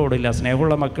വിട്ട് ദൂരം ഓടില്ല.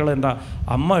 സ്നേഹമുള്ള മക്കൾ എന്താ,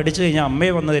 അമ്മ അടിച്ചു കഴിഞ്ഞാൽ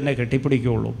അമ്മയെ വന്ന് തന്നെ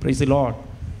കെട്ടിപ്പിടിക്കുകയുള്ളൂ. Price the Lord.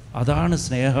 അതാണ്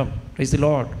സ്നേഹം. Price the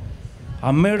lord.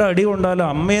 അമ്മയുടെ അടി കൊണ്ടാലും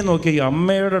അമ്മയെ നോക്കി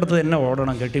അമ്മയുടെ അടുത്ത് തന്നെ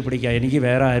ഓടണം, കെട്ടിപ്പിടിക്കുക. എനിക്ക്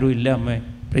വേറെ ആരും ഇല്ല അമ്മേ.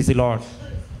 Price the Lord.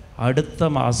 അടുത്ത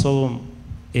മാസവും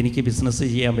എനിക്ക് ബിസിനസ്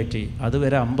ചെയ്യാൻ പറ്റി.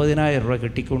 അതുവരെ 50,000 രൂപ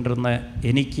കിട്ടിക്കൊണ്ടിരുന്ന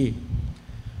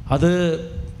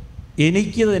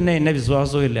എനിക്ക് തന്നെ എന്നെ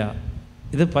വിശ്വാസമില്ല.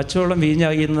 ഇത് പച്ചവെള്ളം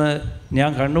വീഞ്ഞാകിയെന്ന് ഞാൻ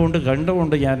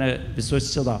കണ്ടുകൊണ്ട് ഞാൻ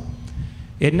വിശ്വസിച്ചതാണ്.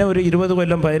 എന്നെ ഒരു 20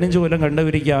 കൊല്ലം 15 കൊല്ലം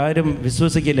കണ്ടവർക്ക് ആരും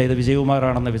വിശ്വസിക്കില്ല ഇത്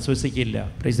വിജയകുമാറാണെന്ന് വിശ്വസിക്കില്ല.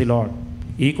 Praise the lord.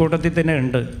 ഈ കൂട്ടത്തിൽ തന്നെ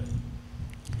ഉണ്ട്.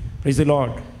 Praise the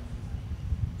lord.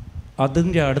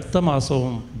 അതിൻ്റെ അടുത്ത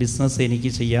മാസവും ബിസിനസ് എനിക്ക്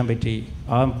ചെയ്യാൻ പറ്റി.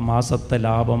 ആ മാസത്തെ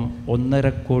ലാഭം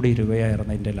 1.5 കോടി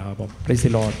രൂപയായിരുന്നു എൻ്റെ ലാഭം. Price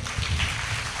the Lord.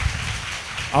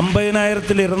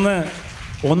 50,000-ലിരുന്ന്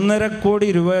 1.5 കോടി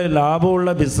രൂപ ലാഭമുള്ള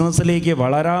ബിസിനസ്സിലേക്ക്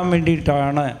വളരാൻ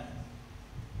വേണ്ടിയിട്ടാണ്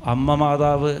അമ്മ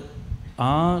മാതാവ്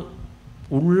ആ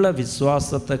ഉള്ള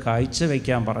വിശ്വാസത്തെ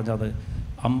കാഴ്ചവെക്കാൻ പറഞ്ഞത്.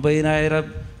 50,000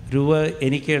 രൂപ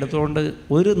എനിക്ക് എടുത്തുകൊണ്ട്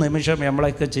ഒരു നിമിഷം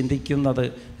നമ്മളൊക്കെ ചിന്തിക്കുന്നത്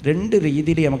 2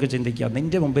 രീതിയിൽ നമുക്ക് ചിന്തിക്കാം.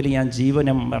 നിൻ്റെ മുമ്പിൽ ഞാൻ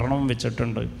ജീവനും മരണവും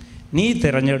വെച്ചിട്ടുണ്ട്, നീ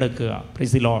തിരഞ്ഞെടുക്കുക.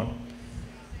 Price the Lord.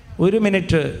 1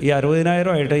 മിനിറ്റ് ഈ 60,000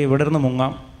 ആയിട്ട് ഇവിടെ നിന്ന്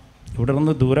മുങ്ങാം, ഇവിടെ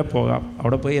നിന്ന് ദൂരെ പോകാം,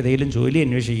 അവിടെ പോയി ഏതെങ്കിലും ജോലി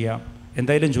അന്വേഷിക്കാം.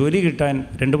 എന്തായാലും ജോലി കിട്ടാൻ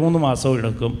 2-3 മാസവും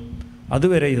എടുക്കും.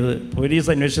 അതുവരെ ഇത് പോലീസ്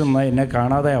അന്വേഷിച്ച് നിന്നാൽ എന്നെ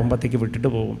കാണാതെ ആകുമ്പോഴത്തേക്ക് വിട്ടിട്ട്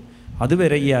പോകും.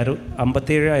 അതുവരെ ഈ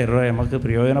 57,000 രൂപ നമുക്ക്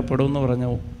പ്രയോജനപ്പെടുമെന്ന് പറഞ്ഞു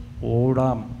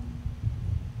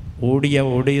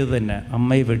ഓടിയത് തന്നെ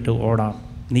അമ്മയെ വിട്ട് ഓടാം.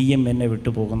 നീയും എന്നെ വിട്ടു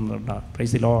പോകുന്നുണ്ടാ.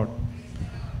 Price the Lord.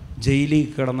 ജയിലിൽ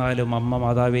കിടന്നാലും അമ്മ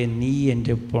മാതാവേ നീ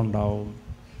എൻ്റെ ഒപ്പം ഉണ്ടാവും.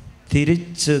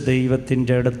 തിരിച്ച്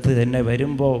ദൈവത്തിൻ്റെ അടുത്ത് തന്നെ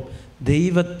വരുമ്പോൾ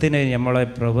ദൈവത്തിന് നമ്മളെ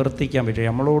പ്രവർത്തിക്കാൻ പറ്റും.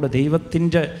 നമ്മളോട്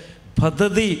ദൈവത്തിൻ്റെ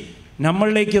പദ്ധതി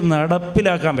നമ്മളിലേക്ക്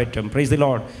നടപ്പിലാക്കാൻ പറ്റും. Praise the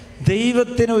Lord.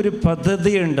 ദൈവത്തിന് ഒരു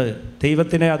പദ്ധതിയുണ്ട്.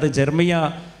 ദൈവത്തിന് അത് ജെർമിയ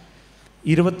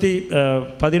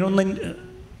 11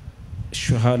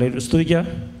 സ്തുതിക്കുക.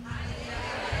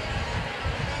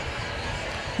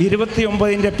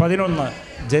 29:11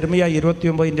 ജെർമിയ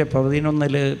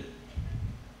 29:11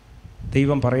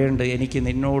 ദൈവം പറയുന്നുണ്ട്, എനിക്ക്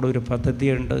നിന്നോടൊരു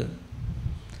പദ്ധതിയുണ്ട്,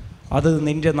 അത്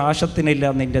നിൻ്റെ നാശത്തിനില്ല,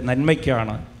 നിൻ്റെ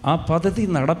നന്മയ്ക്കാണ്. ആ പദ്ധതി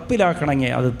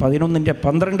നടപ്പിലാക്കണമെങ്കിൽ അത്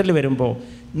 11:12 വരുമ്പോൾ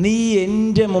നീ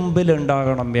എൻ്റെ മുമ്പിൽ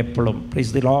ഉണ്ടാകണം എപ്പോഴും.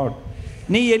 Price the Lord.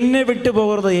 നീ എന്നെ വിട്ടു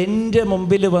പോകരുത്. എൻ്റെ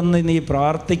മുമ്പിൽ വന്ന് നീ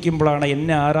പ്രാർത്ഥിക്കുമ്പോഴാണ്,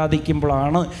 എന്നെ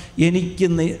ആരാധിക്കുമ്പോഴാണ് എനിക്ക്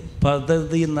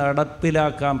പദ്ധതി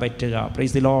നടപ്പിലാക്കാൻ പറ്റുക.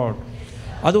 Praise the Lord.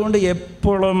 അതുകൊണ്ട്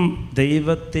എപ്പോഴും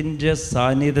ദൈവത്തിൻ്റെ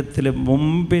സാന്നിധ്യത്തിൽ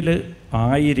മുമ്പിൽ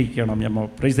ആയിരിക്കണം നമ്മൾ.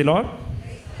 Price the lord.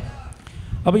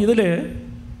 അപ്പോൾ ഇതിൽ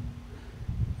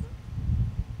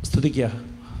സ്തുതിക്കുക.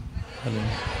 ഹലോ.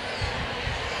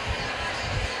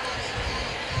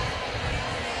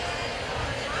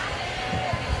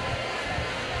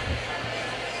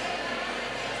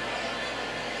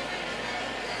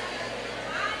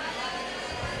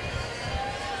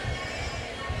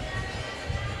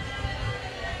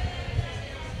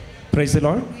 Price the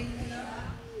lord.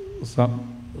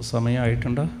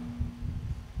 സമയമായിട്ടുണ്ട്.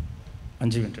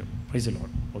 5 minute. Praise the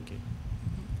lord. Okay.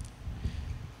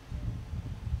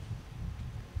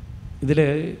 ഇതിൽ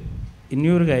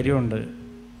ഇനിയൊരു കാര്യമുണ്ട്.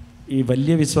 ഈ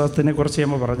വലിയ വിശ്വാസത്തിനെ കുറിച്ച്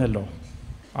നമ്മൾ പറഞ്ഞല്ലോ.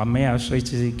 അമ്മയെ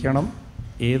ആശ്രയിച്ച് ജീവിക്കണം,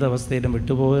 ഏതവസ്ഥയിലും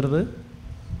വിട്ടുപോകരുത്,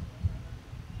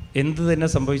 എന്ത് തന്നെ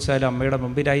സംഭവിച്ചാലും അമ്മയുടെ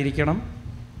മുമ്പിലായിരിക്കണം.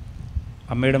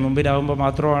 അമ്മയുടെ മുമ്പിലാവുമ്പോൾ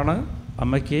മാത്രമാണ്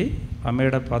അമ്മയ്ക്ക്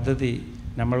അമ്മയുടെ പദ്ധതി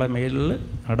നമ്മളെ മേലിൽ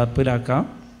നടപ്പിലാക്കാൻ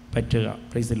പറ്റുക.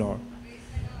 Praise the lord.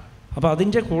 അപ്പോൾ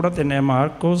അതിൻ്റെ കൂടെ തന്നെ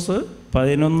മാർക്കോസ്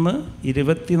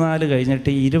 11:24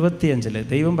 കഴിഞ്ഞിട്ട് 25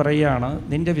 ദൈവം പറയുകയാണ്,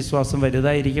 നിൻ്റെ വിശ്വാസം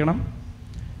വലുതായിരിക്കണം.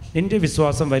 നിൻ്റെ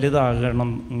വിശ്വാസം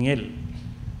വലുതാകണമെങ്കിൽ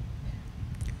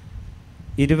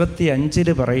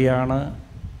 25 പറയുകയാണ്,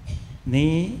 നീ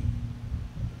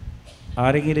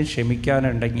ആരെങ്കിലും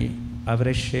ക്ഷമിക്കാനുണ്ടെങ്കിൽ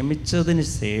അവരെ ക്ഷമിച്ചതിന്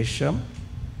ശേഷം,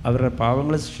 അവരുടെ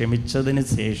പാവങ്ങൾ ക്ഷമിച്ചതിന്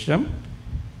ശേഷം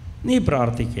നീ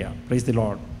പ്രാർത്ഥിക്കുക. Praise the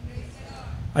lord.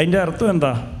 അതിൻ്റെ അർത്ഥം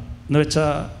എന്താ എന്ന്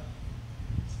വെച്ചാൽ,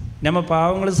 നമ്മൾ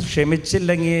പാവങ്ങൾ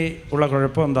ക്ഷമിച്ചില്ലെങ്കിൽ ഉള്ള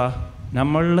കുഴപ്പം എന്താ?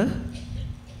 നമ്മളിൽ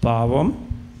പാവം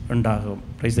ഉണ്ടാകും.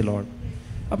 Praise the lord.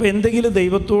 അപ്പോൾ എന്തെങ്കിലും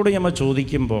ദൈവത്തോട് നമ്മൾ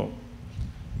ചോദിക്കുമ്പോൾ,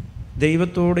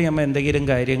 ദൈവത്തോട് നമ്മൾ എന്തെങ്കിലും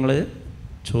കാര്യങ്ങൾ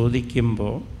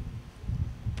ചോദിക്കുമ്പോൾ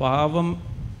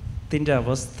പാവത്തിൻ്റെ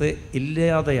അവസ്ഥ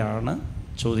ഇല്ലാതെയാണ്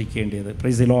ചോദിക്കേണ്ടത്.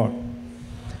 Praise the lord.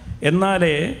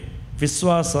 എന്നാലേ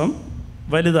വിശ്വാസം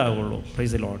വലുതാകുള്ളൂ.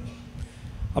 Price the lord.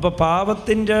 അപ്പോൾ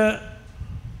പാവത്തിൻ്റെ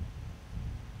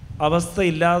അവസ്ഥ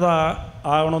ഇല്ലാതെ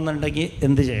ആകണമെന്നുണ്ടെങ്കിൽ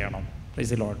എന്ത് ചെയ്യണം?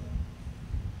 Praise the lord.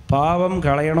 പാവം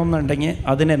കളയണമെന്നുണ്ടെങ്കിൽ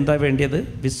അതിനെന്താ വേണ്ടിയത്?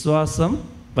 വിശ്വാസം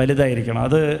വലുതായിരിക്കണം.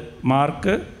 അത്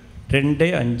മാർക്ക്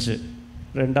 2:5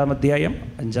 2-ാം അധ്യായം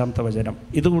 5-ാമത്തെ വചനം.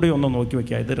 ഇതുകൂടി ഒന്ന് നോക്കി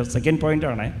വയ്ക്കുക. ഇത് സെക്കൻഡ്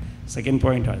പോയിൻ്റാണ്. സെക്കൻഡ്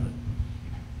പോയിൻ്റാണ് ഇത്.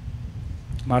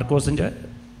 മാർക്കോസിൻ്റെ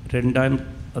 2-ാം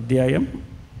അധ്യായം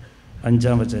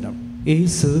 5-ാം വചനം.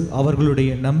 இயேசு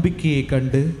அவர்களுடைய நம்பிக்கையை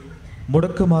கண்டு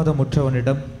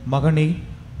முடக்குமாதமுற்றவனிடம், மகனே,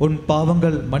 உன்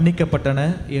பாவங்கள் மன்னிக்கப்பட்டன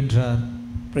என்றார்.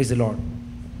 Praise the lord.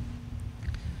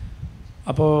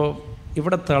 അപ്പോൾ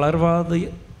ഇവിടെ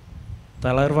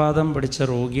തളർവാദം പിടിച്ച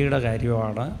രോഗിയുടെ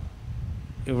കാര്യമാണ്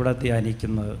ഇവിടെ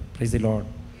ധ്യാനിക്കുന്നത്. Praise the lord.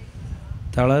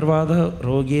 തളർവാദ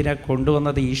രോഗീനെ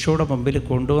കൊണ്ടുവന്നത്, ഈശോയുടെ മുമ്പിൽ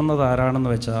കൊണ്ടുവന്നത്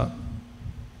ആരാണെന്ന് വെച്ചാൽ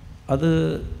അത്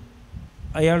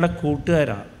അയാളുടെ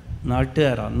കൂട്ടുകാരാണ്.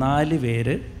 നാട്ടുകാരാണ് 4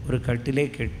 പേര് ഒരു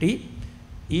കട്ടിലേക്ക് കെട്ടി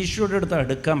ഈശോയുടെ അടുത്ത്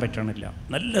അടുക്കാൻ പറ്റണില്ല.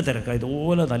 നല്ല തിരക്കാണ്,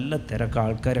 ഇതുപോലെ നല്ല തിരക്ക്,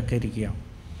 ആൾക്കാരൊക്കെ ഇരിക്കുക.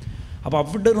 അപ്പോൾ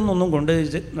അവിടെ നിന്നൊന്നും കൊണ്ട്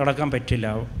നടക്കാൻ പറ്റില്ല.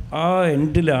 ആ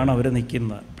എൻഡിലാണ് അവർ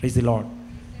നിൽക്കുന്നത്. Praise the lord.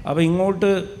 അപ്പോൾ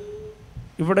ഇങ്ങോട്ട്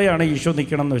ഇവിടെയാണ് ഈശോ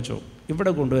നിൽക്കണം എന്ന് വെച്ചോ,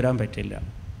 ഇവിടെ കൊണ്ടുവരാൻ പറ്റില്ല.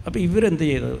 അപ്പോൾ ഇവരെന്ത്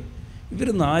ചെയ്ത്, ഇവർ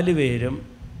 4 പേരും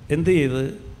എന്ത് ചെയ്ത്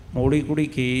മോളിൽ കൂടി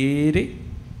കയറി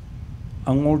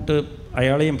അങ്ങോട്ട്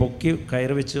അയാളെയും പൊക്കി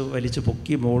കയറി വെച്ച് വലിച്ച്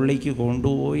പൊക്കി മുകളിലേക്ക്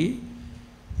കൊണ്ടുപോയി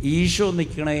ഈശോ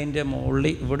നിൽക്കണതിൻ്റെ മുകളിൽ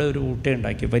ഇവിടെ ഒരു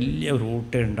ഊട്ടയുണ്ടാക്കി, വലിയ ഒരു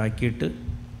ഊട്ടയുണ്ടാക്കിയിട്ട്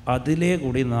അതിലേ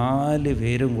കൂടി 4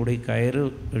 പേരും കൂടി കയറ്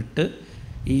ഇട്ട്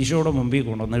ഈശോയുടെ മുമ്പിൽ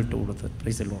കൊണ്ടുവന്ന് ഇട്ട് കൊടുത്ത്.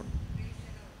 Praise the lord.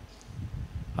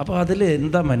 അപ്പോൾ അതിൽ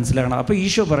എന്താ മനസ്സിലാകണം? അപ്പോൾ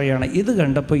ഈശോ പറയാണ്, ഇത്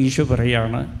കണ്ടപ്പോൾ ഈശോ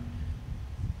പറയാണ്,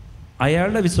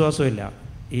 അയാളുടെ വിശ്വാസമില്ല,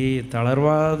 ഈ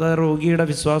തളർവാദ രോഗിയുടെ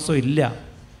വിശ്വാസം ഇല്ല.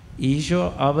 ഈശോ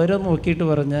അവരെ നോക്കിയിട്ട്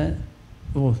പറഞ്ഞ്,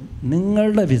 ഓ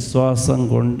നിങ്ങളുടെ വിശ്വാസം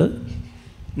കൊണ്ട്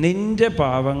നിൻ്റെ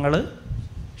പാവങ്ങൾ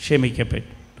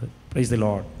ക്ഷമിക്കപ്പെട്ടു. Price the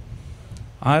Lord.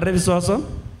 ആരുടെ വിശ്വാസം?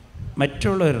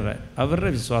 മറ്റുള്ളവരുടെ,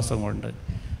 അവരുടെ വിശ്വാസം കൊണ്ട്.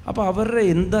 അപ്പോൾ അവരുടെ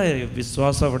എന്താ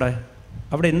വിശ്വാസം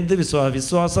അവിടെ എന്ത്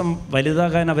വിശ്വാസം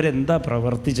വലുതാകാൻ അവരെന്താ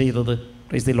പ്രവൃത്തി ചെയ്തത്?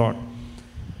 Praise the lord.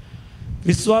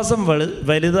 വിശ്വാസം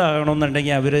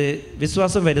വലുതാകണമെന്നുണ്ടെങ്കിൽ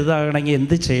വിശ്വാസം വലുതാകണമെങ്കിൽ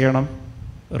എന്ത് ചെയ്യണം?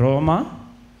 റോമ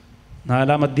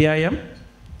 4-ാം അധ്യായം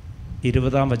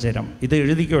 20-ാം വചനം. ഇത്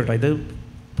എഴുതിക്കോട്ടെ, ഇത്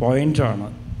പോയിൻ്റാണ്.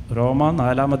 റോമ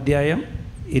 4-ാം അധ്യായം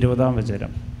 20-ാം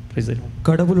வசனம்.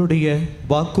 கடவுளுடைய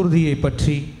வாக்குறுதியை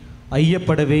பற்றி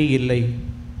ஐயப்படவே இல்லை.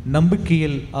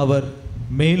 நம்பிக்கையில் அவர்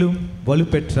மேலும்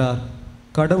வலுப்பெற்றார்.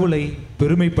 கடவுளை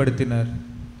பெருமைப்படுத்தினார்.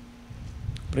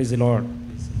 Praise the Lord.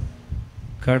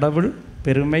 கடவுள்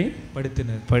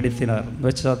പെരുമപ്പെടുത്തിനാർ എന്ന്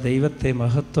വെച്ചാൽ ദൈവത്തെ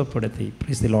മഹത്വപ്പെടുത്തി.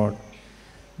 Price the lord.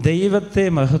 ദൈവത്തെ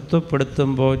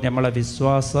മഹത്വപ്പെടുത്തുമ്പോൾ നമ്മളെ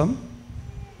വിശ്വാസം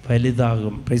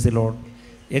വലുതാകും. Praise the Lord.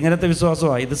 എങ്ങനത്തെ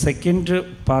വിശ്വാസമാണ് ഇത്? സെക്കൻഡ്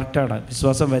പാർട്ടാണ്.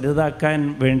 വിശ്വാസം വലുതാക്കാൻ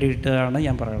വേണ്ടിയിട്ടാണ്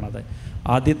ഞാൻ പറയണത്.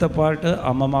 ആദ്യത്തെ പാർട്ട്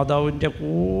അമ്മ മാതാവിൻ്റെ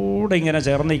കൂടെ ഇങ്ങനെ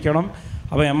ചേർന്ന് നിൽക്കണം.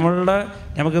 അപ്പോൾ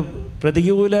നമുക്ക്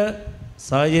പ്രതികൂല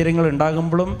സാഹചര്യങ്ങൾ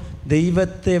ഉണ്ടാകുമ്പോഴും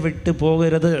ദൈവത്തെ വിട്ടു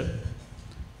പോകരുത്.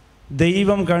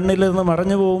 ദൈവം കണ്ണിൽ നിന്ന്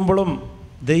മറഞ്ഞു പോകുമ്പോഴും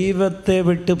ദൈവത്തെ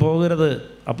വിട്ടു പോകരുത്.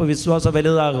 അപ്പോൾ വിശ്വാസം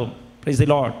വലുതാകും. Praise the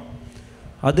Lord.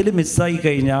 അതിൽ മിസ്സായി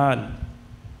കഴിഞ്ഞാൽ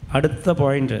അടുത്ത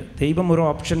പോയിൻ്റ്, ദൈവം ഒരു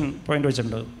പോയിൻ്റ്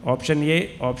വെച്ചിട്ടുണ്ട്. Option A,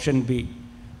 option B.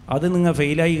 അത് നിങ്ങൾ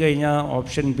ഫെയിലായി കഴിഞ്ഞാൽ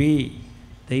ഓപ്ഷൻ ബി,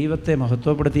 ദൈവത്തെ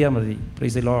മഹത്വപ്പെടുത്തിയാൽ മതി.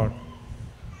 Praise the lord.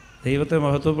 ദൈവത്തെ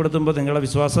മഹത്വപ്പെടുത്തുമ്പോൾ നിങ്ങളുടെ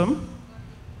വിശ്വാസം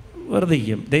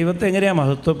വർദ്ധിക്കും. ദൈവത്തെ എങ്ങനെയാണ്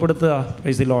മഹത്വപ്പെടുത്തുക?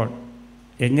 Price the Lord.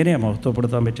 എങ്ങനെയാണ്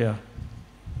മഹത്വപ്പെടുത്താൻ പറ്റുക?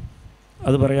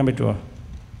 അത് പറയാൻ പറ്റുമോ?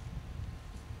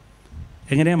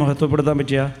 എങ്ങനെയാണ് മഹത്വപ്പെടുത്താൻ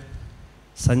പറ്റുക?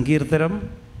 സങ്കീർത്തനം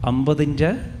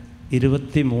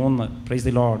 50:23. Praise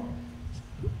the lord.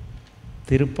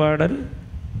 തിരുപ്പാടൽ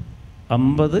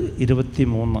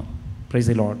 50:23. Praise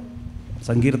the lord.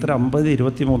 സങ്കീർത്തനം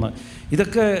 50:23.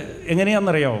 ഇതൊക്കെ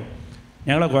എങ്ങനെയാണെന്നറിയാമോ?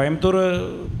 ഞങ്ങളെ കോയമ്പത്തൂർ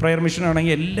പ്രയർ മിഷൻ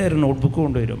ആണെങ്കിൽ എല്ലാവരും നോട്ട്ബുക്ക്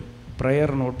കൊണ്ടുവരും. പ്രയർ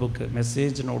നോട്ട്ബുക്ക്,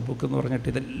 മെസ്സേജ് നോട്ട്ബുക്ക് എന്ന് പറഞ്ഞിട്ട്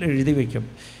ഇതെല്ലാം എഴുതി വയ്ക്കും.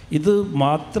 ഇത്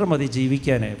മാത്രം മതി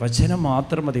ജീവിക്കാൻ. വചനം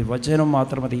മാത്രം മതി, വചനം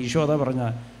മാത്രം മതി. ഈശോ അതാ പറഞ്ഞ,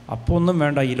 അപ്പം ഒന്നും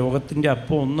വേണ്ട, ഈ ലോകത്തിൻ്റെ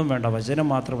അപ്പം ഒന്നും വേണ്ട, വചനം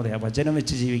മാത്രം മതി. ആ വചനം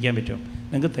വെച്ച് ജീവിക്കാൻ പറ്റും.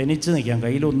 നിങ്ങൾക്ക് തനിച്ച് നിൽക്കാം,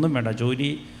 കയ്യിലൊന്നും വേണ്ട. ജോലി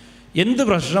എന്ത്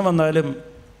പ്രശ്നം വന്നാലും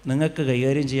നിങ്ങൾക്ക്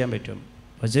കൈകാര്യം ചെയ്യാൻ പറ്റും.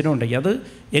 വചനം ഉണ്ടെങ്കിൽ അത്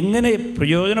എങ്ങനെ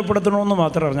പ്രയോജനപ്പെടുത്തണമെന്ന്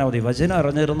മാത്രം അറിഞ്ഞാൽ മതി. വചനം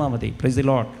അറിഞ്ഞിരുന്നാൽ മതി. Praise the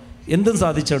lord. എന്തും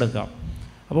സാധിച്ചെടുക്കാം.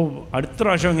 അപ്പോൾ അടുത്ത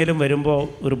പ്രാവശ്യമെങ്കിലും വരുമ്പോൾ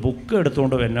ഒരു ബുക്ക്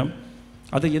എടുത്തുകൊണ്ട് വരണം.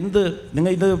 അത്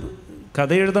നിങ്ങൾ ഇത്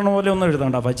കഥ എഴുതണ പോലെ ഒന്നും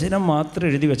എഴുതണ്ട, വചനം മാത്രം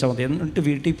എഴുതി വെച്ചാൽ മതി. എന്നിട്ട്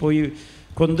വീട്ടിൽ പോയി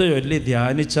ചൊല്ലി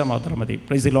ധ്യാനിച്ചാൽ മാത്രം മതി.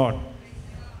 Praise the lord.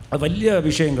 അത് വലിയ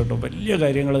വിഷയം കിട്ടും. വലിയ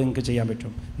കാര്യങ്ങൾ നിങ്ങൾക്ക് ചെയ്യാൻ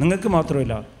പറ്റും. നിങ്ങൾക്ക്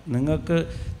മാത്രമല്ല,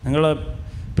 നിങ്ങളെ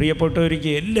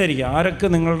പ്രിയപ്പെട്ടവർക്ക് എല്ലാവർക്കും, ആരൊക്കെ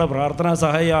നിങ്ങളുടെ പ്രാർത്ഥനാ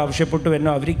സഹായം ആവശ്യപ്പെട്ടു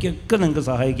എന്നോ അവർക്കൊക്കെ നിങ്ങൾക്ക്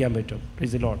സഹായിക്കാൻ പറ്റും.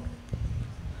 Praise the lord.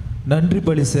 നന്ദി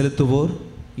ബലി സെലുത്തുവോർ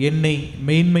എന്നെ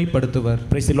മേന്മപ്പെടുത്തുവർ.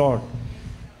 Price the Lord.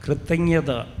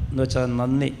 കൃതജ്ഞത എന്ന് വെച്ചാൽ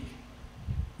നന്ദി.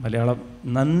 മലയാളം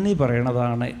നന്ദി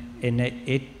പറയണതാണ് എന്നെ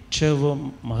ഏറ്റവും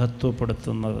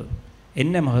മഹത്വപ്പെടുത്തുന്നത്.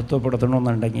 എന്നെ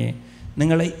മഹത്വപ്പെടുത്തണമെന്നുണ്ടെങ്കിൽ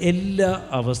നിങ്ങൾ എല്ലാ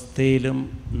അവസ്ഥയിലും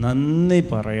നന്ദി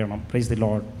പറയണം. Praise the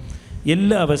lord.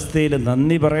 എല്ലാ അവസ്ഥയിലും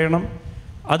നന്ദി പറയണം.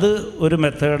 അത് ഒരു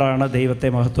മെത്തേഡാണ് ദൈവത്തെ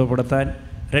മഹത്വപ്പെടുത്താൻ.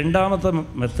 രണ്ടാമത്തെ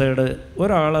മെത്തേഡ്,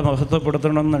 ഒരാളെ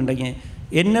മഹത്വപ്പെടുത്തണമെന്നുണ്ടെങ്കിൽ,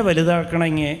 എന്നെ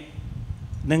വലുതാക്കണമെങ്കിൽ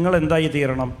നിങ്ങൾ എന്തായി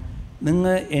തീരണം?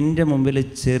 നിങ്ങൾ എൻ്റെ മുമ്പിൽ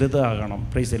ചെറുതാകണം.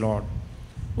 Price the Lord.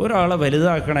 ഒരാളെ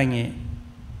വലുതാക്കണമെങ്കിൽ,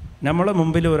 നമ്മളെ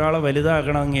മുമ്പിൽ ഒരാളെ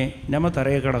വലുതാക്കണമെങ്കിൽ നമ്മൾ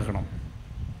തറയെ കിടക്കണം.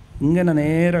 ഇങ്ങനെ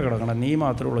നേരെ കിടക്കണം. നീ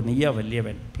മാത്രമേ ഉള്ളൂ, നീയാ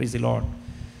വലിയവൻ. Praise the lord.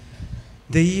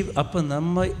 അപ്പം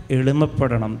നമ്മൾ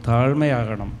എളിമപ്പെടണം,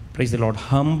 താഴ്മയാകണം. Praise the lord.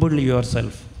 Humble your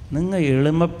self. നിങ്ങൾ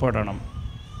എളിമപ്പെടണം.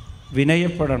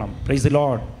 വിനയപ്പെടണം. Praise the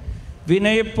lord.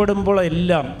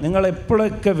 വിനയപ്പെടുമ്പോഴെല്ലാം നിങ്ങൾ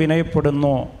എപ്പോഴൊക്കെ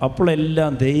വിനയപ്പെടുന്നോ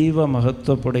അപ്പോഴെല്ലാം ദൈവം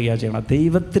മഹത്വപ്പെടുകയാണ് ചെയ്യണം.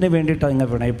 ദൈവത്തിന് വേണ്ടിയിട്ടാണ് നിങ്ങൾ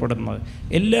വിനയപ്പെടുന്നത്.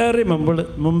 എല്ലാവരുടെയും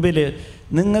മുമ്പിൽ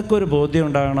നിങ്ങൾക്കൊരു ബോധ്യം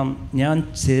ഉണ്ടാകണം, ഞാൻ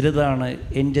ചെറുതാണ്,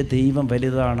 എൻ്റെ ദൈവം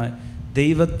വലുതാണ്,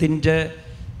 ദൈവത്തിൻ്റെ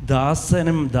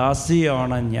ദാസനും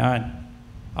ദാസിയാണ് ഞാൻ.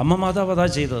 അമ്മ മാതാവ് അതാ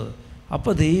ചെയ്തത്.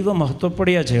 അപ്പോൾ ദൈവം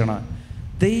മഹത്വപ്പെടുകയാണ് ചെയ്യണം.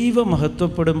 ദൈവം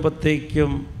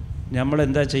മഹത്വപ്പെടുമ്പോഴത്തേക്കും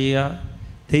നമ്മളെന്താ ചെയ്യുക?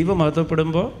 ദൈവം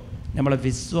മഹത്വപ്പെടുമ്പോൾ നമ്മളെ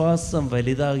വിശ്വാസം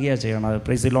വലുതാകുകയാണ് ചെയ്യണം.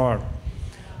 Praise the lord.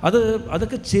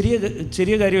 അതൊക്കെ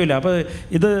ചെറിയ കാര്യമില്ല. അപ്പോൾ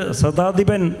ഇത്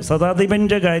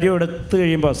സദാധിപൻ്റെ കാര്യം എടുത്തു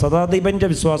കഴിയുമ്പോൾ സദാധിപൻ്റെ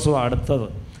വിശ്വാസമാണ് അടുത്തത്.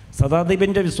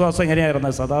 സദാധിപൻ്റെ വിശ്വാസം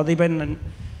എങ്ങനെയായിരുന്നു? സദാധിപൻ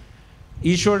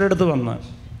ഈശോയുടെ അടുത്ത്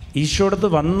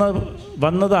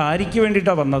വന്നത് ആർക്ക്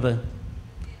വേണ്ടിയിട്ടാണ് വന്നത്?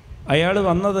 അയാൾ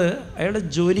അയാളുടെ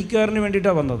ജോലിക്കാരന്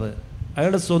വേണ്ടിയിട്ടാണ് വന്നത്.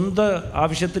 അയാളുടെ സ്വന്തം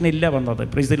ആവശ്യത്തിനില്ല വന്നത്.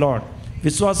 Price the lord.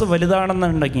 വിശ്വാസം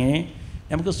വലുതാണെന്നുണ്ടെങ്കിൽ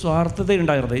നമുക്ക് സ്വാർത്ഥത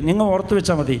ഉണ്ടാകരുത്. നിങ്ങൾ ഓർത്ത്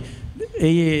വെച്ചാൽ മതി.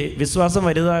 ഈ വിശ്വാസം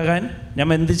വലുതാകാൻ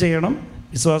നമ്മൾ എന്ത് ചെയ്യണം?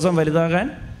 വിശ്വാസം വലുതാകാൻ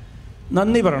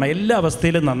നന്ദി പറയണം. എല്ലാ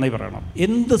അവസ്ഥയിലും നന്ദി പറയണം.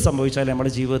 എന്ത് സംഭവിച്ചാലും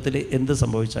നമ്മുടെ ജീവിതത്തിൽ എന്ത്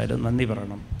സംഭവിച്ചാലും നന്ദി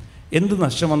പറയണം. എന്ത്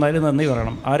നഷ്ടം വന്നാലും നന്ദി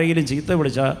പറയണം. ആരെങ്കിലും ചീത്ത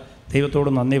വിളിച്ചാൽ ദൈവത്തോട്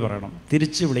നന്ദി പറയണം,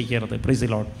 തിരിച്ച് വിളിക്കരുത്. Price the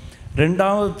Lord.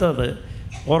 രണ്ടാമത്തത്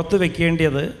ഓർത്ത്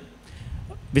വെക്കേണ്ടത്,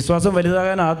 വിശ്വാസം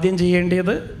വലുതാകാൻ ആദ്യം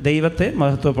ചെയ്യേണ്ടത് ദൈവത്തെ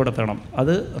മഹത്വപ്പെടുത്തണം.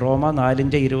 അത് റോമ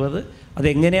 4:20.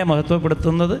 അതെങ്ങനെയാണ്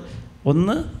മഹത്വപ്പെടുത്തുന്നത്?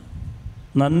 ഒന്ന്,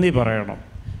 നന്ദി പറയണം.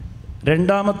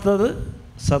 രണ്ടാമത്തത്,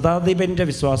 സദാധിപൻ്റെ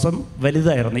വിശ്വാസം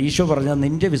വലുതായിരുന്നു. ഈശോ പറഞ്ഞ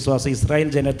നിൻ്റെ വിശ്വാസം ഇസ്രായേൽ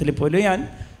ജനത്തിൽ പോലും ഞാൻ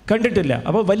കണ്ടിട്ടില്ല.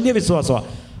 അപ്പോൾ വലിയ വിശ്വാസമാണ്.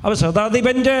 അപ്പോൾ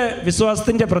സദാധിപൻ്റെ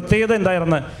വിശ്വാസത്തിൻ്റെ പ്രത്യേകത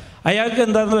എന്തായിരുന്നു? അയാൾക്ക്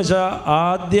എന്താണെന്ന് വെച്ചാൽ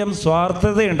ആദ്യം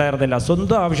സ്വാർത്ഥത ഉണ്ടായിരുന്നില്ല,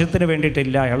 സ്വന്തം ആവശ്യത്തിന്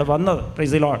വേണ്ടിയിട്ടില്ല അയാൾ വന്നത്.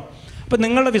 Price the lord. അപ്പം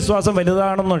നിങ്ങളുടെ വിശ്വാസം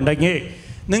വലുതാണെന്നുണ്ടെങ്കിൽ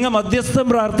നിങ്ങൾ മധ്യസ്ഥം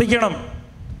പ്രാർത്ഥിക്കണം.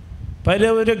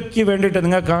 പലവർക്ക് വേണ്ടിയിട്ട്,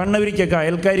 നിങ്ങൾ കാണുന്നവർക്കൊക്കെ,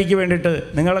 അയൽക്കാരിക്ക് വേണ്ടിയിട്ട്,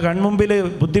 നിങ്ങളുടെ കൺമുമ്പിൽ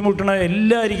ബുദ്ധിമുട്ടുന്ന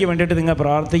എല്ലാവർക്കും വേണ്ടിയിട്ട് നിങ്ങൾ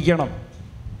പ്രാർത്ഥിക്കണം.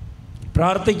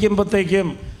 പ്രാർത്ഥിക്കുമ്പോഴത്തേക്കും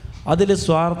അതിൽ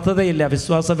സ്വാർത്ഥതയില്ല,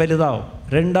 വിശ്വാസം വലുതാവും.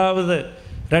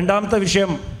 രണ്ടാമത്തെ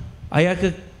വിഷയം, അയാൾക്ക്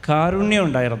കാരുണ്യം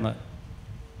ഉണ്ടായിരുന്നു.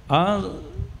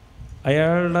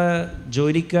 അയാളുടെ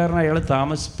ജോലിക്കാരനെ അയാൾ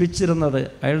താമസിപ്പിച്ചിരുന്നത്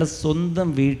അയാളുടെ സ്വന്തം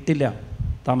വീട്ടിലാണ്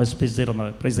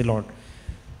താമസിപ്പിച്ചിരുന്നത്. Price the Lord.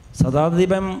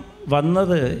 സദാധിപൻ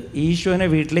വന്നത് ഈശോനെ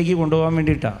വീട്ടിലേക്ക് കൊണ്ടുപോകാൻ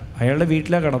വേണ്ടിയിട്ടാണ്. അയാളുടെ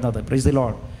വീട്ടിലാണ് കിടന്നത്. Price the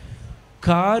Lord.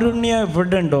 കാരുണ്യം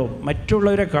എവിടെ ഉണ്ടോ,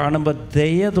 മറ്റുള്ളവരെ കാണുമ്പോൾ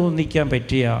ദയ തോന്നിക്കാൻ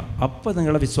പറ്റിയ, അപ്പോൾ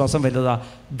നിങ്ങളുടെ വിശ്വാസം വലുതാ.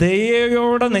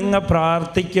 ദയയോടെ നിങ്ങൾ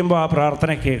പ്രാർത്ഥിക്കുമ്പോൾ ആ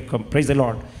പ്രാർത്ഥന കേൾക്കും. Price the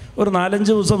Lord. ഒരു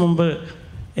 4-5 ദിവസം മുമ്പ്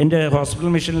എൻ്റെ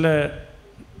ഹോസ്പിറ്റൽ മിഷനിൽ,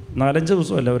 4-5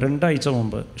 ദിവസമല്ല, 2 ആഴ്ച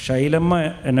മുമ്പ് ഷൈലമ്മ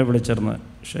എന്നെ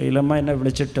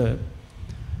വിളിച്ചിട്ട്,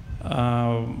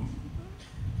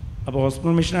 അപ്പോൾ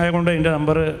ഹോസ്പിറ്റൽ മിഷൻ ആയതുകൊണ്ട് എൻ്റെ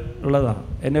നമ്പർ ഉള്ളതാണ്.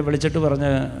 എന്നെ വിളിച്ചിട്ട്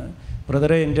പറഞ്ഞ്,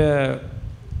 ബ്രദറെ, എൻ്റെ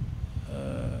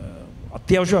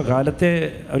അത്യാവശ്യമാണ്, കാലത്തെ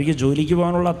അവർക്ക് ജോലിക്ക്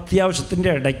പോകാനുള്ള അത്യാവശ്യത്തിൻ്റെ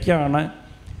ഇടയ്ക്കാണ്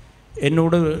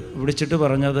എന്നോട് വിളിച്ചിട്ട്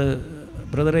പറഞ്ഞത്,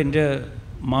 ബ്രദറെ, എൻ്റെ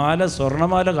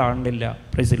സ്വർണ്ണമാല കാണുന്നില്ല.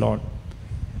 Price the Lord.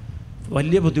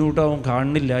 വലിയ ബുദ്ധിമുട്ടാവും,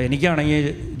 കാണുന്നില്ല. എനിക്കാണെങ്കിൽ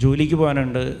ജോലിക്ക്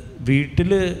പോകാനുണ്ട്,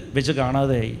 വീട്ടിൽ വെച്ച്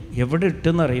കാണാതെയായി. എവിടെ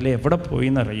ഇട്ടെന്നറിയില്ല, എവിടെ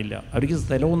പോയിന്നറിയില്ല, അവർക്ക്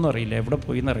സ്ഥലമൊന്നും അറിയില്ല, എവിടെ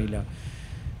പോയിന്നറിയില്ല.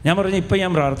 ഞാൻ പറഞ്ഞു, ഇപ്പം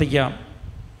ഞാൻ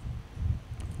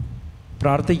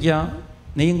പ്രാർത്ഥിക്കാം,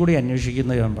 നീയും കൂടി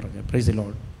അന്വേഷിക്കുന്നത് ഞാൻ പറഞ്ഞു. Praise the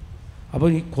lord. അപ്പോൾ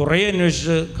കുറേ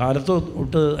അന്വേഷിച്ച്, കാലത്ത്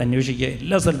തൊട്ട് അന്വേഷിക്കുക,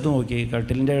 എല്ലാ സ്ഥലത്തും നോക്കി,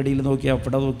 കട്ടിലിൻ്റെ അടിയിൽ നോക്കി,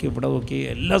 അവിടെ നോക്കി,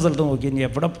 എല്ലാ സ്ഥലത്തും നോക്കി, ഇനി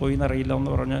എവിടെ പോയിന്നറിയില്ല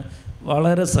എന്ന് പറഞ്ഞ്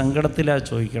വളരെ സങ്കടത്തിലാണ്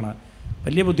ചോദിക്കണം.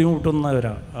 വലിയ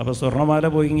ബുദ്ധിമുട്ടുന്നവരാണ്. അപ്പോൾ സ്വർണ്ണമാല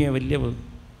പോയിങ്ങിയ വലിയ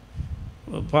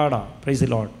പാടാണ്. Price the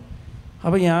lord.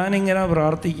 അപ്പോൾ ഞാനിങ്ങനെ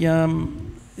പ്രാർത്ഥിക്കാം,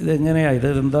 ഇതെങ്ങനെയാണ്,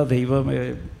 ഇതെന്താ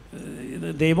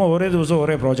ദൈവം ഓരോ ദിവസവും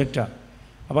ഓരോ പ്രോജക്റ്റാണ്.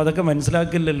 അപ്പോൾ അതൊക്കെ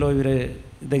മനസ്സിലാക്കില്ലല്ലോ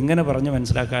ഇതെങ്ങനെ പറഞ്ഞ്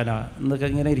മനസ്സിലാക്കാനാ എന്നൊക്കെ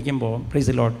ഇങ്ങനെ ഇരിക്കുമ്പോൾ, പ്രൈസ്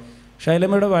ദി ലോർഡ്,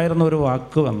 ശൈലമ്മയുടെ വായിരുന്ന ഒരു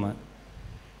വാക്ക് വന്ന്,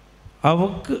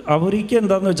 അവർക്ക്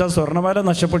എന്താണെന്ന് വെച്ചാൽ സ്വർണ്ണമാല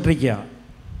നഷ്ടപ്പെട്ടിരിക്കുക.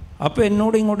 അപ്പോൾ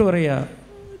എന്നോട് ഇങ്ങോട്ട് പറയുക,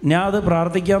 ഞാൻ അത്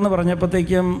പ്രാർത്ഥിക്കാമെന്ന്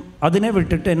പറഞ്ഞപ്പോഴത്തേക്കും അതിനെ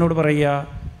വിട്ടിട്ട് എന്നോട് പറയുക,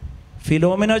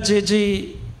 ഫിലോമിന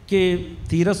ചേച്ചിക്ക്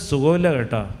തീരെ സുഖമില്ല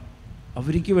കേട്ടോ,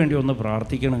 അവർക്ക് വേണ്ടി ഒന്ന്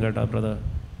പ്രാർത്ഥിക്കണം കേട്ടോ ബ്രദർ.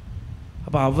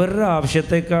 അപ്പോൾ അവരുടെ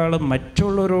ആവശ്യത്തെക്കാൾ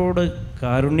മറ്റുള്ളവരോട്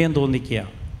കാരുണ്യം തോന്നിക്കുക,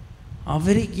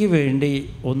 അവർക്ക് വേണ്ടി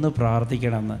ഒന്ന്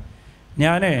പ്രാർത്ഥിക്കണമെന്ന്.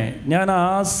 ഞാൻ ആ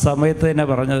സമയത്ത് തന്നെ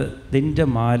പറഞ്ഞത്, നിൻ്റെ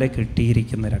മാല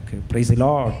കിട്ടിയിരിക്കുന്നവരൊക്കെ, പ്രൈസ് ദി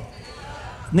ലോർഡ്,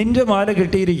 നിൻ്റെ മാല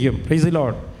കിട്ടിയിരിക്കും. Praise the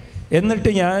Lord.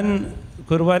 എന്നിട്ട് ഞാൻ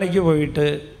കുർബാനയ്ക്ക് പോയിട്ട്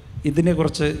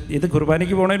ഇത്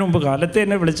കുർബാനയ്ക്ക് പോകുന്നതിന് മുമ്പ് കാലത്തെ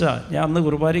എന്നെ വിളിച്ചാൽ, ഞാൻ അന്ന്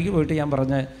കുർബാനയ്ക്ക് പോയിട്ട് ഞാൻ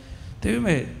പറഞ്ഞ്,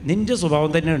 ദൈവമേ, നിൻ്റെ സ്വഭാവം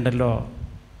തന്നെ ഉണ്ടല്ലോ,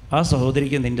 ആ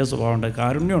സഹോദരിക്ക് നിൻ്റെ സ്വഭാവം ഉണ്ട്,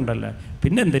 കാരുണ്യം ഉണ്ടല്ലോ,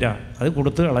 പിന്നെ എന്തിനാ അത്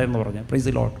കൊടുത്തു കളയെന്ന് പറഞ്ഞു. Praise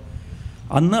the lord.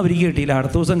 അന്ന് അവർക്ക് കിട്ടിയില്ല.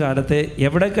 അടുത്ത ദിവസം കാലത്ത്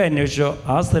എവിടെയൊക്കെ അന്വേഷിച്ചോ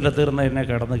ആ സ്ഥലത്ത് നിന്ന് എന്നെ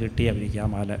കടന്ന് കിട്ടി അവർക്ക് ആ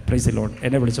മാല. Praise Lord.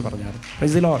 എന്നെ വിളിച്ച് പറഞ്ഞായിരുന്നു.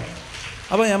 Praise Lord.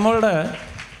 അപ്പോൾ നമ്മളുടെ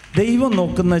ദൈവം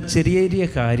നോക്കുന്ന ചെറിയ ചെറിയ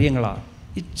കാര്യങ്ങളാണ്.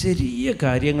 ഈ ചെറിയ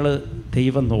കാര്യങ്ങൾ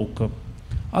ദൈവം നോക്കും.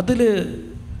 അതിൽ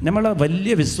നമ്മളെ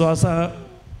വലിയ വിശ്വാസം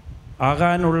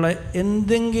ആകാനുള്ള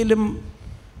എന്തെങ്കിലും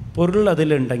പൊരുൾ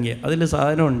അതിലുണ്ടെങ്കിൽ, അതിൽ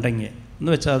സാധനം ഉണ്ടെങ്കിൽ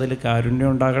എന്ന് വെച്ചാൽ അതിൽ കാരുണ്യം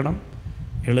ഉണ്ടാകണം,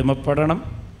 എളിമപ്പെടണം.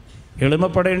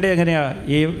 എളിമപ്പെടേണ്ടത് എങ്ങനെയാണ്?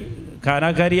 ഈ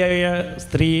കാനാകാരിയായ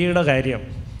സ്ത്രീയുടെ കാര്യം,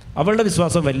 അവളുടെ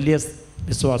വിശ്വാസം വലിയ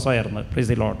വിശ്വാസമായിരുന്നു.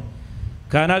 Praise Lord.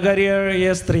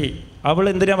 കാനാകാരിയായ സ്ത്രീ, അവൾ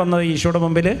എന്തിനാണ് വന്നത് ഈശോയുടെ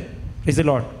മുമ്പിൽ? Praise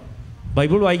Lord.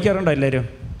 ബൈബിൾ വായിക്കാറുണ്ടോ എല്ലാവരും?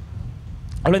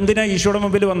 അവൾ എന്തിനാണ് ഈശോയുടെ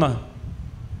മുമ്പിൽ വന്നത്?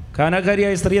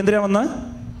 കാനാകാരിയായ സ്ത്രീ എന്തിനാണ് വന്നത്?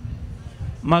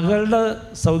 മകളുടെ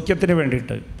സൗഖ്യത്തിന്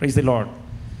വേണ്ടിയിട്ട്. Praise Lord.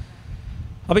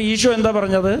 അപ്പോൾ ഈശോ എന്താ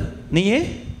പറഞ്ഞത്?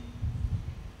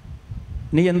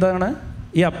 നീ എന്താണ്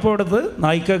ഈ അപ്പം എടുത്ത്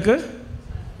നായ്ക്കൾക്ക്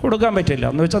കൊടുക്കാൻ പറ്റില്ല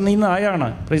എന്ന് വെച്ചാൽ നീ നായാണ്.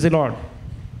 Praise Lord.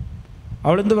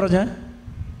 അവളെന്ത് പറഞ്ഞ്?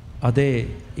 അതെ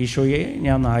ഈശോയെ,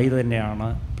 ഞാൻ നായി തന്നെയാണ്.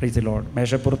 Praise Lord.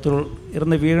 മേശപ്പുറത്ത്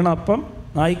ഇരുന്ന് വീണ അപ്പം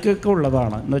നായ്ക്കൊക്കെ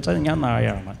ഉള്ളതാണ് എന്ന് വെച്ചാൽ ഞാൻ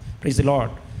നായാണ്. Praise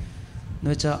Lord.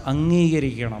 എന്ന് വെച്ചാൽ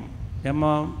അംഗീകരിക്കണം,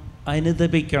 നമ്മൾ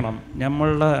അനുദപിക്കണം.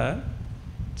 നമ്മളുടെ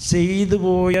ചെയ്തു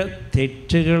പോയ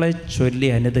തെറ്റുകളെ ചൊല്ലി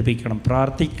അനുദപിക്കണം.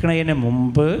 പ്രാർത്ഥിക്കുന്നതിന്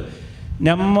മുമ്പ്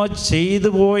നമ്മൾ ചെയ്തു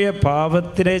പോയ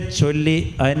പാപത്തിനെ ചൊല്ലി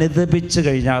അനുദപിച്ച്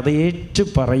കഴിഞ്ഞാൽ അത് ഏറ്റു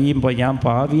പറയുമ്പോൾ, ഞാൻ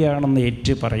പാപിയാണെന്ന്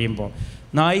ഏറ്റു പറയുമ്പോൾ,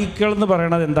 നായ്ക്കളെന്ന്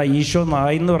പറയണത് എന്താ? ഈശോ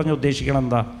നായി എന്ന് പറഞ്ഞ് ഉദ്ദേശിക്കണം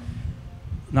എന്താ?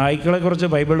 നായ്ക്കളെക്കുറിച്ച്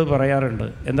ബൈബിള് പറയാറുണ്ട്.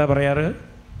 എന്താ പറയാറ്?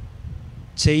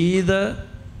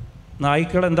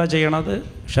 നായ്ക്കൾ എന്താ ചെയ്യണത്?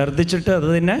 ഛർദ്ദിച്ചിട്ട് അത്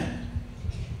തന്നെ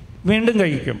വീണ്ടും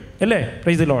കഴിക്കും, അല്ലേ?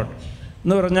 Praise Lord.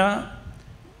 എന്ന് പറഞ്ഞാൽ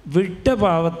വിട്ട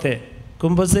പാവത്തെ,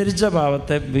 കുമ്പസരിച്ച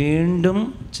പാവത്തെ വീണ്ടും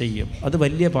ചെയ്യും. അത്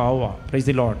വലിയ പാവമാണ്.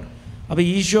 Praise Lord. അപ്പോൾ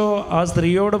ഈശോ ആ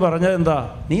സ്ത്രീയോട് പറഞ്ഞത് എന്താ?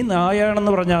 നീ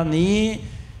നായാണെന്ന് പറഞ്ഞാൽ നീ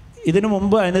ഇതിനു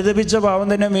മുമ്പ് അനുദപിച്ച പാവം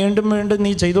തന്നെ വീണ്ടും വീണ്ടും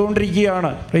നീ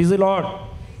ചെയ്തുകൊണ്ടിരിക്കുകയാണ്. Praise Lord.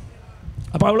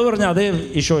 അപ്പോൾ അവൾ പറഞ്ഞു, അതേ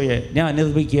ഈശോയെ, ഞാൻ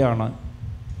അനുദപിക്കുകയാണ്,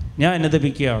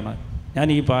 ഞാൻ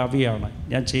ഈ പാപിയാണ്,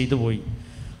 ഞാൻ ചെയ്തു പോയി.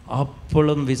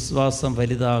 അപ്പോഴും വിശ്വാസം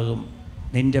വലുതാകും,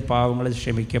 നിൻ്റെ പാവങ്ങൾ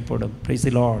ക്ഷമിക്കപ്പെടും.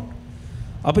 Praise Lord.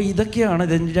 അപ്പോൾ ഇതൊക്കെയാണ്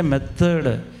ഇതിൻ്റെ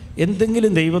മെത്തേഡ്.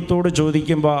 എന്തെങ്കിലും ദൈവത്തോട്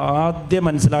ചോദിക്കുമ്പോൾ ആദ്യം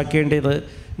മനസ്സിലാക്കേണ്ടത്,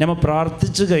 നമ്മൾ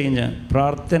പ്രാർത്ഥിച്ചു കഴിഞ്ഞ്,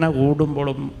 പ്രാർത്ഥന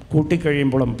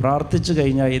കൂട്ടിക്കഴിയുമ്പോഴും പ്രാർത്ഥിച്ചു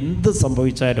കഴിഞ്ഞാൽ എന്ത്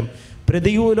സംഭവിച്ചാലും,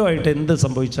 പ്രതികൂലമായിട്ട് എന്ത്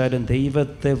സംഭവിച്ചാലും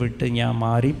ദൈവത്തെ വിട്ട് ഞാൻ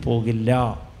മാറിപ്പോകില്ല.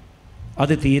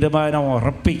 അത് തീരുമാനം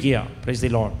ഉറപ്പിക്കുക. Price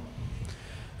the Lord.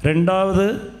 രണ്ടാമത്,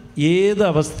 ഏത്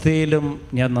അവസ്ഥയിലും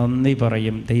ഞാൻ നന്ദി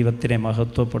പറയും ദൈവത്തിനെ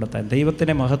മഹത്വപ്പെടുത്താൻ.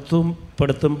 ദൈവത്തിനെ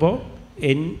മഹത്വപ്പെടുത്തുമ്പോൾ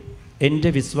എൻ്റെ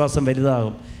വിശ്വാസം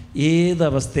വലുതാകും.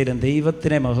 ഏതവസ്ഥയിലും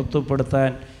ദൈവത്തിനെ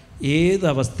മഹത്വപ്പെടുത്താൻ,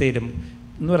 ഏതവസ്ഥയിലും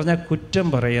എന്ന് പറഞ്ഞാൽ കുറ്റം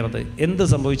പറയരുത്. എന്ത്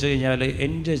സംഭവിച്ചു കഴിഞ്ഞാൽ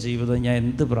എൻ്റെ ജീവിതം ഞാൻ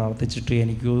എന്ത് പ്രാർത്ഥിച്ചിട്ട്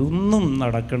എനിക്ക് ഒന്നും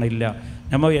നടക്കണില്ല,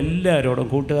 നമ്മൾ എല്ലാവരോടും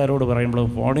കൂട്ടുകാരോട് പറയുമ്പോഴും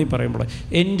ഫോണിൽ പറയുമ്പോഴും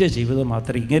എൻ്റെ ജീവിതം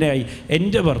മാത്രം ഇങ്ങനെയായി,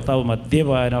 എൻ്റെ ഭർത്താവ്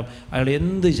മദ്യപാനം, അയാൾ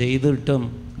എന്ത് ചെയ്തിട്ടും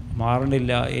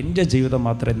മാറണില്ല, എൻ്റെ ജീവിതം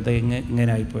മാത്രം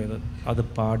ഇങ്ങനെ ആയിപ്പോയത്, അത്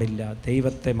പാടില്ല.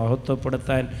 ദൈവത്തെ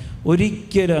മഹത്വപ്പെടുത്താൻ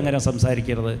ഒരിക്കലും അങ്ങനെ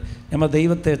സംസാരിക്കരുത്. നമ്മൾ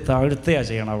ദൈവത്തെ താഴ്ത്തുകയാണ്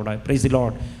ചെയ്യണം അവിടെ. Price the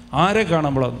Lord. ആരെ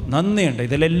കാണുമ്പോൾ നന്ദിയുണ്ട്,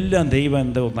 ഇതിലെല്ലാം ദൈവം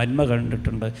എന്തോ നന്മ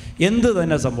കണ്ടിട്ടുണ്ട്. എന്ത്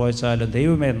തന്നെ സംഭവിച്ചാലും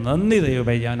ദൈവമേ നന്ദി,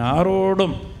 ദൈവമേ ഞാൻ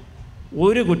ആരോടും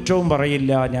ഒരു കുറ്റവും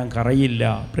പറയില്ല, ഞാൻ കറയില്ല.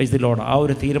 Price the Lord. ആ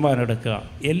ഒരു തീരുമാനം എടുക്കുക.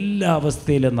 എല്ലാ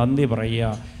അവസ്ഥയിലും നന്ദി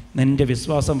പറയുക. നിൻ്റെ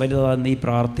വിശ്വാസം വലുതാണ്, നീ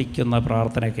പ്രാർത്ഥിക്കുന്ന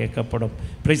പ്രാർത്ഥന കേൾക്കപ്പെടും.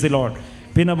 Price the lord.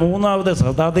 പിന്നെ മൂന്നാമത്,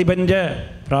 സദാധിപൻ്റെ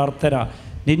പ്രാർത്ഥന.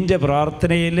 നിൻ്റെ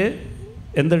പ്രാർത്ഥനയിൽ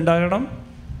എന്തുണ്ടാകണം?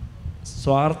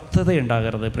 സ്വാർത്ഥത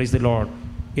ഉണ്ടാകരുത്. Price the Lord.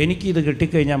 എനിക്കിത്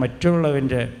കിട്ടിക്കഴിഞ്ഞാൽ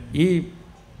മറ്റുള്ളവൻ്റെ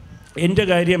എൻ്റെ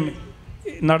കാര്യം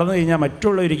നടന്നു കഴിഞ്ഞാൽ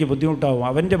മറ്റുള്ളവർക്ക് ബുദ്ധിമുട്ടാവും,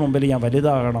 അവൻ്റെ മുമ്പിൽ ഞാൻ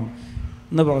വലുതാകണം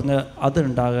എന്ന് പറഞ്ഞ്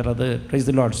അതുണ്ടാകരുത്. Price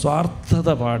the Lord. സ്വാർത്ഥത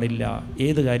പാടില്ല.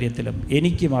 ഏത് കാര്യത്തിലും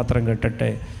എനിക്ക് മാത്രം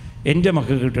കിട്ടട്ടെ, എൻ്റെ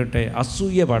മക്കൾക്ക് കിട്ടട്ടെ,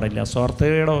 അസൂയ പാടില്ല.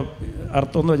 സ്വാർത്ഥതയുടെ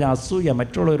അർത്ഥം എന്ന് പറഞ്ഞാൽ അസൂയ,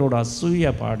 മറ്റുള്ളവരോട് അസൂയ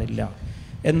പാടില്ല.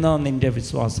 എന്നാൽ നിൻ്റെ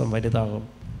വിശ്വാസം വലുതാകും.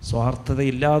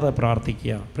 സ്വാർത്ഥതയില്ലാതെ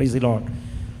പ്രാർത്ഥിക്കുക. Praise the Lord.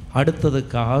 അടുത്തത്,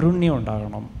 കാരുണ്യം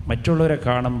ഉണ്ടാകണം. മറ്റുള്ളവരെ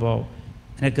കാണുമ്പോൾ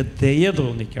നിനക്ക് ദയ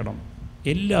തോന്നിക്കണം.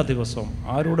 എല്ലാ ദിവസവും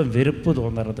ആരോടും വെറുപ്പ്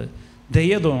തോന്നരുത്,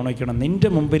 ദയ തോന്നിക്കണം. നിൻ്റെ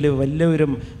മുമ്പിൽ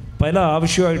വല്ലവരും പല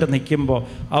ആവശ്യമായിട്ട് നിൽക്കുമ്പോൾ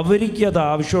അവർക്ക് അത്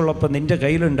ആവശ്യമുള്ളപ്പോൾ നിൻ്റെ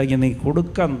കയ്യിലുണ്ടെങ്കിൽ നീ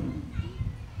കൊടുക്കാൻ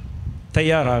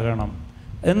തയ്യാറാകണം.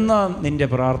 എന്നാൽ നിൻ്റെ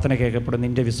പ്രാർത്ഥന കേൾക്കപ്പെടും,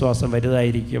 നിൻ്റെ വിശ്വാസം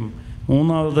വലുതായിരിക്കും.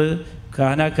 മൂന്നാമത്,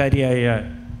 കാനാകാരിയായ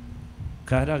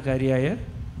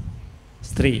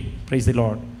സ്ത്രീ. Praise the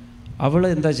lord. അവൾ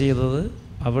എന്താ ചെയ്തത്?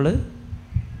 അവൾ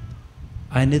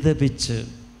അനുദപിച്ച്,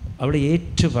 അവൾ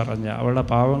ഏറ്റുപറഞ്ഞ, അവളുടെ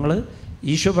പാവങ്ങൾ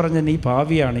ഈശോ പറഞ്ഞ നീ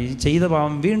പാവിയാണ്, ഈ ചെയ്ത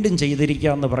പാവം വീണ്ടും ചെയ്തിരിക്കുക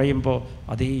എന്ന് പറയുമ്പോൾ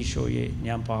അതേ ഈശോയെ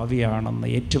ഞാൻ പാവിയാണെന്ന്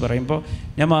ഏറ്റു പറയുമ്പോൾ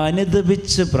നമ്മൾ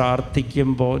അനുദപിച്ച്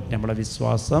പ്രാർത്ഥിക്കുമ്പോൾ നമ്മളെ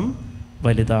വിശ്വാസം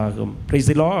വലുതാകും. Praise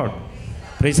the lord,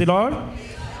 praise the lord,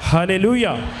 hallelujah.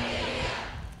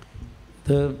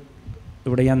 ഇത്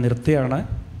ഇവിടെ ഞാൻ നിർത്തുകയാണ്.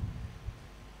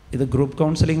 ഇത് ഗ്രൂപ്പ്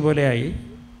കൗൺസിലിംഗ് പോലെയായി.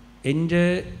 എൻ്റെ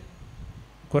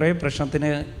കുറേ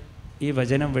പ്രശ്നത്തിന് ഈ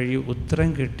വചനം വഴി ഉത്തരം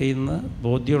കിട്ടിയെന്ന്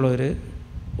ബോധ്യമുള്ളവർ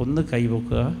ഒന്ന്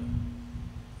കൈവക്കുക.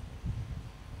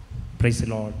 Price the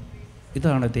Lord.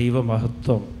 ഇതാണ്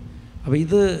ദൈവമഹത്വം. അപ്പോൾ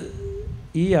ഇത്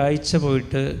ഈ ആഴ്ച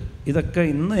പോയിട്ട് ഇതൊക്കെ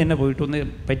ഇന്ന് തന്നെ പോയിട്ട് ഒന്ന്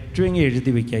പറ്റുമെങ്കിൽ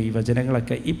എഴുതി വയ്ക്കുക. ഈ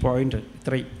വചനങ്ങളൊക്കെ, ഈ പോയിൻ്റ്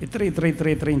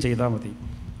ഇത്രയും ചെയ്താൽ മതി.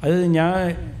 അത് ഞാൻ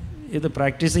ഇത്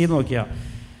പ്രാക്ടീസ് ചെയ്ത് നോക്കിയാൽ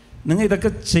നിങ്ങൾ ഇതൊക്കെ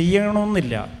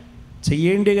ചെയ്യണമെന്നില്ല,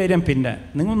 ചെയ്യേണ്ട കാര്യം പിന്നെ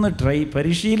നിങ്ങളൊന്ന്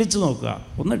പരിശീലിച്ച് നോക്കുക,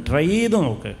 ഒന്ന് ട്രൈ ചെയ്ത്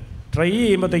നോക്ക്. ട്രൈ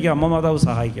ചെയ്യുമ്പോഴത്തേക്കും അമ്മ മാതാവ്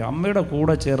സഹായിക്കുക, അമ്മയുടെ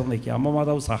കൂടെ ചേർന്ന് നിൽക്കുക, അമ്മ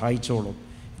മാതാവ് സഹായിച്ചോളും.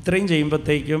 ഇത്രയും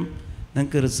ചെയ്യുമ്പോഴത്തേക്കും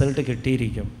നിങ്ങൾക്ക് റിസൾട്ട്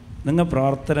കിട്ടിയിരിക്കും. നിങ്ങൾ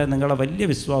പ്രാർത്ഥന നിങ്ങളെ വലിയ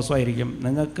വിശ്വാസമായിരിക്കും,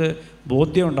 നിങ്ങൾക്ക്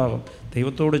ബോധ്യം ഉണ്ടാകും.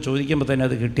 ദൈവത്തോട് ചോദിക്കുമ്പോൾ തന്നെ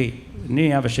അത് കിട്ടി, ഇനി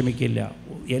ഞാൻ വിഷമിക്കില്ല,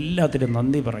 എല്ലാത്തിനും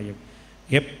നന്ദി പറയും,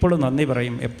 എപ്പോഴും നന്ദി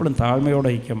പറയും, എപ്പോഴും താഴ്മയോടെ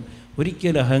ഇരിക്കും,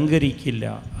 ഒരിക്കലും അഹങ്കരിക്കില്ല.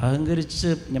 അഹങ്കരിച്ച്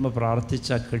നമ്മൾ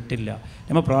പ്രാർത്ഥിച്ചാൽ കിട്ടില്ല.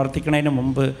 നമ്മൾ പ്രാർത്ഥിക്കുന്നതിന്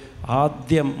മുമ്പ്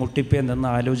ആദ്യം മുട്ടിപ്പേ നിന്ന്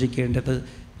ആലോചിക്കേണ്ടത്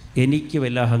എനിക്ക്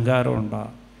വല്ല അഹങ്കാരമുണ്ടോ,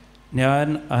 ഞാൻ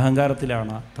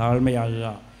അഹങ്കാരത്തിലാണ്, താഴ്മയാകുക,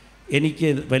 എനിക്ക്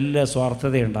വല്ല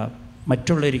സ്വാർത്ഥതയുണ്ടോ,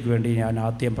 മറ്റുള്ളവർക്ക് വേണ്ടി ഞാൻ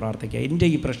ആദ്യം പ്രാർത്ഥിക്കുക. എൻ്റെ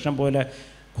ഈ പ്രശ്നം പോലെ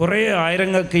കുറേ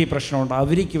ആയിരങ്ങൾക്ക് ഈ പ്രശ്നമുണ്ട്,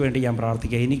 അവർക്ക് വേണ്ടി ഞാൻ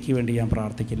പ്രാർത്ഥിക്കുക, എനിക്ക് വേണ്ടി ഞാൻ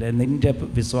പ്രാർത്ഥിക്കില്ല. നിൻ്റെ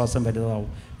വിശ്വാസം വലുതാവും,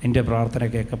 നിൻ്റെ പ്രാർത്ഥന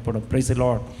കേൾക്കപ്പെടും. Price the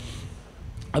lord.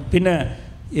 പിന്നെ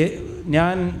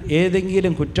ഞാൻ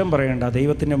ഏതെങ്കിലും കുറ്റം പറയേണ്ട,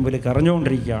 ദൈവത്തിൻ്റെ മുമ്പിൽ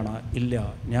കരഞ്ഞുകൊണ്ടിരിക്കുകയാണ്, ഇല്ല,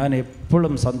 ഞാൻ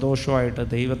എപ്പോഴും സന്തോഷമായിട്ട്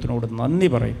ദൈവത്തിനോട് നന്ദി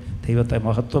പറയും, ദൈവത്തെ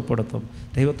മഹത്വപ്പെടുത്തും.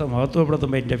 ദൈവത്തെ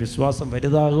മഹത്വപ്പെടുത്തുമ്പോൾ എൻ്റെ വിശ്വാസം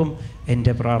വലുതാകും,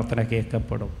 എൻ്റെ പ്രാർത്ഥന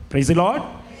കേൾക്കപ്പെടും. Price the lord,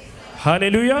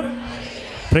 hallelujah,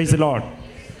 praise the Lord.